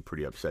Herbert, you'd be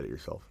pretty upset at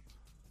yourself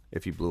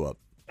if you blew up.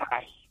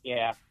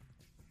 Yeah,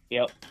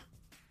 yep.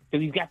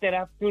 Because he's got that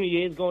opportunity.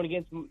 He is going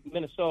against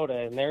Minnesota,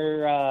 and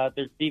their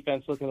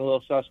defense looking a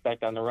little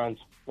suspect on the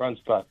run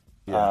spot.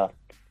 Yeah.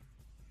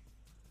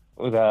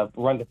 With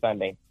run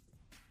defending.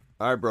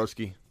 All right,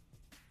 broski.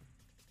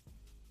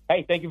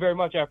 Hey, thank you very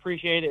much. I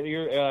appreciate it.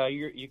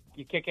 You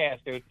kick ass,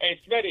 dude. Hey,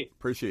 Smitty.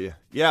 Appreciate you.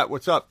 Yeah,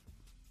 what's up?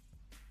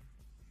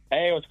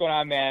 Hey, what's going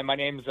on, man? My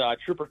name's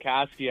Trooper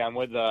Koski. I'm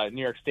with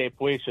New York State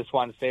Police. Just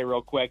wanted to say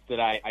real quick that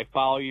I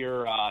follow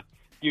your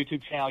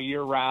YouTube channel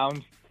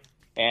year-round,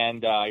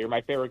 and you're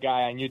my favorite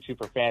guy on YouTube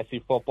for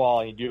fantasy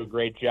football, and you do a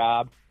great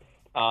job.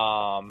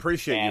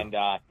 Appreciate you. And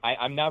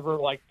I'm never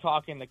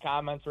talking in the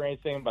comments or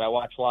anything, but I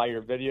watch a lot of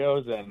your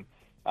videos, and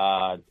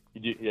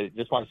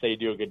just want to say you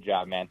do a good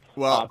job, man.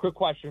 Well, quick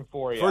question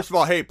for you. First of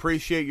all, hey,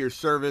 appreciate your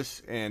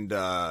service and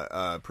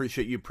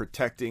appreciate you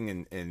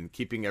protecting and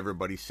keeping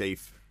everybody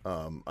safe.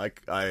 I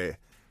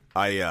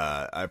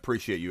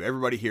appreciate you.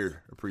 Everybody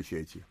here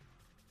appreciates you.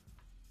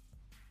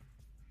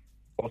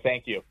 Well,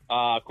 thank you.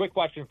 Quick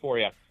question for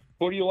you.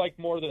 Who do you like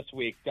more this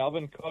week,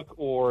 Dalvin Cook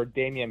or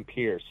Dameon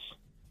Pierce?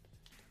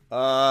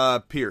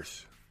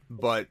 Pierce,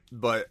 but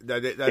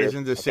that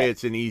isn't to say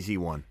it's an easy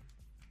one.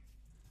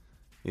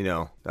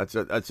 That's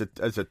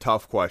a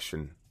tough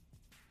question.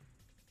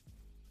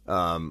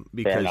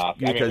 Because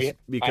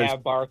I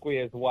have Barkley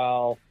as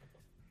well.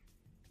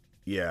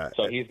 Yeah,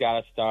 so he's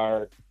got to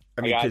start.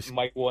 I got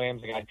Mike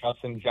Williams. I got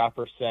Justin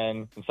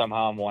Jefferson, and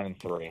somehow I'm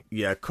 1-3.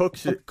 Yeah,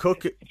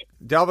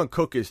 Dalvin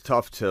Cook is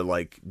tough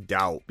to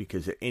doubt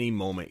because at any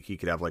moment he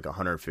could have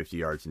 150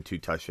 yards and 2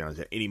 touchdowns.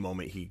 At any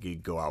moment he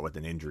could go out with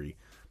an injury.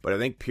 But I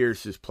think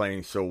Pierce is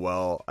playing so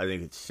well. I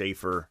think it's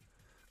safer.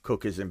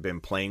 Cook hasn't been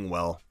playing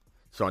well.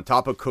 So on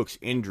top of Cook's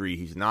injury,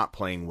 he's not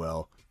playing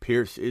well.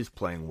 Pierce is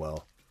playing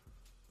well.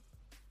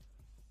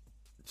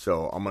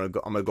 So I'm gonna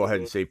go ahead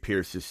and say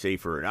Pierce is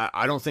safer. And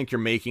I don't think you're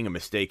making a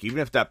mistake. Even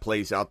if that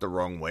plays out the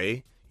wrong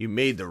way, you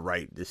made the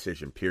right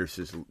decision. Pierce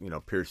is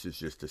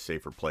just a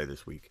safer play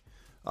this week.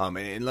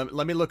 And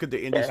let me look at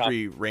the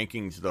industry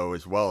rankings though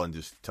as well, and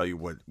just tell you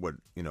what.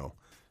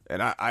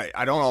 And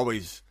I don't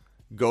always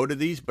go to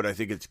these, but I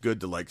think it's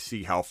good to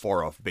see how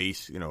far off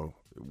base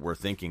we're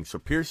thinking. So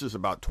Pierce is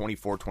about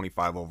 24,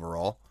 25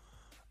 overall.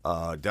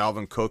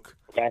 Dalvin Cook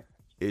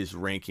is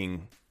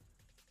ranking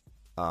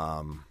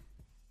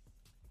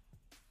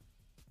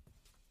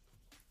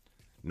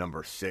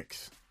number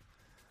 6.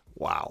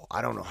 Wow,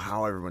 I don't know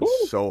how everyone's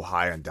so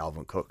high on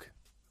Dalvin Cook.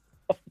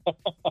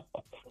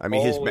 I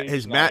mean,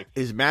 his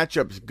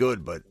matchup's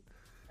good, but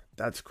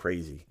that's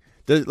crazy.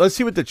 Let's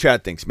see what the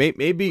chat thinks.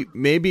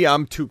 Maybe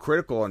I'm too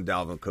critical on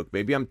Dalvin Cook.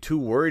 Maybe I'm too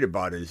worried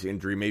about his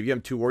injury. Maybe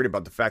I'm too worried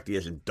about the fact he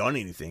hasn't done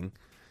anything.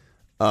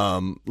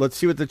 Let's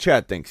see what the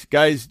chat thinks.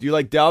 Guys, do you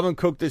like Dalvin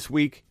Cook this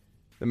week?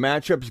 The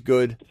matchup's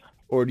good,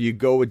 or do you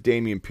go with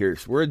Dameon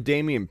Pierce? We're a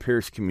Dameon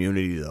Pierce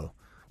community, though.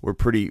 We're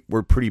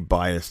pretty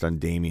biased on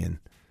Dameon.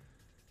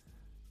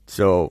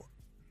 So,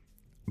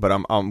 but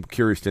I'm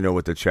curious to know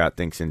what the chat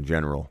thinks in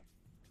general.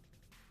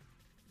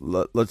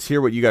 Let's hear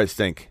what you guys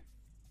think.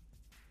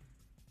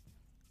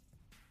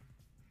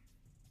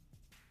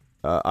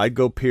 I'd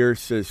go Pierce,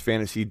 says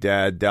Fantasy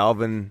Dad.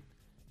 Dalvin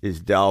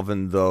is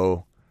Dalvin,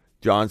 though.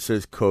 John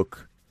says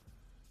Cook.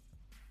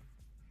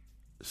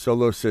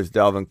 Solo says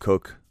Dalvin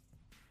Cook.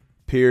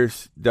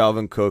 Pierce,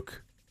 Dalvin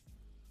Cook.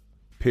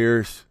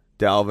 Pierce,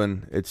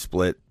 Dalvin. It's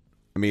split.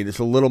 I mean, it's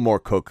a little more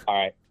Cook. All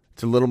right.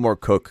 It's a little more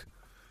Cook.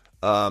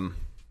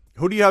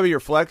 Who do you have at your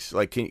flex?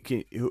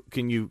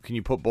 Can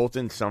you put both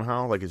in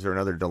somehow? Is there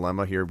another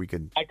dilemma here we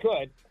could? I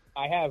could.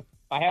 I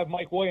have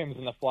Mike Williams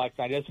in the flex.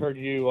 I just heard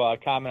you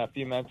comment a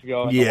few minutes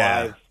ago in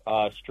the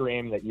live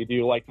stream that you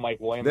do like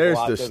Mike Williams. There's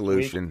a lot the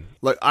solution.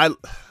 Look, I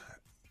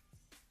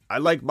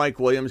like Mike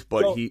Williams,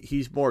 but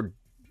he's more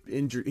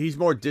injury. He's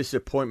more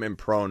disappointment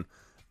prone.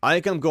 I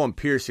think I'm going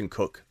Pierce and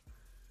Cook.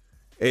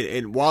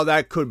 And while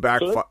that could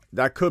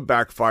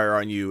backfire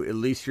on you, at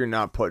least you're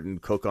not putting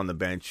Cook on the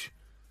bench.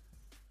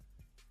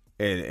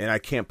 And I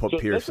can't put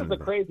Pierce This in is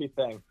the crazy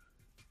thing.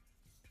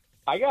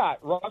 I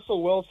got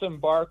Russell Wilson,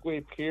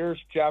 Barkley, Pierce,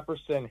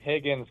 Jefferson,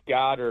 Higgins,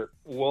 Goddard,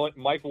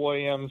 Mike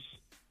Williams,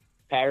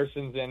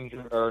 Patterson's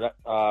in, or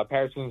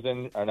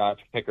not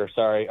Picker,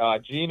 sorry.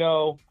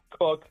 Geno,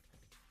 Cook,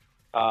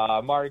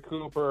 Amari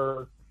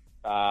Cooper.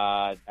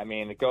 I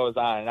mean, it goes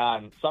on and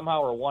on.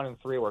 Somehow we're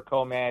 1-3. We're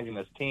co-managing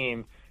this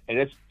team, and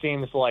it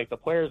seems like the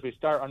players we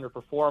start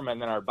underperforming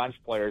than our bench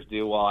players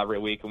do well every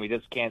week, and we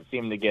just can't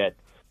seem to get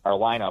our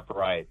lineup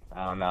right.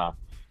 I don't know.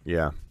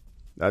 Yeah,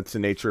 that's the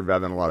nature of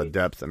having a lot of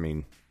depth. I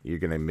mean, you're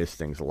going to miss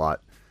things a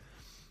lot.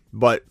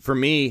 But for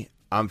me,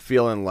 I'm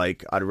feeling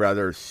like I'd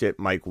rather sit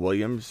Mike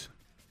Williams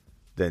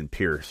than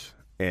Pierce.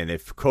 And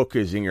if Cook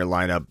is in your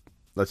lineup,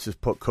 let's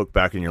just put Cook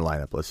back in your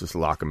lineup. Let's just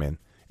lock him in.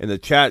 And the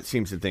chat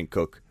seems to think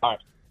Cook. All right.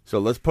 So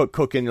let's put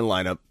Cook in your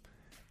lineup,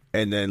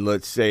 and then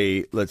let's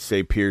say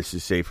Pierce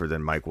is safer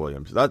than Mike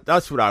Williams.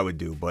 That's what I would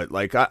do. But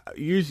like,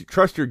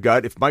 trust your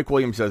gut. If Mike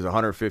Williams has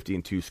 150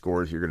 and 2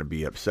 scores, you're going to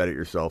be upset at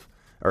yourself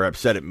or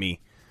upset at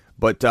me.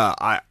 But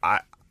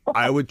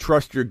I would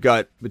trust your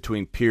gut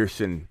between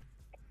Pierce and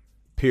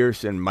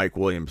Mike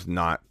Williams,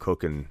 not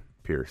Cook and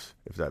Pierce,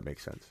 if that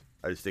makes sense.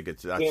 I just think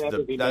that's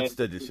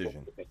the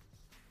decision.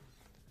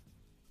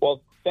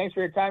 Well, thanks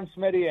for your time,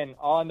 Smitty, and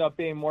I'll end up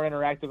being more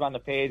interactive on the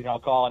page, and I'll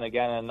call in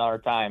again another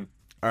time.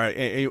 All right.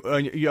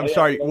 I'm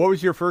sorry. What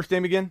was your first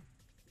name again?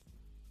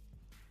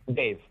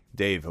 Dave.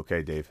 Dave.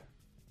 Okay, Dave.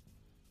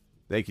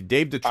 Thank you.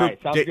 Dave the All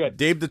right, sounds good.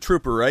 Dave the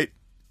Trooper, right?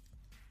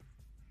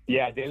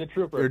 Yeah, Dave the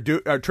Trooper.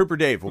 Or Trooper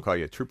Dave, we'll call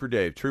you. Trooper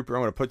Dave. Trooper,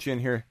 I'm going to put you in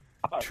here.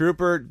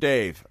 Trooper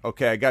Dave.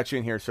 Okay, I got you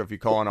in here, so if you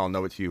call in, I'll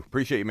know it's you.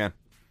 Appreciate you, man.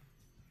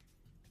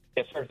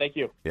 Yes, sir. Thank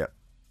you. Yep.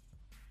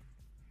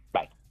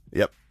 Bye.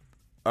 Yep.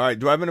 All right,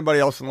 do I have anybody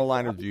else on the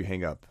line, or do you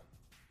hang up?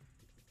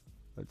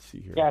 Let's see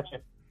here.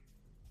 Gotcha.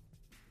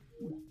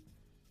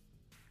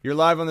 You're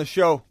live on the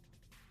show.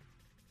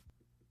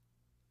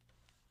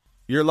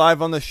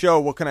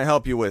 What can I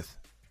help you with?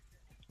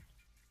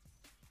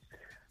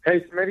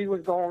 Hey, Smitty,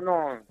 what's going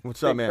on?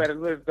 What's up, man? Think better,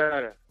 live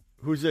better.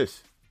 Who's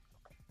this?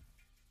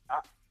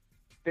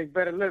 Think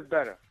better, live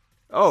better.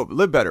 Oh,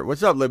 Live Better.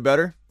 What's up, Live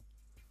Better?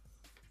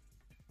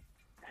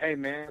 Hey,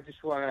 man, I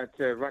just wanted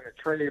to run a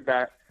trade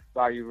back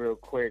by you real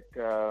quick.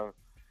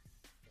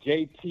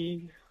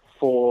 JT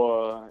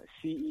for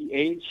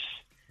CEH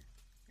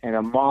and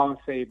Amon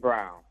St.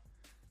 Brown.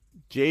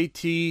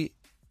 JT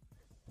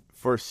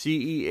for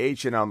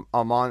CEH and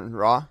Amon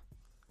Ra?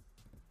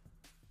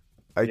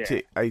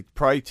 I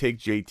probably take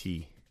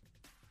JT.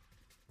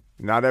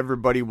 Not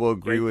everybody will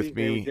agree with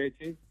me.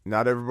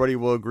 Not everybody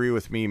will agree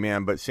with me,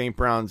 man, but St.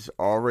 Brown's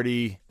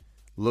already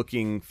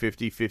looking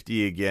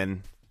 50-50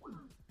 again.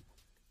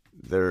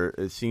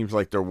 It seems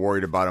like they're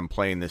worried about him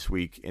playing this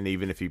week, and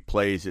even if he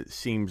plays, it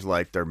seems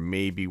like they're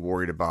maybe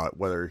worried about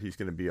whether he's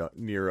going to be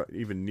near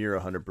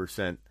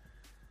 100%.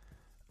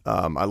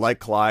 I like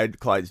Clyde.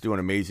 Clyde's doing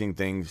amazing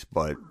things,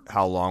 but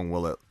how long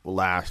will it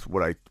last?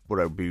 Would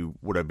I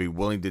be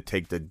willing to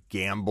take the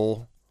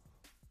gamble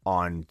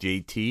on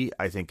JT?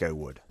 I think I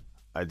would.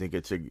 I think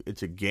it's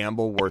a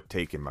gamble worth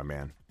taking, my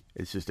man.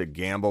 It's just a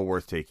gamble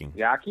worth taking.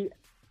 Yeah, he's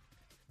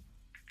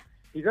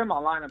in my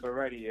lineup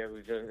already. It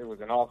was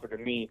an offer to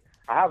me.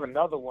 I have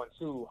another one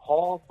too.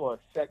 Hall for a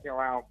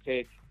second-round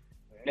pick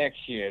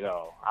next year,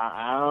 though.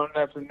 I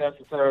don't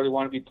necessarily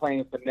want to be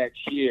playing for next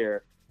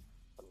year,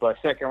 but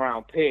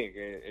second-round pick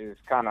is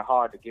kind of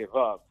hard to give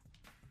up.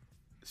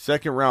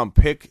 Second-round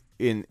pick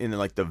in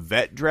like the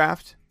vet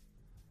draft?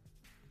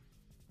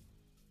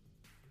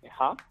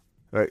 Huh?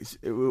 Right.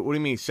 What do you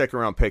mean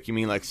second-round pick? You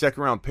mean like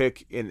second-round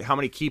pick, and how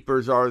many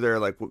keepers are there?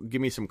 Like,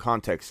 give me some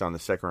context on the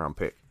second-round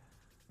pick.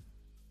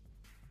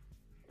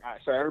 All right,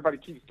 so everybody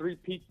keeps three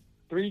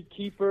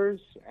keepers,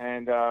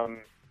 and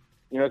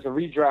it's a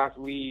redraft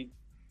league.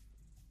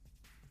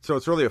 So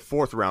it's really a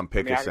fourth-round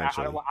pick,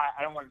 essentially.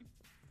 I don't want to.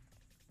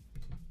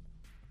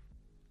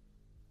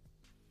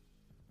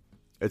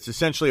 It's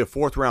essentially a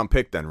fourth-round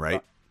pick, then,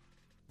 right?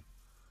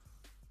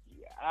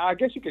 I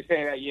guess you could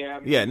say that, yeah. I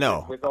mean, yeah,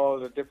 no. With all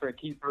the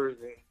different keepers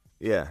and.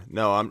 Yeah,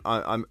 no.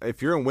 I'm.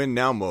 If you're in win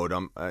now mode,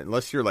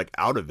 unless you're like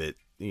out of it,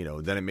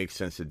 then it makes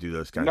sense to do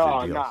those kinds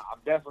of deals. No, I'm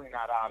definitely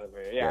not out of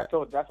it. Yeah,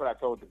 that's what I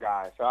told the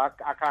guy. So I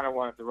kind of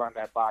wanted to run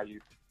that by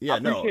you. Yeah, I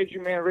appreciate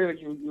you, man. Really,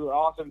 you're an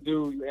awesome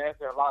dude. You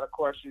answer a lot of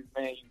questions,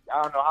 man.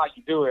 I don't know how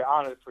you do it,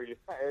 honestly. It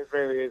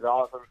really is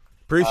awesome.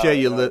 Appreciate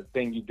you,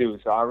 thing you do.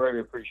 So I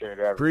really appreciate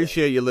it.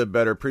 Appreciate you, Live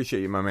Better.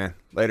 Appreciate you, my man.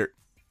 Later.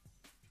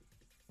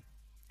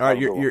 All right,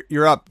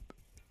 you're up.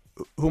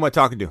 Who am I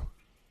talking to?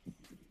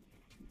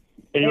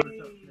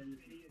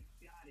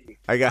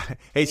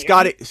 Hey,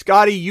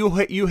 Scotty,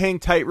 you hang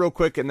tight real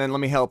quick, and then let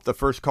me help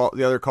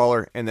the other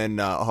caller, and then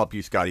I'll help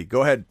you, Scotty.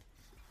 Go ahead.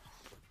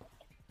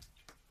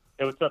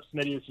 Hey, what's up,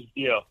 Smitty? This is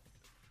Theo.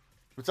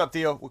 What's up,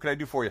 Theo? What can I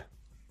do for you?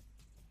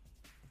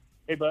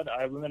 Hey, bud,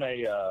 I'm in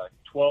a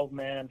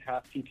 12-man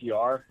half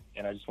PPR,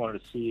 and I just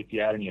wanted to see if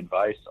you had any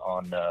advice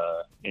on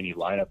any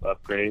lineup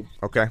upgrades.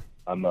 Okay.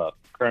 I'm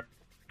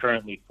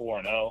currently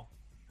 4-0,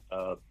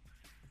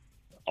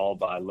 all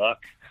by luck,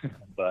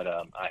 but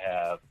I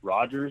have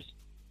Rodgers,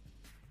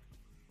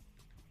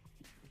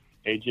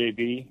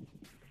 AJB,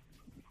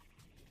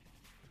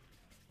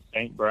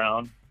 St.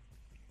 Brown,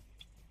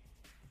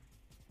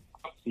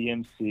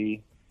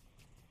 CMC,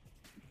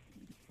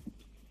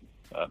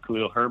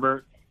 Khalil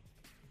Herbert,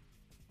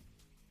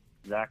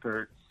 Zach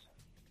Ertz,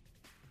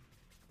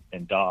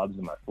 and Dobbs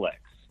in my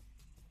flex.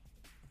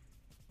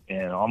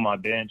 And on my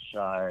bench,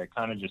 I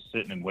kind of just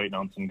sitting and waiting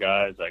on some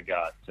guys. I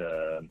got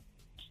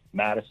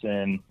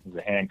Madison as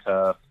a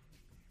handcuff,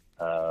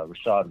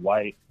 Rashad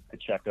White,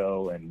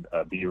 Pacheco, and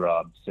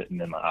B-Rob sitting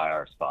in my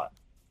IR spot.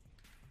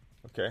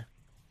 Okay.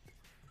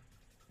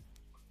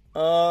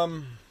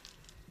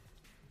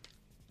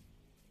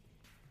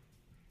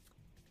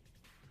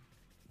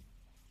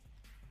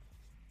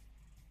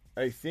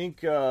 I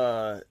think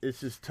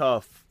this is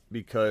tough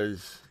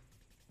because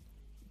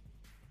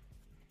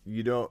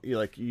you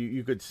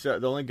could sell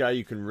the only guy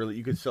you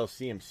could sell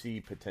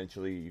CMC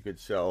potentially. You could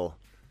sell,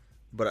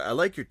 but I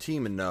like your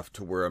team enough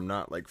to where I'm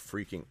not like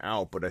freaking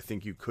out. But I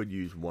think you could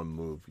use one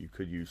move. You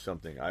could use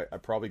something. I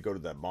probably go to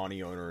that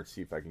Monty owner and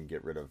see if I can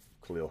get rid of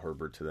Khalil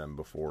Herbert to them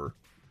before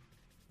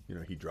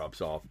he drops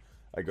off.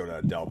 I go to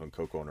that Dalvin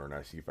Cook owner and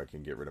I see if I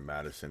can get rid of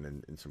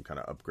Madison and some kind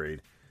of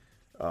upgrade.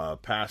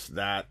 Past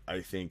that,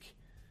 I think.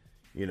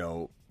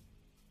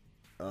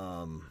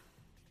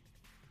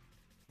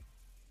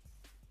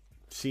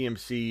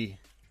 CMC,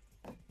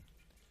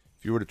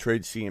 if you were to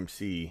trade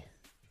CMC,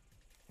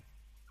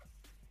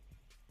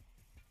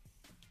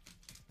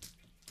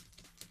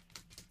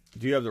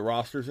 do you have the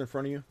rosters in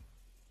front of you?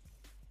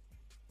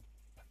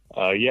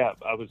 Yeah,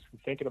 I was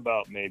thinking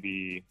about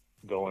maybe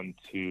going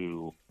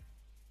to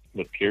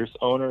the Pierce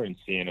owner and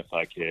seeing if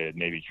I could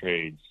maybe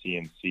trade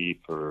CMC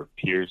for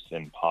Pierce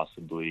and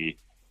possibly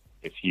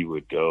if he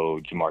would go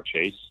Jamar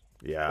Chase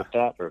with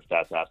that, or if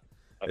that's asking.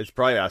 It's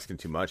probably asking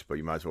too much, but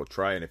you might as well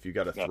try. And if you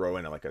got to throw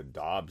in like a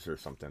Dobbs or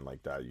something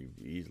like that, you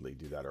easily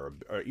do that, or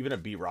even a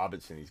B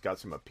Robinson. He's got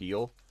some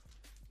appeal,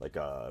 like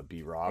a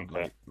B Rob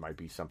might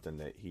be something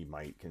that he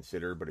might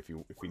consider. But if he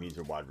needs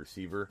a wide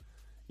receiver,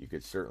 you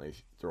could certainly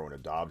throw in a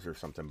Dobbs or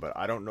something. But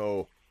I don't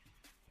know.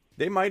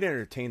 They might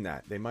entertain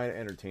that.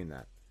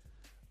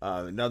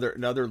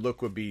 Another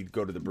look would be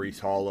go to the Breece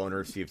Hall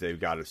owner, see if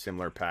they've got a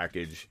similar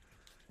package.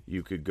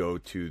 You could go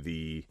to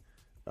the,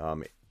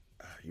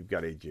 you've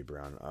got A.J.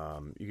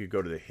 Brown. You could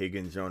go to the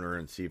Higgins owner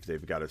and see if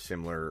they've got a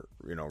similar,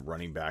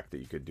 running back that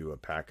you could do a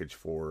package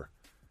for.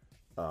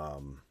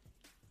 Debo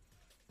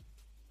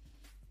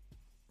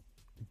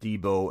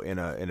and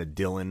a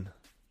Dillon,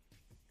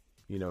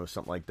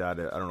 something like that.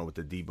 I don't know what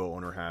the Debo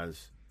owner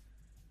has.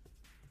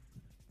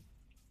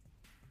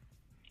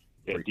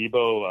 Yeah,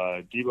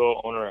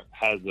 Debo owner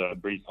has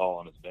Breece Hall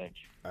on his bench.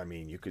 I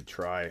mean, you could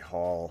try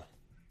Hall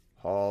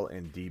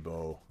and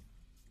Debo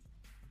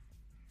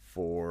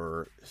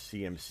for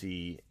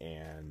CMC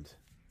and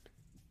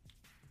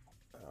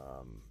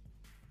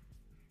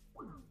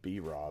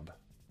B-Rob.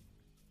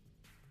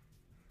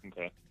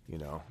 Okay.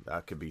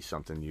 That could be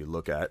something you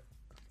look at.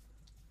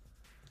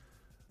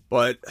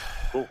 But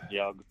cool.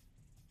 Yeah.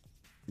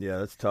 Yeah,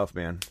 that's tough,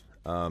 man.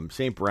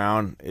 St.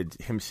 Brown,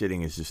 him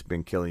sitting has just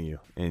been killing you,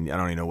 and I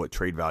don't even know what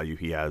trade value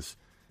he has.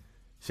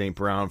 St.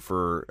 Brown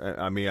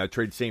I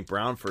trade St.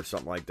 Brown for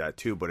something like that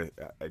too, but it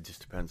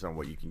just depends on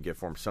what you can get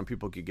for him. Some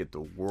people could get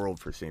the world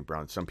for St.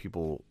 Brown. Some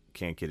people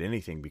can't get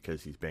anything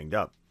because he's banged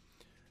up.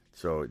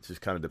 So it just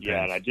kind of depends.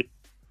 Yeah, and I just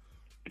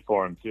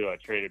for him too. I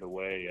traded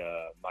away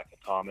Micah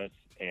Thomas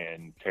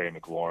and Terry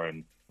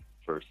McLaurin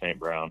for St.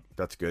 Brown.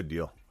 That's a good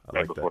deal.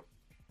 I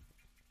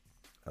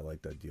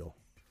like that deal.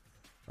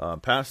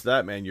 Past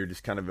that, man, you're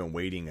just kind of in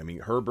waiting. I mean,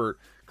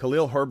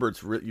 Khalil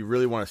Herbert's you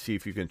really want to see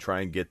if you can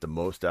try and get the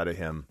most out of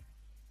him.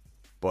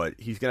 But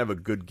he's going to have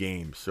a good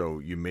game, so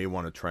you may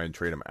want to try and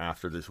trade him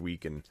after this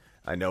week. And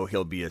I know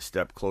he'll be a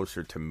step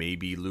closer to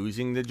maybe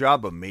losing the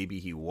job, but maybe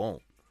he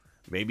won't.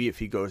 Maybe if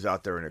he goes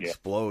out there and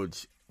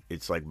explodes,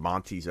 it's like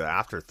Monty's an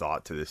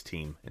afterthought to this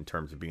team in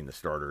terms of being the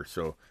starter.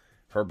 So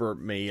Herbert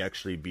may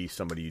actually be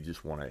somebody you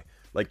just want to...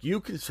 Like,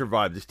 you can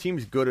survive. This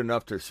team's good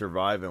enough to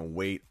survive and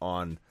wait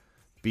on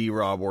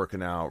B-Rob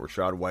working out,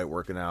 Rashad White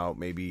working out,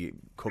 maybe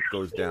Cook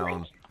goes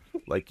down.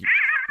 Like,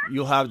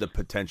 you'll have the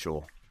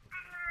potential.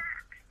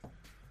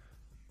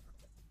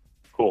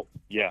 Cool.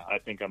 Yeah, I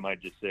think I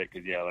might just sit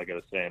because, like I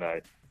was saying,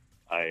 I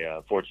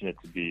fortunate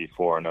to be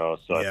 4-0,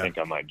 so I think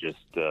I might just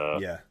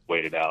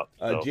wait it out.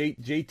 So.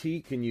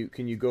 JT, can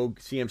you go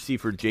CMC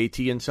for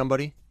JT and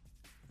somebody?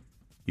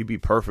 You'd be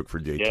perfect for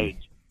JT.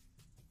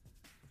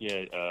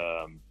 Yeah.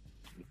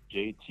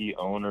 JT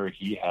owner,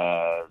 he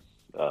has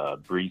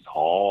Breece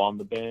Hall on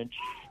the bench.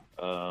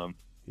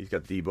 He's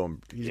got Debo.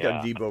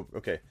 Got Debo.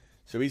 Okay,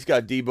 so he's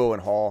got Debo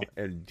and Hall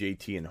and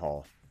JT and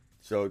Hall.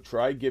 So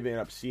try giving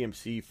up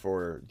CMC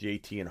for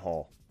JT and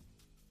Hall.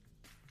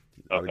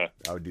 Okay.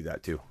 I would do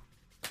that too.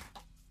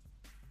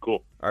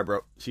 Cool. All right, bro.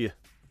 See ya.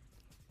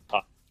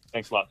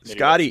 Thanks a lot, Smitty.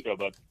 Scotty. Go,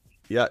 bud.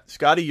 Yeah,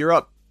 Scotty, you're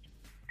up.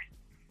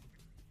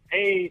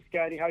 Hey,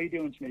 Scotty, how you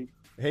doing, Smitty?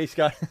 Hey,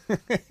 Scott.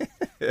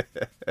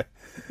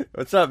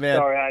 What's up, man?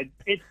 Sorry,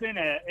 it's been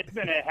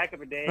a heck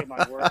of a day at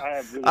my work. I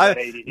have really bad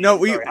ADD. No,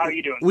 Sorry. How are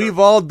you doing? We've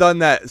all done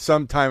that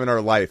sometime in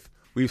our life.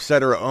 We've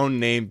set our own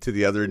name to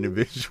the other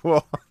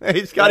individual.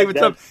 Hey, Scotty,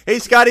 what's up? Hey,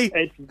 Scotty.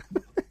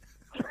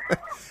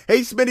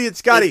 Hey, Smitty, it's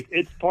Scotty.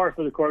 It's par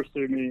for the course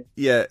to me.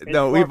 Yeah, It's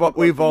no, par for the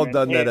we've course all to me,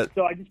 done man. that.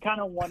 So I just kind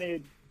of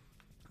wanted.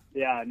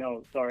 Yeah,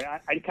 no, sorry.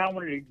 I kind of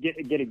wanted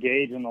to get a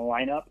gauge on the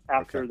lineup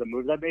after the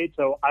moves I made.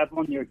 So I'm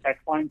on your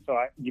text line,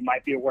 so you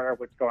might be aware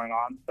of what's going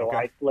on. So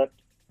I flipped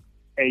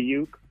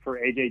Ayuk for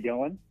A.J.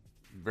 Dillon.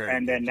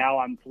 And then now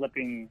I'm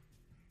flipping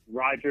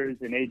Rodgers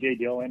and A.J.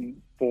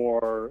 Dillon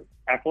for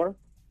Eckler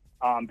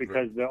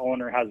because the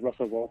owner has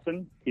Russell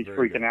Wilson. He's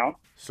freaking out.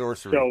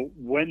 Sorcery. So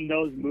when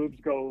those moves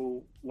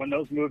go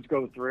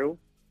through,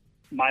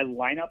 my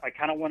lineup, I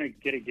kind of want to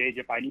get a gauge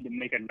if I need to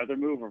make another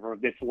move or if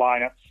this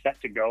lineup's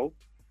set to go.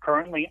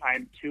 Currently,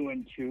 I'm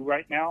 2-2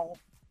 right now,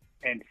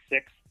 and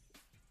sixth.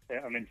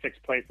 I'm in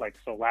sixth place, last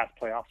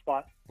playoff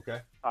spot.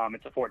 Okay.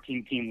 It's a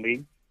 14-team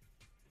league.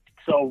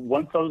 So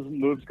once those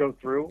moves go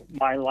through,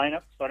 my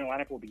starting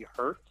lineup will be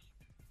Hurts,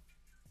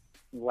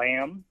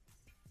 Lamb,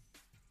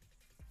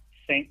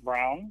 St.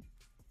 Brown,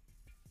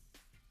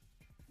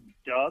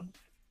 Dubs.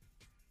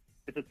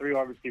 It's a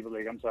 3-wide receiver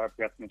league. I'm sorry, I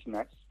forgot to mention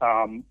that.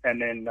 And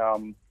then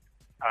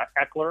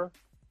Eckler,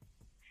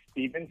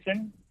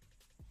 Stevenson.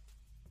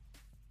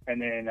 And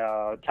then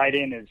tight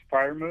end is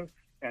Freiermuth.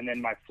 And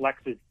then my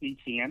flex is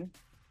ETN.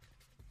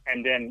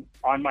 And then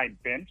on my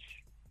bench,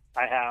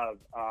 I have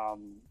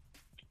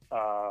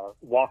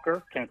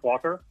Kenneth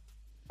Walker,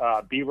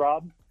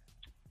 B-Rob,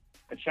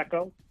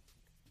 Pacheco,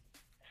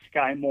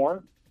 Sky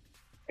Moore,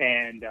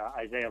 and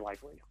Isaiah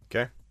Likely.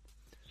 Okay.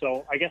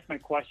 So I guess my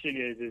question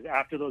is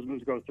after those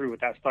moves go through with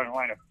that starting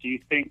lineup,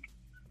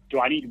 do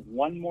I need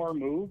one more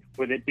move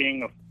with it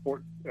being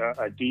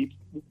a deep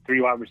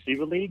 3-wide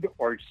receiver league,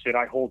 or should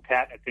I hold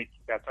pat? I think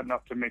that's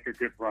enough to make a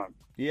good run.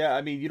 Yeah,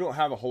 I mean, you don't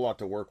have a whole lot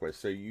to work with.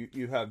 So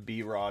you have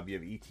B-Rob, you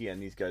have ETN.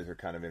 These guys are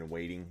kind of in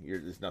waiting.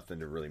 There's nothing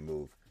to really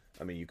move.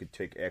 I mean, you could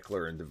take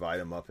Eckler and divide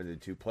them up into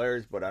 2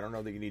 players, but I don't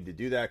know that you need to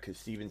do that because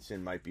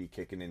Stevenson might be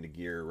kicking into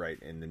gear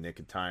right in the nick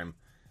of time.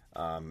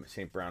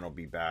 St. Brown will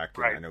be back.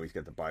 Right. I know he's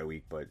got the bye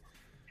week, but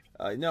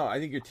no, I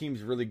think your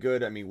team's really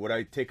good. I mean, would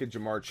I take a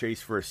Jamar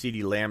Chase for a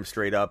CeeDee Lamb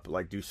straight up,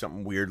 like do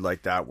something weird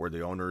like that where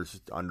the owner's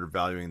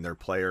undervaluing their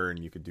player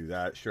and you could do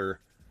that? Sure.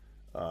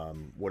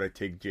 Would I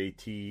take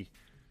JT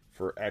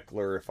for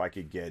Eckler if I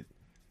could get,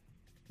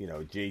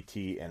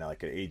 JT and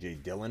like an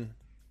AJ Dillon?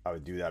 I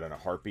would do that in a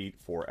heartbeat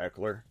for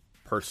Eckler,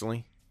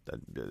 personally.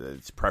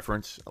 That's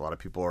preference. A lot of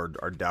people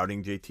are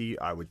doubting JT.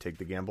 I would take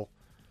the gamble.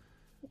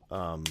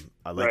 I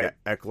like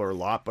Eckler a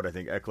lot, but I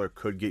think Eckler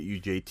could get you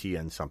JT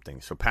and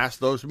something. So past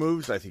those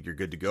moves, I think you're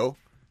good to go.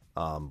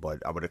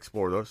 But I would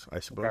explore those,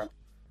 I suppose. Okay.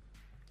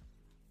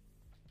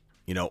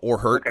 Or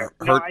Hurt. Okay.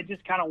 No, I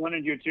just kind of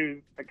wanted your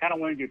 2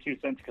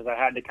 cents because I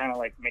had to kind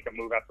of make a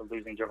move after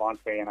losing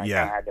Javonte, and I kind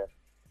of had to.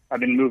 I've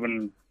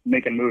been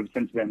making moves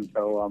since then,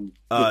 so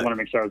just want to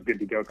make sure I was good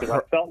to go because I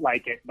felt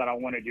like it, but I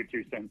wanted your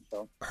 2 cents.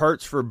 So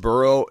Hurts for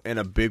Burrow and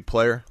a big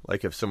player.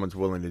 Like if someone's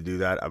willing to do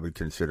that, I would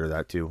consider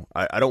that too.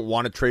 I don't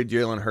want to trade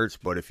Jalen Hurts,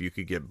 but if you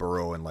could get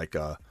Burrow and like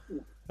a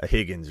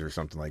Higgins or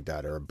something like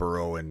that, or a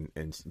Burrow and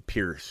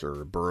Pierce,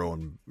 or a Burrow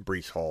and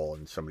Breece Hall,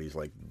 and somebody's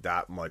like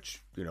that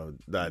much,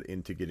 that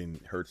into getting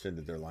Hurts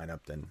into their lineup,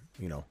 then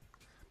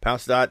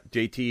past that,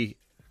 JT,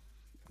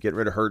 get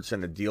rid of Hurts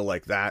in a deal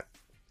like that.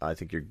 I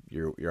think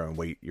you're on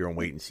wait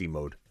and see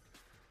mode.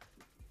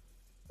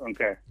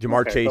 Okay.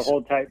 Jamar Chase. So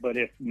hold tight, but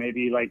if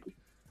maybe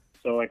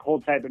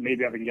hold tight, but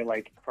maybe I can get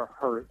for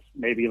Hurts,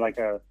 maybe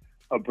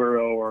a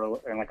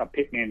Burrow and a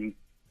Pittman,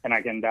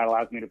 and that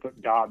allows me to put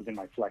Dobbs in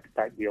my flex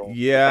type deal.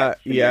 Yeah.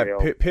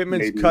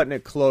 Pittman's cutting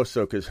it close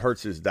though because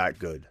Hurts is that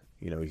good.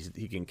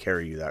 He can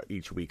carry you that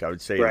each week. I would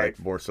say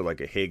more so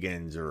like a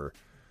Higgins or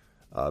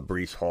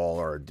Breece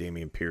Hall or a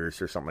Dameon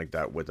Pierce or something like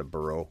that with a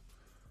Burrow.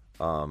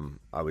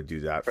 I would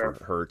do that for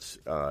Hurts.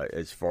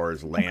 As far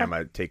as Lamb,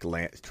 I'd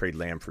trade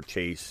Lamb for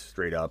Chase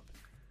straight up.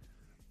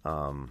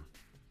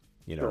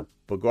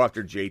 But go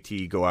after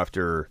JT, go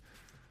after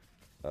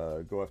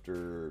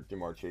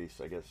Jamar Chase,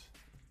 I guess,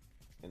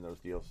 in those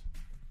deals.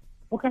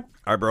 Okay. All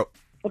right, bro.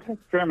 Okay,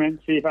 fair, man.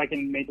 See if I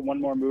can make one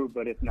more move,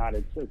 but if not,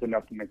 it's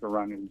enough to make a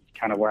run, and it's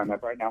kind of where I'm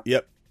at right now.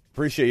 Yep.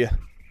 Appreciate you.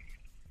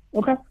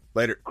 Okay.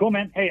 Later. Cool,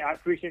 man. Hey, I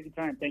appreciate your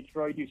time. Thank you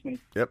for all you do, Smitty.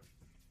 Yep.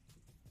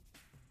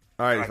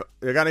 All right.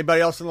 You got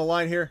anybody else on the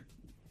line here?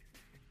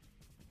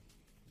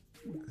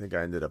 I think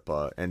I ended up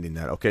ending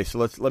that. Okay, so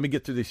let me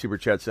get through these super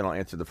chats, and I'll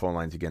answer the phone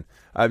lines again.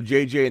 I have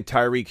JJ and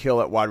Tyreek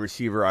Hill at wide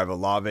receiver. I have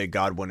Olave,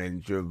 Godwin,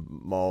 and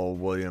Jamal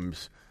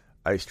Williams.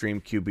 I stream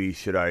QB.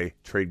 Should I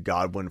trade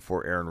Godwin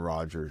for Aaron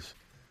Rodgers?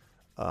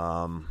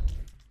 Yeah,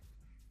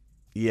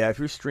 if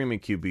you're streaming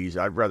QBs,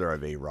 I'd rather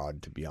have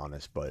A-Rod, to be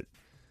honest. But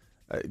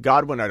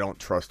Godwin, I don't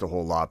trust a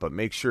whole lot. But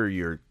make sure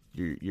you're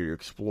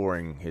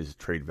exploring his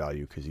trade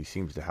value because he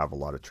seems to have a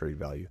lot of trade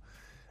value.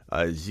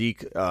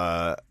 Zeke,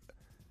 I'm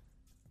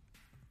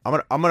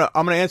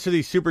gonna answer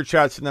these super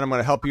chats and then I'm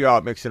gonna help you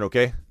out, Mixon.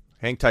 Okay,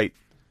 hang tight.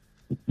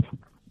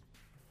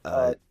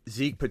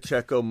 Zeke,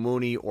 Pacheco,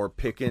 Mooney, or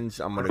Pickens.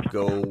 I'm gonna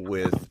go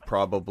with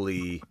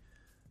probably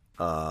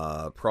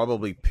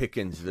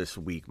Pickens this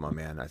week, my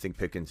man. I think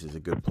Pickens is a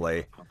good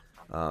play.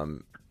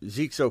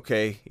 Zeke's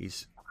okay.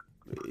 He's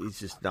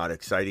just not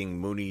exciting.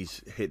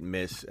 Mooney's hit and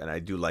miss, and I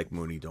do like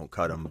Mooney. Don't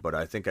cut him, but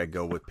I think I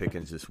go with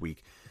Pickens this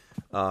week.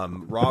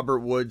 Robert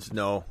Woods,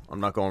 no, I'm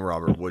not going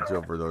Robert Woods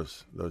over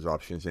those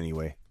options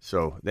anyway.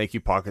 So thank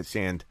you, Pocket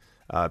Sand.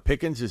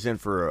 Pickens is in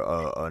for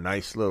a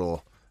nice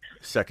little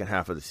second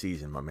half of the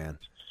season, my man.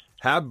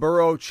 Have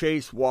Burrow,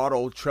 Chase,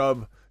 Waddle,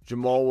 Chubb,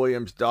 Jamal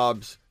Williams,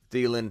 Dobbs,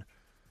 Thielen.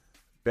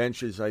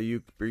 Benches,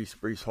 Ayuk,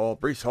 Breece Hall.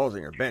 Breece Hall's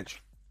in your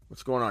bench.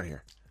 What's going on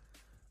here?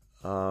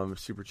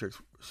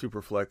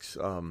 Super flex.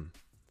 I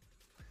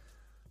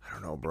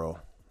don't know, bro.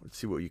 Let's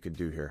see what you can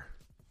do here.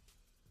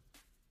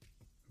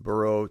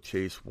 Burrow,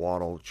 Chase,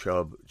 Waddle,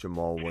 Chubb,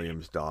 Jamal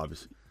Williams,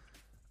 Dobbs.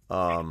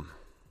 I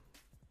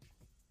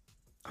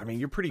mean,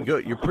 you're pretty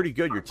good. You're pretty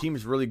good. Your team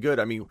is really good.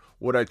 I mean,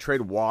 would I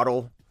trade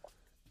Waddle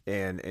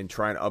and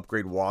try and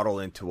upgrade Waddle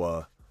into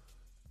a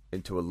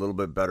little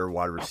bit better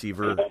wide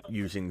receiver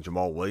using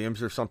Jamal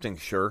Williams or something?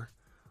 Sure.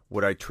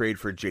 Would I trade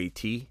for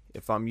JT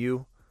if I'm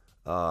you?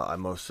 I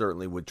most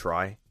certainly would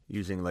try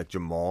using like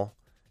Jamal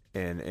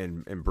and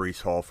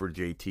Breece Hall for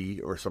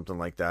JT or something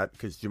like that,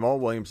 because Jamal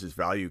Williams'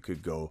 value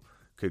could go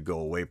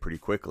away pretty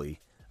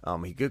quickly.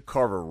 He could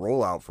carve a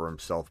rollout for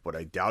himself, but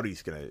I doubt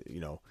he's gonna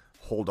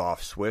hold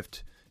off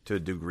Swift to a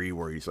degree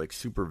where he's like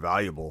super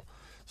valuable.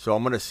 So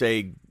I'm gonna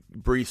say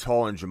Breece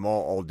Hall and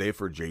Jamal all day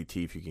for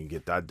JT if you can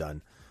get that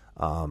done.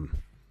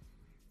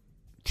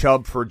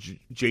 Chubb for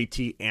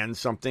JT and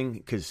something,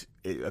 because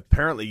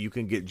apparently you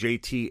can get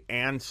JT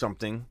and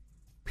something.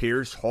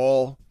 Pierce,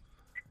 Hall,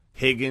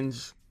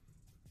 Higgins,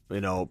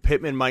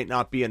 Pittman might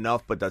not be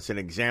enough, but that's an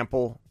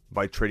example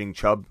by trading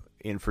Chubb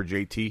in for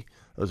JT.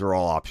 Those are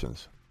all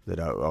options that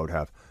I would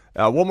have.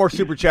 One more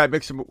super chat,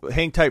 mix.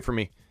 Hang tight for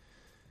me.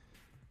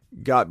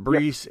 Got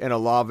Breece and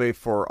Olave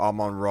for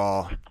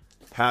Amon-Ra.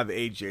 Have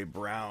AJ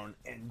Brown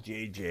and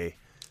JJ.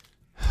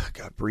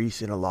 Got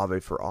Breece and Olave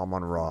for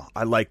Amon-Ra.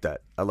 I like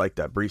that.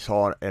 Breece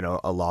Hall and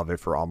Olave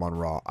for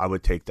Amon-Ra. I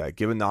would take that.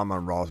 Given that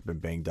Amon-Ra has been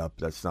banged up,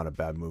 that's not a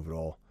bad move at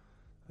all.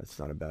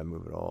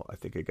 I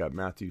think I got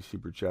Matthew's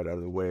super chat out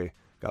of the way.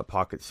 Got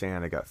Pocket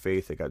Sand. I got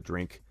Faith. I got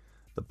Drink,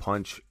 the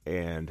Punch,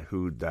 and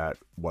Who That,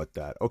 What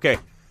That. Okay.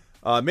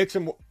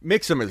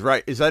 Mix'em is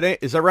right. Is that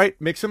right?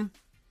 Mix'em?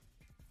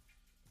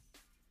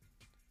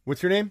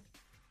 What's your name?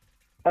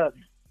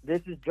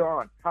 This is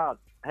John. Hi.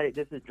 Hey,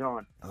 this is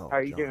John. Oh, how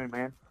are you John. doing,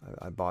 man?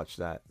 I botched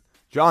that.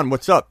 John,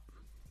 what's up?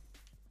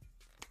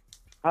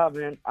 Hi,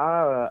 man.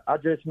 I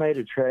just made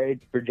a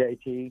trade for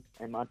JT,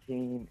 and my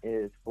team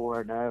is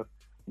 4-0.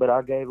 But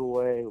I gave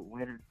away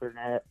Leonard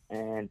Fournette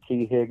and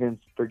T. Higgins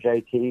for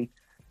JT.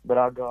 But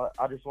I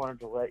just wanted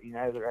to let you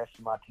know the rest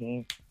of my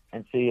team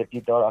and see if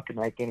you thought I could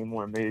make any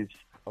more moves.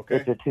 Okay.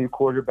 It's a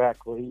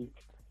 2-quarterback league.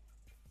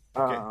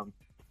 Okay.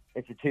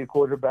 It's a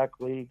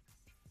 2-quarterback league,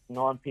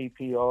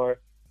 non-PPR.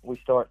 We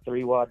start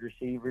 3 wide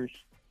receivers.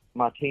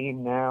 My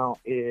team now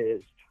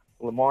is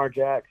Lamar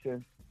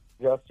Jackson,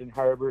 Justin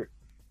Herbert,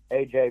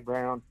 A.J.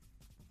 Brown,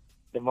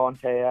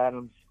 Devontae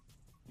Adams,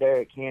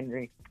 Derrick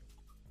Henry,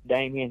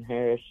 Damian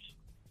Harris,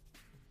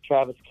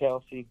 Travis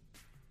Kelce,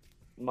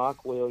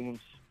 Mike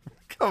Williams.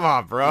 Come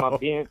on, bro. My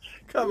bench.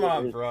 Come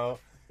on, bro.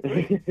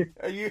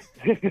 Are you?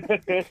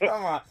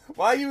 Come on.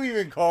 Why are you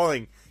even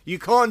calling? You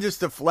calling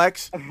just to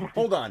flex?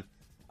 Hold on.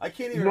 I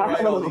can't even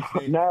write all these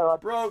things. No,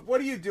 bro, what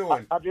are you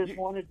doing? I just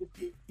wanted to.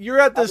 You're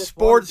at the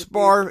sports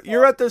bar.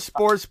 You're at the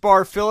sports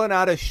bar filling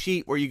out a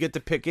sheet where you get to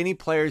pick any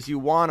players you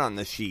want on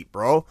the sheet,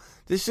 bro.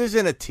 This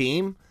isn't a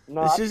team.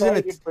 No, this isn't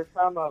traded for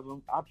some of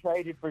them. I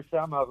traded for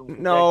some of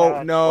them.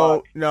 No.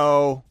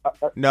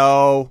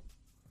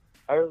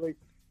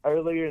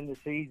 Earlier in the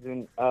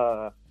season,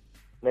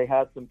 they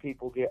had some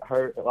people get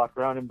hurt at like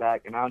running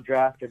back, and I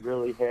drafted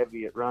really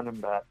heavy at running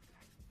back.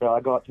 So I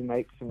got to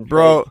make some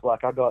trades,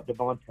 like I got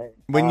Devontae.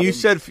 When you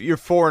said you're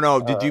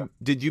 4-0,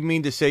 did you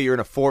mean to say you're in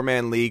a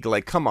 4-man league?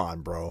 Like, come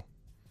on, bro.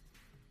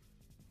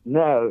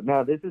 No,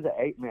 this is an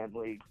 8-man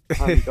league.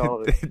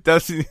 $100. It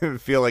doesn't even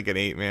feel like an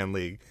 8-man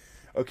league.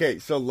 Okay,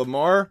 so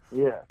Lamar,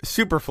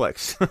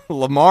 Superflex,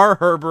 Lamar,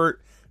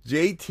 Herbert,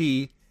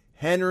 JT,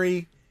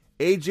 Henry,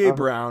 AJ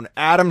Brown,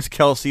 Adams,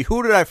 Kelce.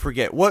 Who did I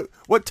forget? What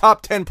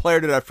top 10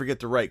 player did I forget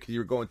to write because you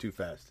were going too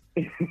fast?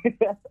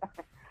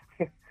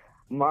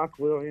 Mike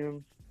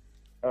Williams,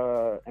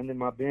 and then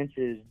my bench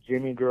is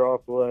Jimmy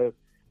Garoppolo,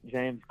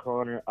 James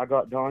Conner. I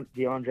got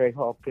DeAndre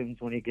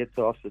Hopkins when he gets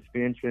off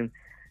suspension,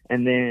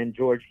 and then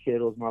George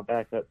Kittle's my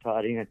backup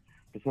tight end.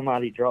 But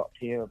somebody dropped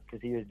him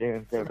because he was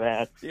doing so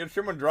bad. See, if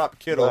someone dropped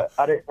Kittle. But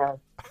I didn't have.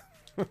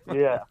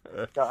 Yeah,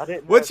 so I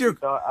didn't. What's know your? If you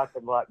thought I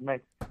could like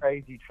make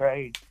crazy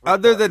trades.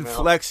 Other than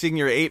flexing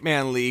your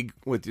 8-man league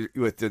with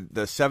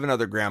the 7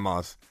 other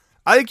grandmas,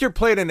 I think you're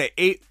playing in an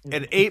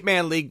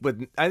eight-man league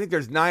with, I think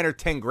there's 9 or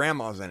 10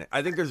 grandmas in it.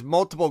 I think there's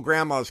multiple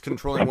grandmas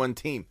controlling one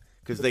team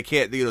because they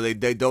can't,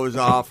 they doze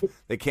off.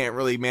 They can't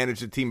really manage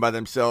the team by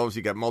themselves.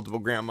 You got multiple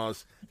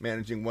grandmas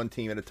managing one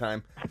team at a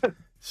time.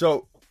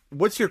 So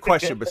what's your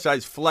question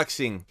besides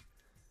flexing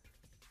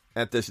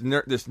at this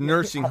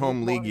nursing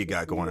home league you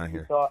got going on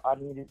here? Thought I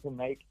needed to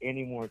make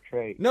any more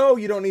trades. No,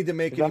 you don't need to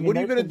make any. What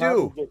are you going to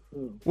do?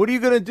 What are you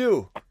going to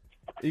do?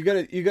 You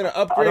gonna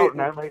upgrade? I don't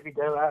know. Maybe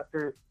go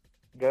after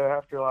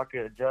like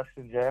a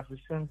Justin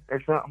Jefferson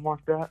or something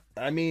like that.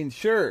 I mean,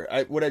 sure.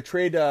 Would I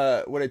trade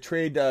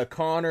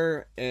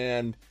Connor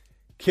and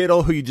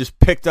Kittle, who you just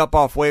picked up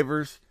off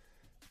waivers,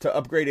 to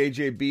upgrade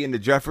AJB into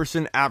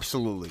Jefferson?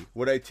 Absolutely.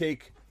 Would I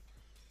take?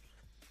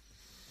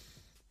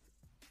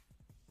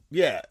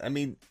 Yeah, I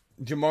mean,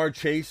 Jamar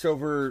Chase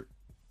over.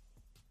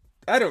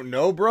 I don't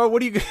know, bro.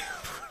 What are you gonna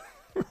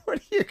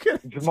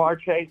Jamar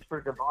Chase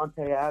for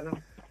Devontae Adams?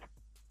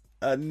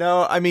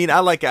 No, I mean,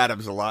 I like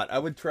Adams a lot. I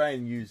would try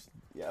and use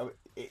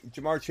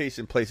Jamar Chase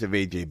in place of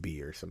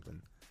AJB or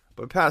something.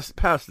 But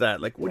past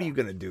that, like, what are you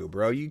going to do,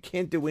 bro? You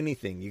can't do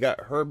anything. You got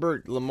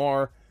Herbert,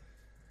 Lamar,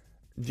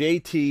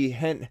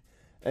 JT,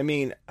 I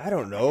mean, I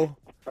don't know.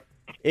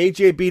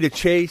 AJB to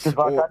Chase.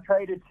 I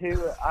traded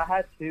Tua. I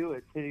had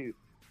Tua, too.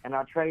 And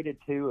I traded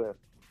Tua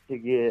to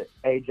get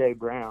A.J.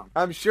 Brown.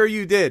 I'm sure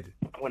you did.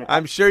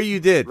 I'm sure you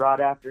did.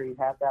 Right after he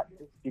had that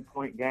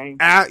 60-point game.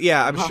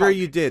 Yeah, I'm sure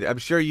you did. I'm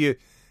sure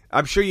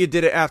you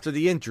did it after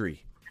the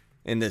injury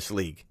in this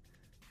league.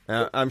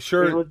 I'm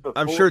sure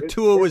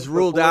Tua was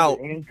ruled out.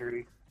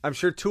 I'm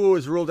sure Tua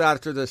was ruled out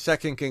after the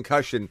second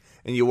concussion,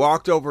 and you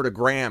walked over to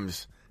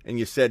Grams and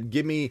you said,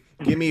 "Give me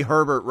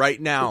Herbert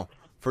right now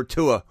for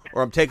Tua,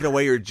 or I'm taking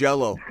away your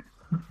Jello."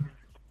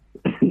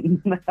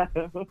 No,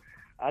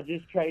 I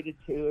just traded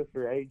Tua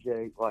for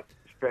AJ, like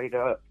straight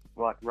up,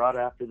 like right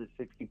after the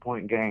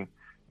 60-point game.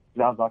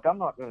 I was like, I'm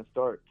not going to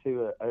start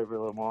Tua over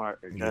Lamar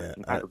or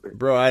Justin Herbert.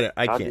 Bro, I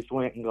can't. I just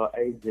went and got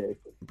AJ.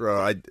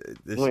 Bro,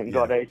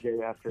 got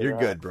AJ after You're that.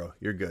 good, bro.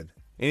 You're good.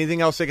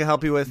 Anything else I can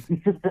help you with?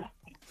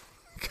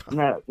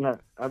 No.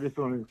 I just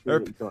wanted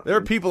to see there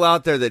are people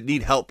out there that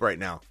need help right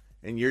now,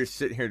 and you're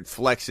sitting here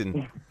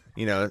flexing.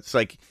 It's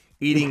like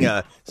eating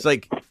a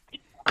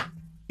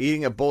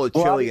bowl of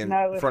chili in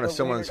front of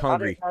someone who's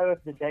hungry. I didn't know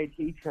if the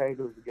JT trade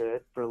was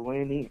good for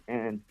Lenny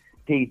and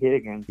T.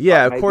 Higgins.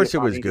 Yeah, of course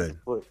it was good.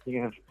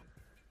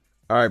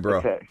 All right, bro.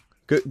 Okay.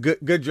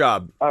 Good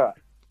job. All right.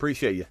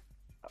 Appreciate you.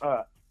 All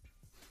right.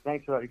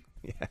 Thanks, buddy.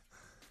 Yeah.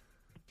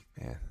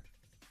 Man.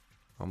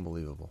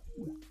 Unbelievable.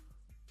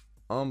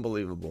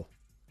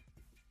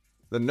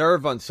 The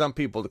nerve on some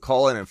people to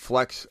call in and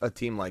flex a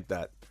team like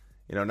that.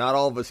 Not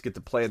all of us get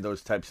to play in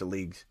those types of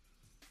leagues.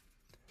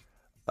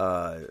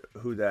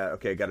 Who that?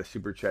 Okay, I got a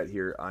super chat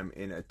here. I'm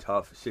in a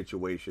tough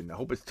situation. I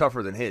hope it's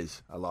tougher than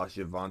his. I lost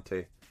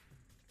Javonte.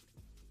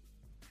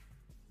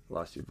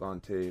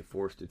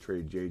 Forced to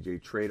trade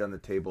JJ. Trade on the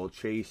table.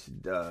 Chase,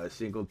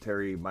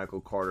 Singletary,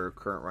 Michael Carter,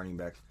 current running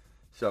backs.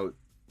 So,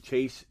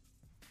 Chase,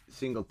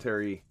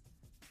 Singletary,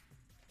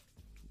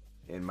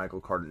 and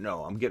Michael Carter.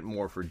 No, I'm getting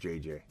more for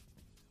JJ.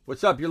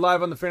 What's up? You're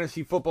live on the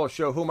Fantasy Football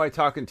Show. Who am I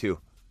talking to?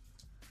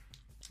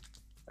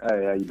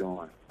 Hey, how you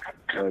doing?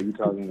 You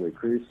talking with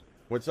Chris?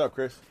 What's up,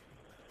 Chris?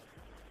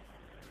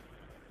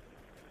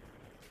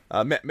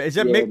 Mix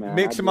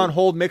him on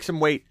hold, mix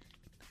him wait,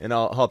 and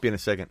I'll help you in a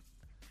second.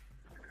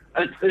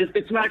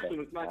 It's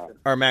Maxim. It's Maxim.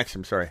 Or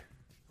Maxim, sorry.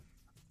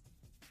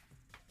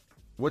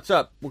 What's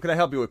up? What can I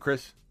help you with,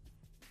 Chris?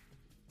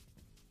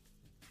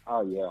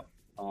 Oh, yeah.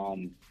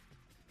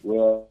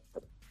 Well,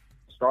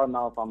 starting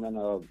off, I'm in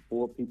a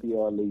 4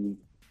 PPR league.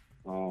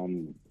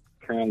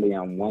 Currently,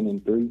 I'm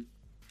 1-3.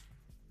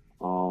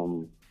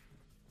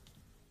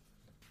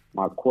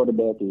 My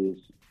quarterback is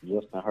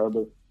Justin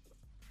Herbert.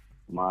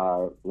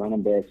 My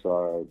running backs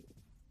are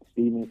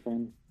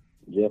Stevenson,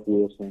 Jeff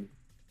Wilson,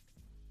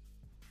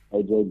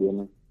 A.J.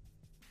 Dillon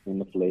in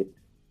the flex.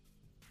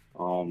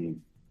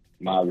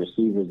 My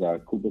receivers are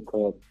Cooper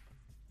Kupp,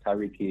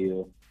 Tyreek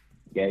Hill,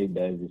 Gabe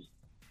Davis.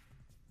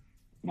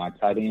 My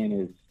tight end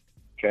is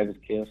Travis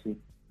Kelce.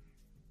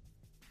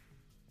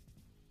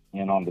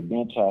 And on the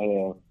bench,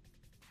 I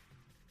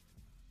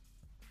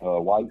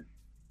have White,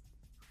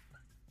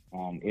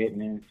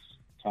 Edmonds,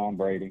 Tom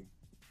Brady,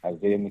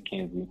 Isaiah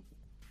McKenzie,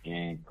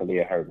 and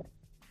Khalil Herbert.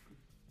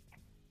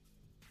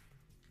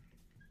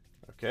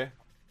 Okay.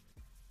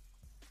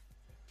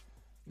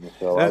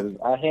 So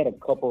I had a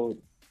couple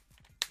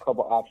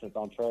options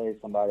on trade.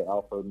 Somebody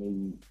offered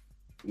me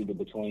either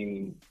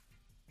between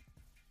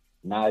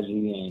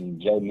Najee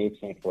and Joe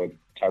Mixon for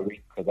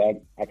Tyreek because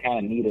I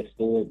kind of need a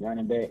stud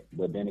running back,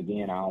 but then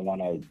again I don't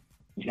want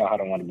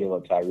to give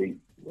up Tyreek.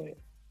 But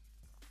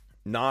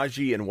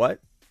Najee and what?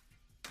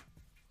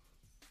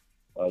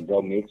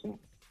 Joe Mixon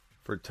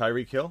for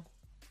Tyreek Hill.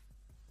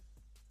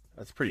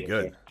 That's pretty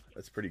good.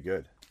 That's pretty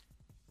good.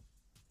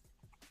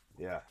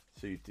 Yeah.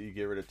 So you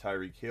get rid of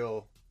Tyreek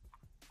Hill,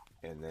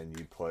 and then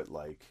you put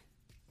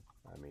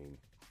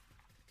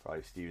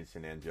probably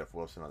Stevenson and Jeff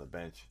Wilson on the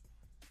bench.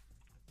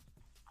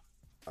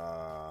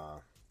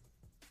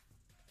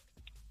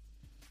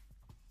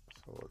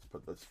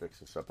 let's fix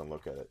this up and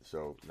look at it.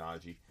 So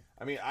Najee,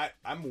 I mean,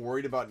 I'm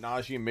worried about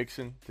Najee and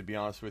Mixon, to be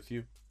honest with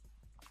you,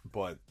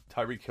 but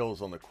Tyreek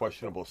Hill's on the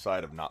questionable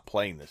side of not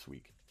playing this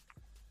week.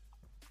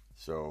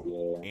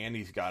 So and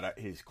he's got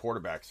his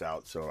quarterbacks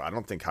out, so I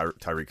don't think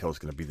Tyreek Hill's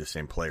going to be the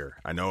same player.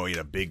 I know he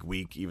had a big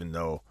week, even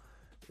though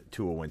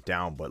Tua went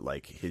down, but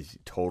like his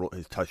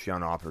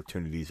touchdown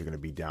opportunities are going to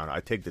be down.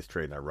 I take this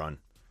trade and I run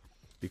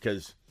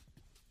because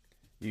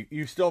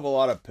you still have a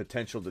lot of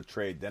potential to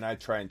trade. Then I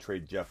try and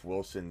trade Jeff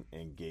Wilson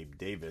and Gabe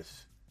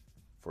Davis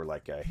for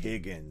like a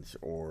Higgins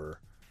or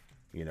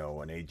an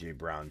AJ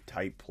Brown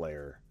type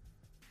player,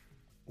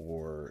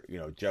 or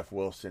Jeff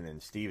Wilson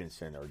and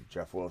Stevenson, or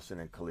Jeff Wilson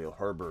and Khalil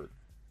Herbert,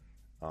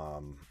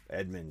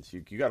 Edmonds.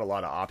 You got a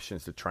lot of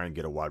options to try and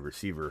get a wide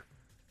receiver.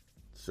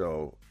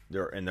 So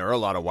there are a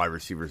lot of wide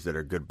receivers that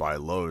are good buy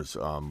lows.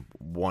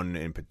 One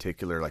in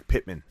particular, like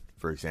Pittman,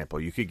 for example,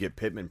 you could get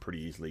Pittman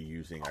pretty easily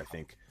using, I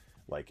think,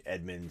 like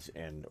Edmonds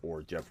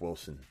or Jeff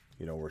Wilson,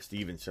 or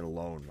Stevenson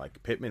alone.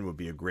 Like Pittman would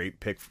be a great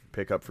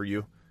pick up for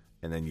you,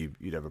 and then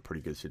you'd have a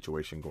pretty good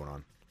situation going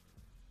on.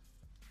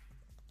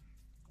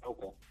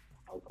 Okay.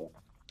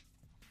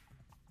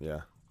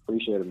 Yeah.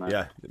 Appreciate it, man.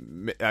 Yeah.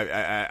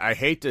 I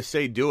hate to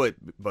say do it,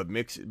 but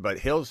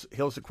Hill's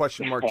a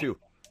question mark too.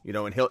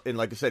 And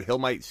like I said, Hill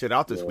might sit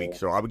out this week,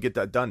 so I would get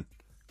that done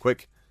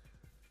quick.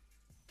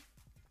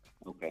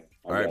 Okay.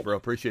 All right, bro.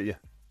 Appreciate you.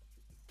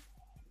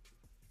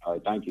 All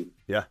right, thank you.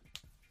 Yeah.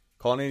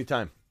 Call in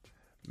anytime.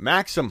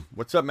 Maxim.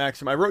 What's up,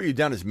 Maxim? I wrote you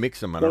down as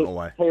Mixum. I don't know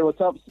why. Hey, what's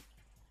up?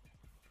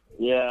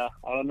 Yeah,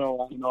 I don't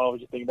know. I was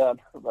just thinking that.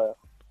 But,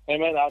 hey,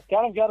 man, I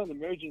kind of got an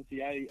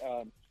emergency. I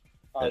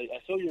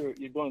saw you're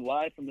going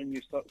live, and then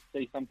you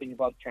say something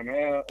about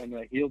Camara and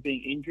Hill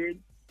being injured.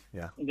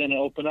 Yeah. And then I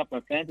open up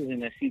my fantasy,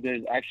 and I see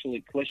there's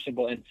actually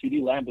questionable, and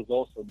CD Lamb is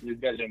also. These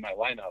guys are in my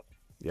lineup.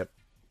 Yep.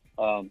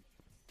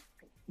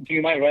 Do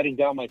you mind writing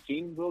down my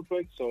team real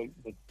quick so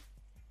that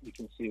you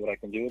can see what I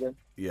can do with it?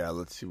 Yeah,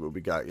 let's see what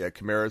we got. Yeah,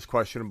 Kamara's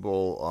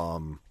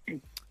questionable.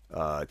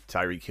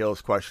 Tyreek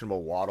Hill's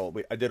questionable. Waddle.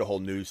 I did a whole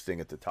news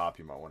thing at the top.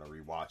 You might want to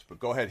rewatch. But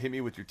go ahead, hit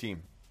me with your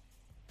team.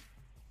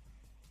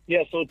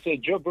 Yeah, so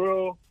it's Joe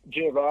Burrow,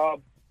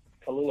 J-Rob,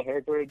 Khalil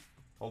Herbert.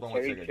 Hold on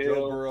one second. Hill,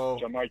 Joe Burrow.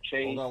 Jamar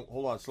Chase.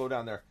 Hold on. Slow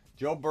down there.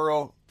 Joe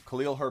Burrow,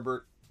 Khalil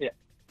Herbert. Yeah.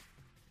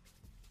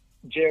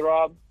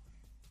 J-Rob.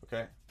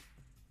 Okay.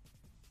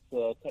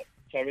 So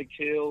Tyreek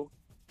Hill,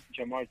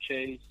 Jamar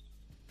Chase,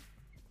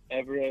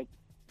 Everett.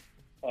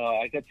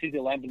 I got CD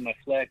Lamb in my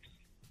flex.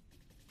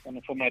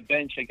 And for my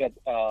bench, I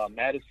got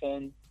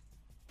Madison.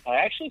 I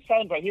actually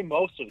signed by him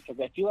most of it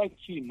because I feel like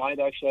he might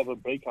actually have a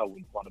breakout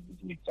week one of these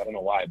weeks. I don't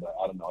know why, but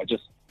I don't know.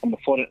 I'm a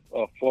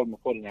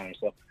 49er,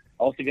 so I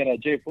also got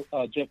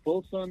Jeff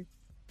Wilson,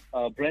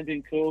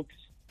 Brandon Cooks,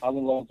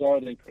 Alan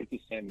Lazard, and Curtis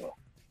Samuel.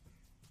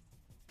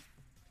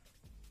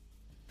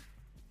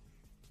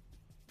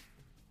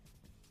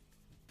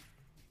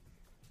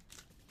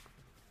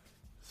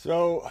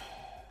 So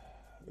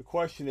the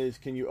question is,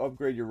 can you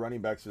upgrade your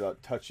running backs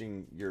without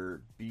touching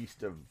your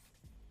beast of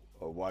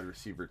a wide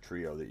receiver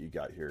trio that you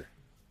got here?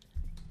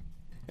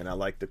 And I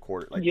like the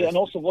quarter. Yeah, and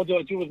also, what do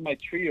I do with my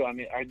trio? I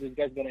mean, are these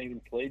guys going to even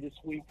play this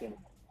week? And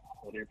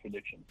what are your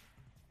predictions?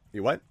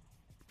 You what?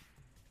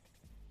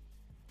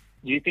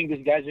 Do you think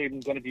these guys are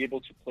even going to be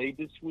able to play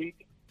this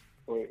week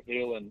for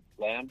Hill and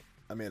Lamb?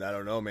 I mean, I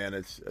don't know, man.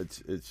 It's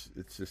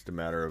just a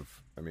matter of,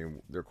 I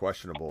mean, they're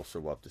questionable, so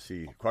we'll have to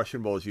see.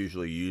 Questionable is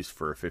usually used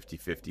for a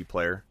 50-50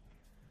 player.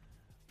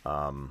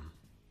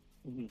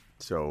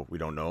 So we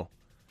don't know.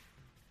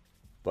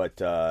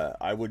 But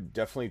I would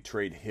definitely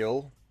trade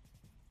Hill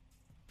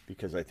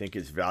because I think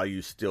his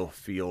value still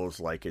feels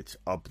like it's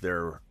up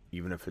there,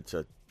 even if it's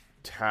a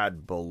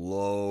tad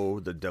below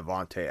the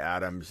Devontae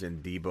Adams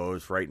and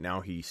Debo's. Right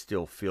now, he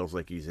still feels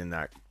like he's in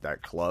that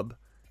club,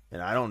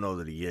 and I don't know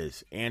that he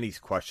is. And he's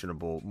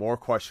questionable, more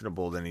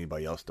questionable than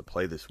anybody else to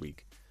play this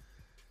week.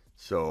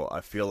 So I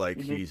feel like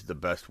he's the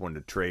best one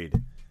to trade.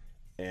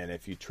 And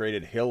if you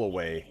traded Hill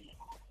away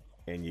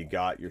and you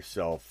got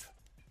yourself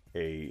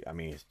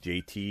is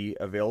JT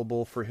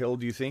available for Hill,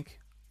 do you think?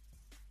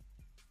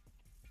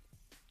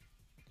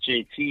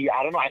 JT,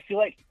 I don't know. I feel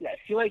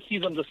like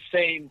he's on the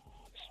same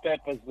step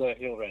as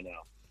Hill right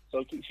now.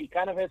 So he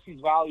kind of has his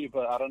value,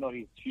 but I don't know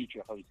his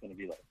future, how he's going to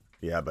be like.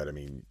 Yeah, but I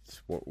mean,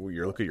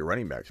 you look at your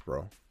running backs,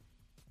 bro.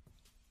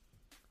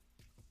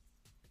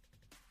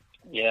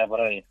 Yeah, but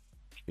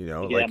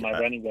my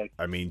running back.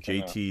 I mean,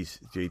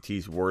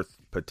 JT's worth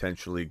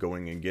potentially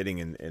going and getting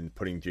and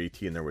putting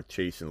JT in there with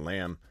Chase and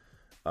Lamb.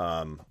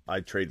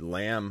 I'd trade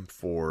Lamb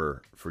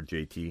for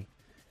JT,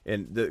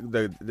 and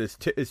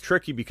it's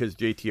tricky because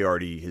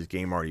JT his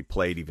game already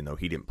played, even though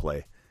he didn't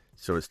play,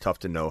 so it's tough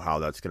to know how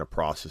that's going to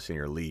process in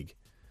your league.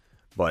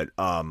 But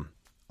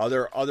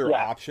other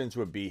options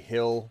would be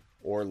Hill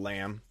or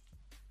Lamb.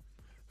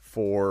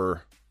 You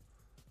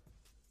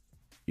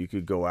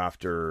could go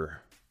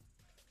after.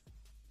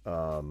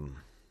 Let's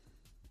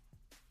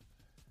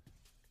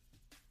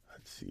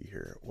see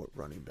here. What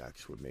running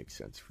backs would make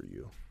sense for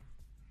you?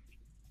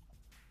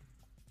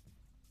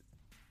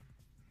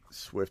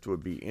 Swift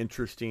would be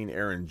interesting.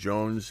 Aaron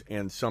Jones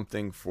and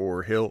something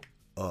for Hill.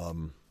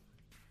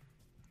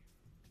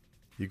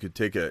 You could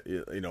take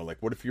like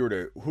what if you were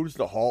to, who does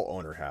the Hall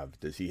owner have?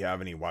 Does he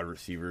have any wide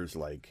receivers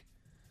like?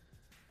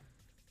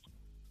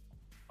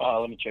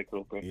 Let me check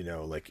real quick.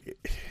 Like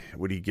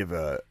would he give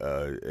an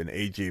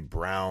AJ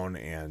Brown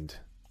and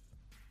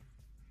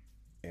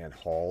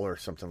Hall or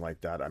something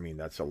like that? I mean,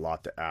 that's a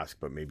lot to ask,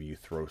 but maybe you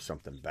throw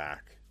something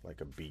back like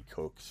a B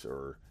Cooks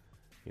or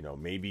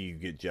maybe you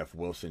get Jeff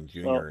Wilson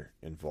Jr.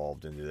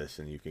 involved into this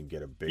and you can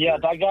get a bigger. Yeah,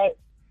 that guy.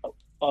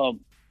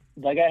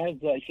 That guy has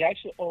he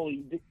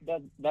actually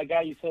that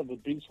guy you said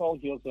with Brees Hall,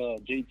 he has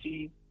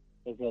JT,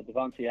 there's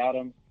Devontae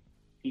Adams,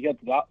 he got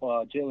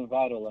Jalen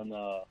Waddle and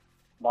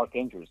Mark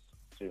Andrews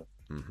too.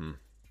 Mm-hmm.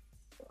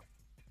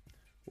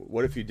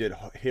 What if you did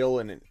Hill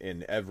and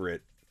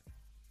Everett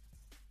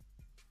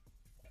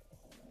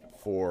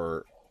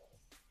for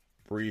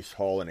Brees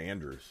Hall and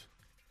Andrews?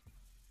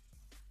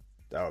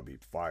 That would be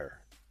fire.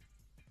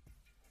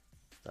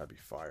 That'd be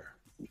fire.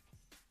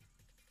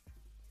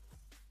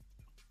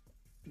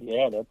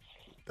 Yeah,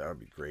 that would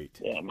be great.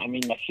 Yeah, I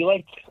mean, I feel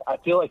like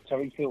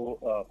Tyreek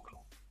Hill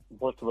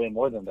worth way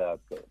more than that.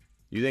 But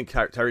you think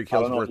Tyreek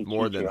Hill's worth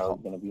more than? Like.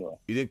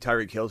 You think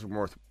Tyreek Hill's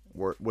worth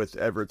with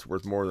Everett's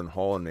worth more than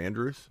Hall and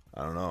Andrews?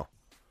 I don't know.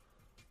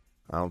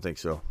 I don't think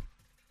so.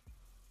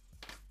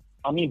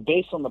 I mean,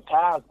 based on the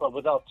past, but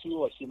without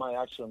Tua, he might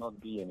actually not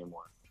be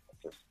anymore.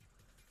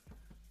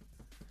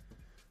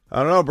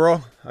 I don't know,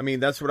 bro. I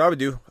mean, that's what I would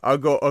do. I'll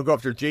go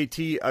after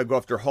JT. I'd go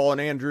after Hall and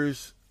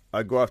Andrews.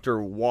 I'd go after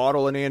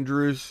Waddle and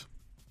Andrews.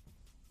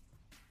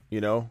 I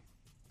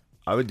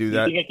would do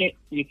that. You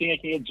think I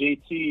can get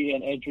JT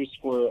and Andrews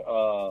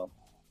for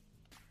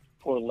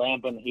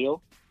Lamb and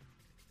Hill?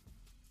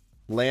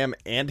 Lamb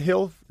and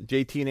Hill?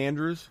 JT and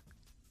Andrews?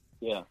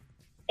 Yeah.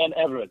 And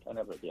Everett,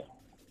 yeah.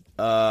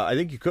 I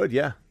think you could,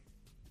 yeah.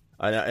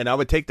 And I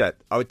would take that.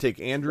 I would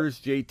take Andrews,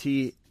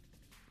 JT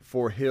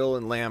for Hill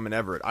and Lamb and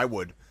Everett. I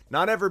would.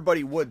 Not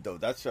everybody would, though.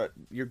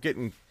 You're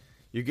getting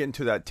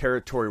to that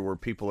territory where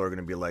people are going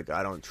to be like,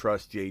 I don't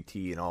trust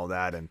JT and all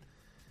that, and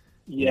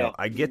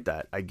I get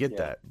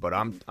that. But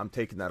I'm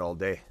taking that all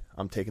day.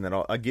 I'm taking that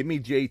all. Give me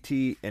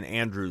JT and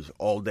Andrews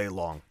all day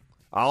long.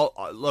 I'll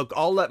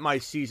let my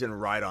season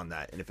ride on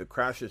that, and if it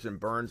crashes and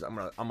burns, I'm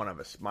gonna have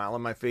a smile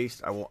on my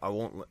face. I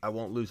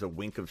won't lose a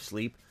wink of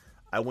sleep.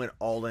 I went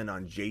all in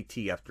on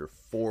JT after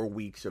 4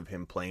 weeks of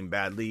him playing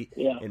badly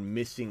and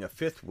missing a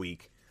 5th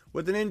week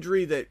with an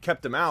injury that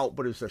kept him out,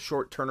 but it was a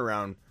short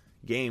turnaround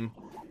game.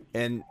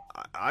 And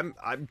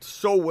I'm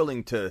so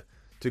willing to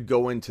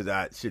go into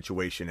that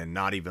situation and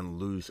not even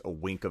lose a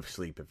wink of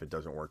sleep if it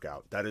doesn't work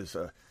out. That is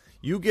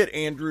you get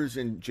Andrews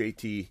and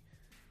JT,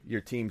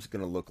 your team's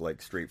gonna look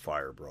like straight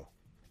fire, bro.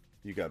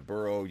 You got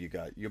Burrow,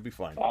 you'll be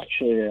fine.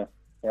 Actually,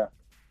 yeah.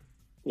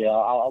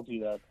 I'll do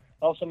that.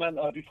 Also, man,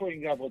 before you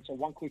go, so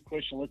one quick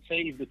question. Let's say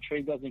if the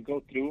trade doesn't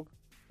go through,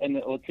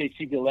 and let's say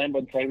CeeDee Lamb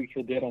and Tyreek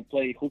Hill they don't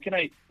play, who can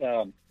I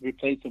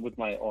replace it with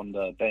on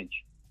the bench?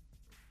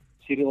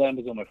 CeeDee Lamb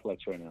is on my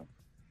flex right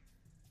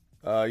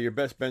now. Your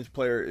best bench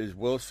player is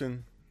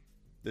Wilson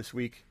this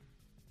week,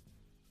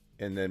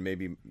 and then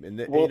maybe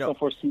Wilson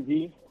for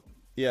CD.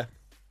 Yeah.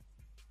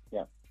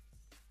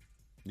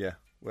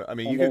 Well, I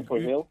mean,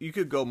 you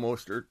could go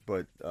Mostert,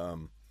 but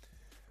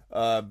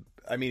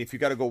I mean, if you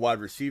got to go wide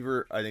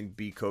receiver, I think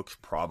B Cooks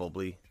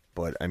probably.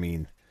 But I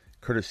mean,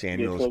 Curtis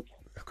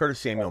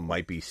Samuel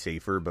might be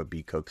safer, but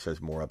B Cooks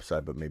has more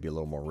upside, but maybe a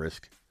little more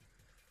risk.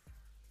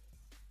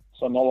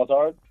 So no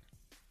Lazard.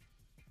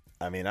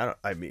 I mean,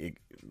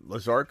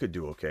 Lazard could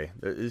do okay.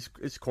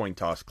 It's coin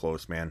toss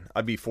close, man.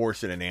 I'd be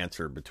forcing an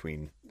answer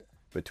between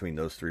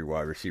those 3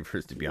 wide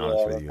receivers, to be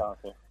honest with you.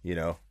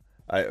 Awesome.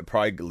 I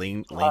probably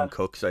lean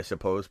Cooks, I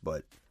suppose,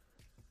 but.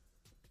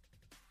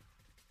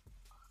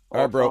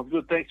 All right, bro. Sounds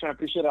good. Thanks, man. I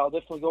appreciate it. I'll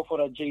definitely go for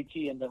that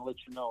JT and then let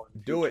you know.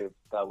 Do it.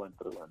 That went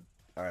through.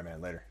 All right,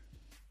 man. Later.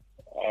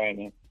 All right,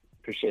 man.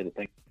 Appreciate it.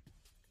 Thanks.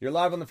 You're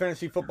live on the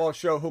Fantasy Football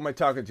Show. Who am I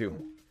talking to?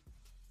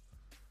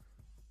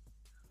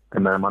 Hey,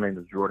 man. My name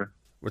is Jordan.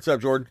 What's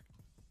up, Jordan?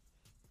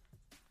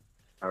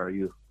 How are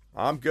you?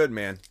 I'm good,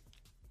 man.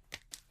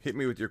 Hit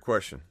me with your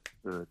question.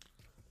 Good.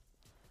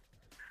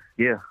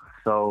 Yeah.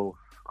 So,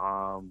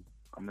 I'm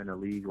in a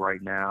league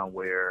right now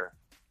where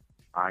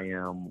I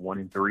am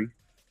 1-3.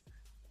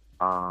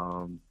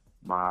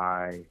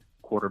 My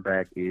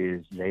quarterback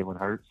is Jalen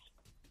Hurts.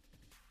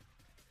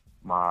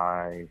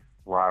 My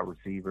wide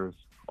receivers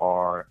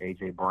are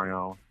AJ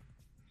Brown,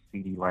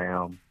 CeeDee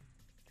Lamb.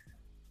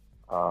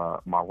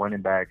 My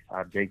running backs, I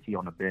have JT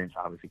on the bench,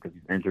 obviously, because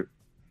he's injured.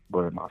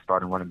 But my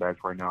starting running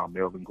backs right now are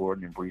Melvin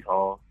Gordon and Brees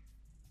Hall.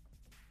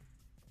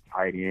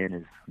 Tight end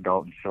is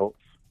Dalton Schultz.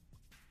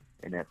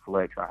 And at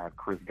flex, I have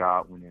Chris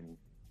Godwin and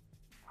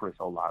Chris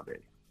Olave.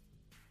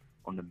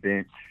 On the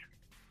bench,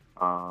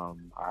 I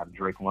have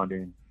Drake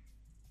London,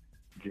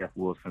 Jeff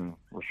Wilson,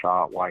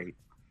 Rashad White,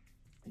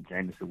 and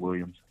Jameson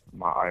Williams in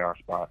my IR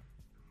spot.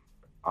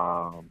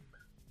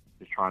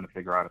 Just trying to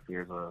figure out if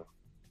there's a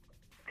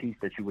piece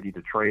that you would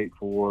either trade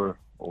for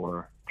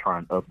or try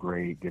and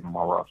upgrade given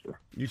my roster.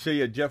 You say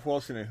you had Jeff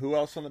Wilson and who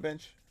else on the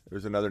bench?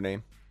 There's another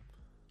name.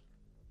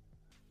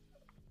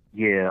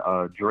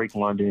 Yeah, Drake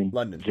London,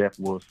 Jeff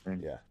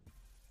Wilson.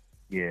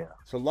 Yeah.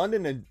 So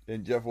London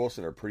and Jeff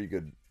Wilson are pretty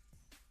good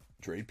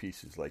trade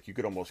pieces. Like, you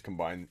could almost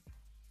combine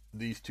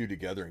these two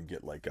together and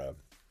get like a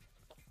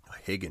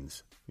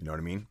Higgins. You know what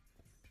I mean?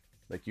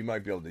 Like, you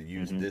might be able to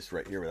use this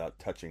right here without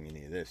touching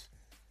any of this.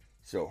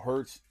 So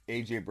Hurts,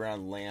 A.J.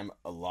 Brown, Lamb,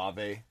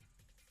 Olave.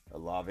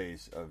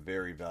 Olave's a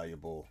very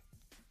valuable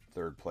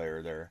third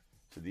player there.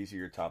 So these are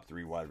your top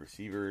 3 wide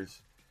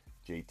receivers.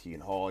 JT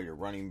and Hall, your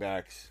running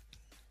backs.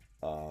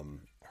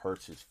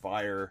 Hurts is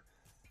fire.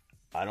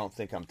 I don't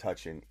think I'm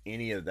touching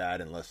any of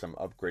that unless I'm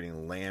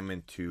upgrading Lamb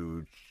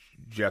into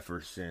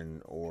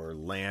Jefferson or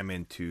Lamb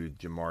into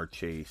Jamar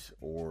Chase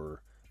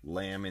or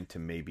Lamb into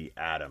maybe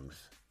Adams.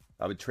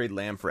 I would trade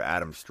Lamb for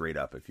Adams straight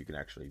up if you can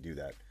actually do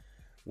that.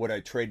 Would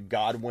I trade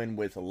Godwin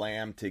with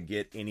Lamb to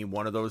get any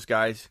one of those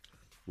guys,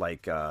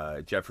 like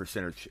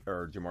Jefferson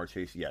or Jamar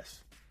Chase?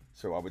 Yes.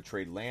 So I would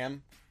trade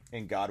Lamb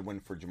and Godwin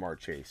for Jamar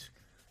Chase.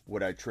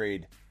 Would I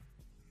trade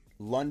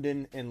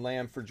London and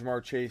Lamb for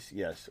Jamar Chase?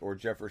 Yes. Or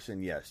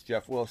Jefferson? Yes.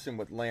 Jeff Wilson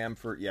with Lamb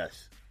for?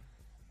 Yes.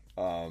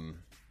 I'm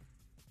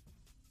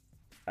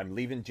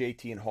leaving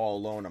JT and Hall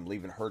alone. I'm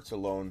leaving Hurts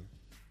alone.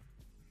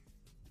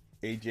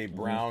 A.J.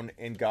 Brown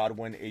and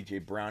Godwin, A.J.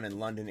 Brown and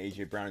London,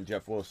 A.J. Brown and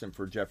Jeff Wilson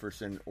for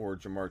Jefferson or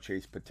Jamar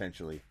Chase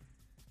potentially.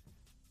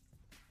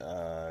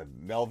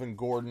 Melvin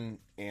Gordon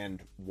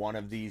and one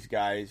of these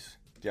guys,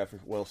 Jeff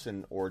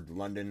Wilson or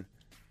London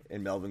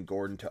and Melvin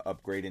Gordon, to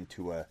upgrade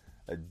into a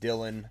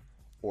Dillon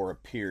or a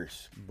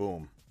Pierce.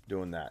 Boom.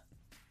 Doing that.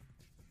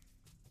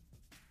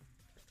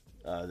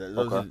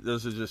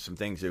 Those are just some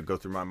things that go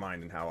through my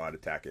mind and how I'd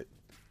attack it.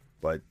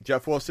 But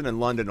Jeff Wilson and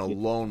London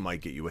alone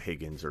might get you a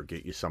Higgins or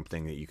get you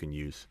something that you can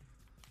use.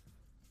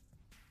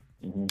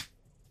 Okay.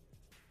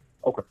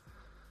 All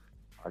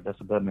right, that's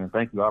a bet, man.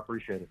 Thank you. I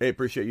appreciate it. Hey,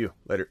 appreciate you.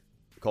 Later.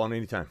 Call in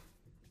anytime.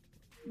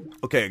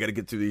 Okay, I got to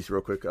get through these real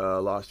quick.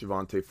 Lost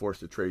Javonte, forced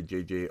to trade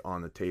JJ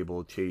on the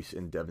table. Chase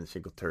and Devin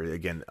Singletary.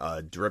 Again,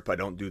 drip. I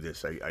don't do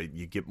this.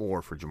 You get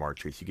more for Jamar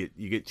Chase.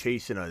 You get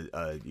chasing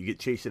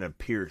a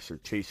Pierce or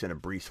chasing a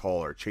Breece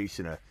Hall or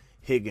chasing a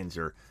Higgins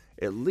or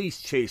at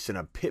least chasing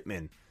a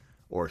Pittman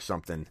or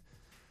something.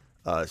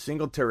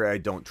 Singletary I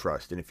don't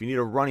trust. And if you need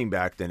a running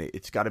back, then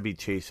it's got to be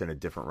chasing a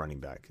different running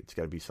back. It's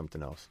got to be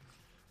something else.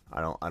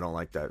 I don't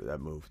like that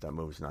move. That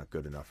move is not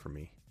good enough for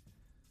me.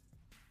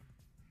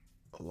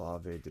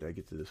 Olave, did I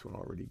get to this one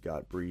already?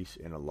 Got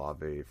Breece and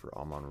Olave for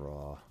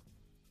Amon-Ra.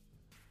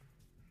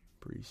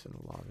 Breece and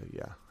Olave,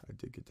 yeah, I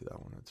did get to that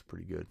one. That's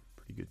pretty good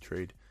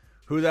trade.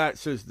 Who that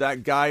says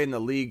that guy in the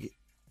league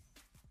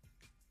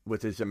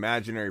with his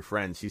imaginary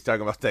friends? He's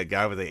talking about that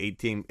guy with the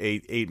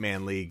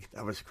 8-man league.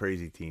 That was a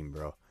crazy team,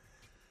 bro.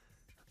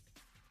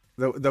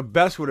 The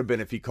best would have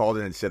been if he called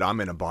in and said,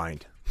 "I'm in a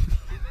bind."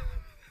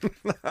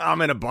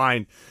 I'm in a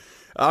bind.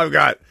 I've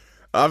got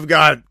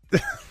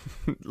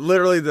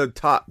literally the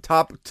top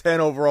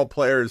 10 overall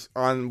players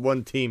on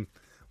one team.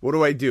 What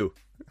do I do?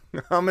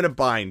 I'm in a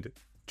bind.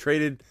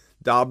 Traded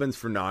Dobbins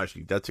for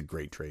Najee. That's a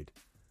great trade.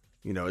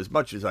 You know, as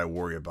much as I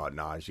worry about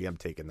Najee, I'm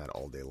taking that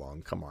all day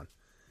long. Come on.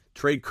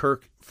 Trade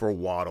Kirk for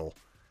Waddle.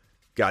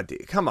 God,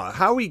 come on.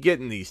 How are we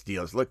getting these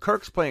deals? Look,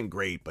 Kirk's playing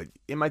great, but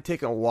am I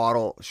taking a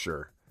Waddle?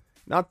 Sure.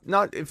 Not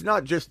if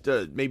not just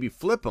maybe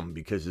flip him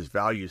because his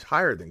value is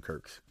higher than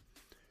Kirk's.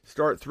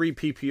 Start 3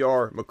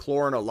 PPR,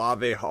 McLaurin,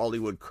 Olave,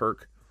 Hollywood,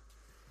 Kirk.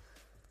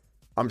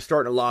 I'm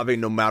starting Olave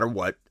no matter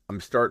what.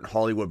 I'm starting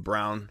Hollywood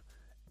Brown.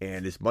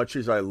 And as much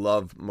as I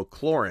love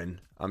McLaurin,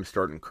 I'm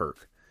starting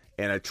Kirk.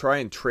 And I try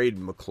and trade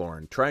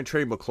McLaurin. Try and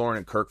trade McLaurin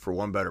and Kirk for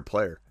one better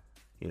player,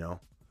 you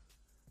know.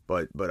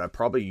 But I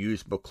probably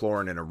use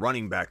McLaurin and a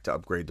running back to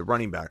upgrade the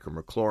running back, or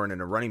McLaurin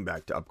and a running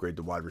back to upgrade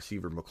the wide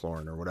receiver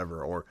McLaurin, or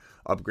whatever, or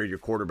upgrade your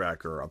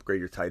quarterback or upgrade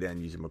your tight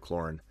end using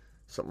McLaurin,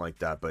 something like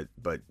that. But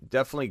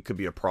definitely could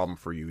be a problem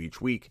for you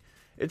each week.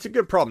 It's a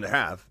good problem to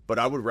have, but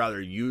I would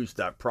rather use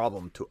that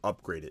problem to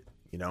upgrade it.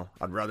 You know,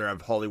 I'd rather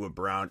have Hollywood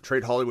Brown,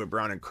 trade Hollywood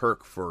Brown and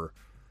Kirk for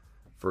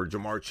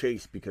Jamar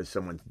Chase because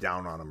someone's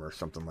down on him or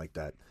something like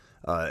that.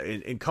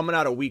 And coming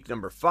out of week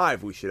number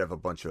 5, we should have a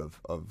bunch of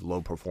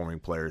low-performing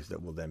players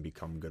that will then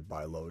become good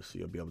buy lows, so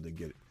you'll be able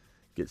to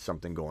get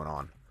something going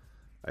on,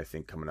 I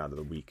think, coming out of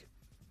the week.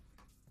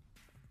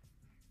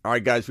 All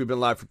right, guys, we've been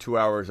live for 2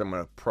 hours. I'm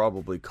going to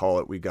probably call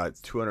it. We got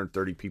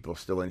 230 people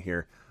still in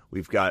here.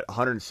 We've got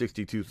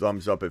 162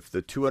 thumbs up. If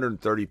the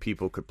 230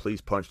 people could please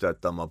punch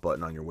that thumb up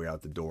button on your way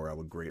out the door, I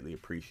would greatly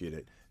appreciate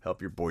it.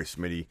 Help your boy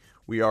Smitty.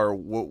 We're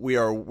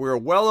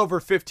well over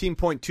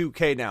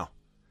 15.2K now.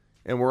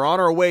 And we're on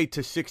our way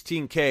to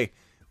 16K.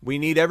 We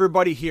need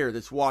everybody here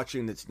that's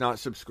watching that's not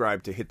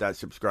subscribed to hit that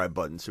subscribe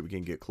button so we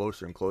can get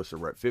closer and closer.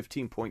 We're at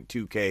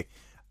 15.2K.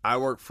 I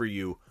work for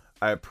you.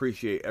 I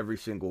appreciate every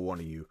single one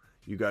of you.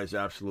 You guys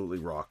absolutely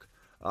rock.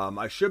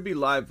 I should be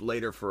live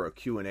later for a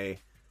Q&A.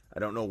 I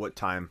don't know what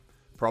time.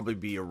 Probably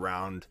be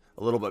around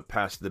a little bit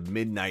past the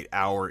midnight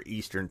hour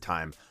Eastern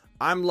time.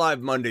 I'm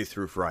live Monday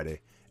through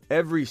Friday.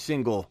 every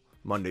single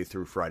Monday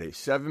through Friday,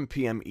 7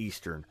 p.m.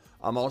 Eastern.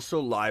 I'm also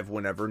live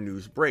whenever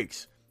news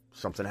breaks.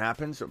 Something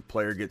happens, a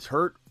player gets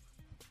hurt,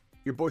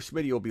 your boy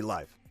Smitty will be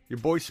live. Your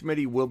boy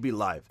Smitty will be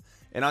live.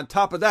 And on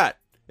top of that,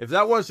 if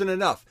that wasn't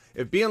enough,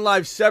 if being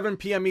live 7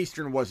 p.m.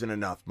 Eastern wasn't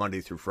enough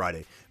Monday through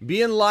Friday,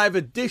 being live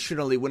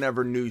additionally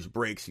whenever news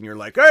breaks and you're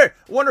like, hey,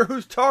 I wonder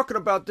who's talking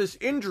about this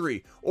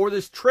injury or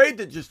this trade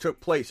that just took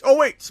place. Oh,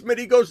 wait,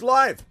 Smitty goes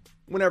live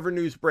whenever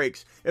news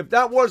breaks. If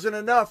that wasn't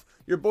enough,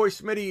 your boy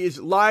Smitty is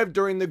live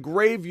during the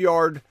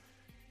graveyard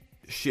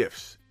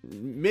shifts.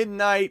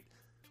 Midnight,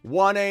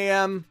 1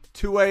 a.m.,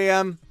 2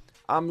 a.m.,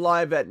 I'm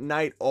live at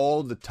night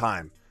all the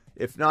time.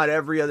 If not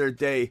every other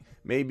day,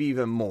 maybe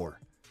even more.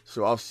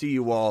 So I'll see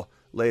you all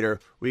later.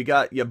 We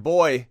got your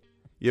boy.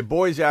 Your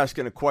boy's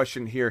asking a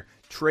question here.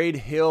 Trade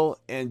Hill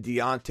and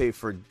Deontay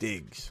for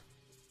Diggs.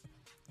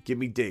 Give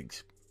me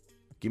Diggs.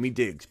 Give me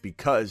Diggs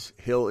because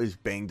Hill is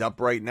banged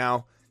up right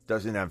now.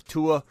 Doesn't have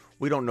Tua.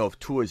 We don't know if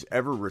Tua's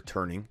ever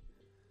returning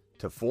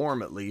to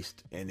form at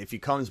least. And if he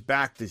comes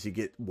back, does he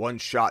get one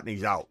shot and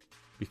he's out?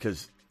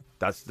 Because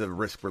that's the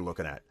risk we're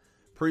looking at.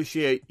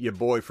 Appreciate your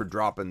boy for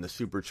dropping the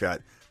super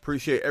chat.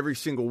 Appreciate every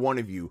single one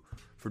of you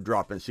for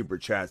dropping super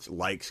chats,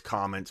 likes,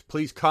 comments.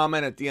 Please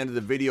comment at the end of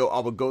the video. I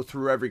will go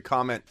through every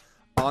comment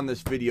on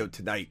this video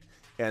tonight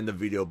and the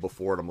video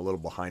before it. I'm a little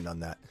behind on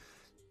that.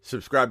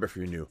 Subscribe if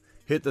you're new.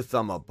 Hit the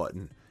thumb up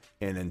button.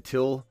 And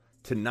until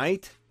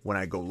tonight, when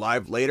I go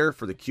live later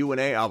for the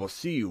Q&A, I will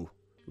see you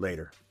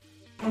later.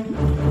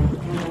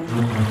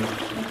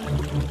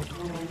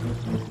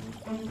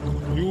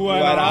 You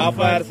are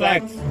offer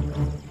sex.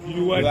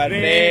 You are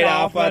trade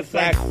offer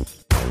sex.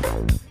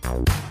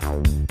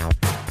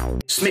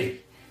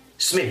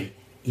 Smitty,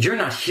 you're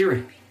not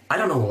hearing me. I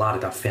don't know a lot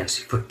about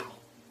fantasy football.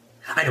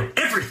 I know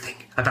everything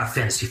about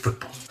fantasy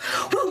football.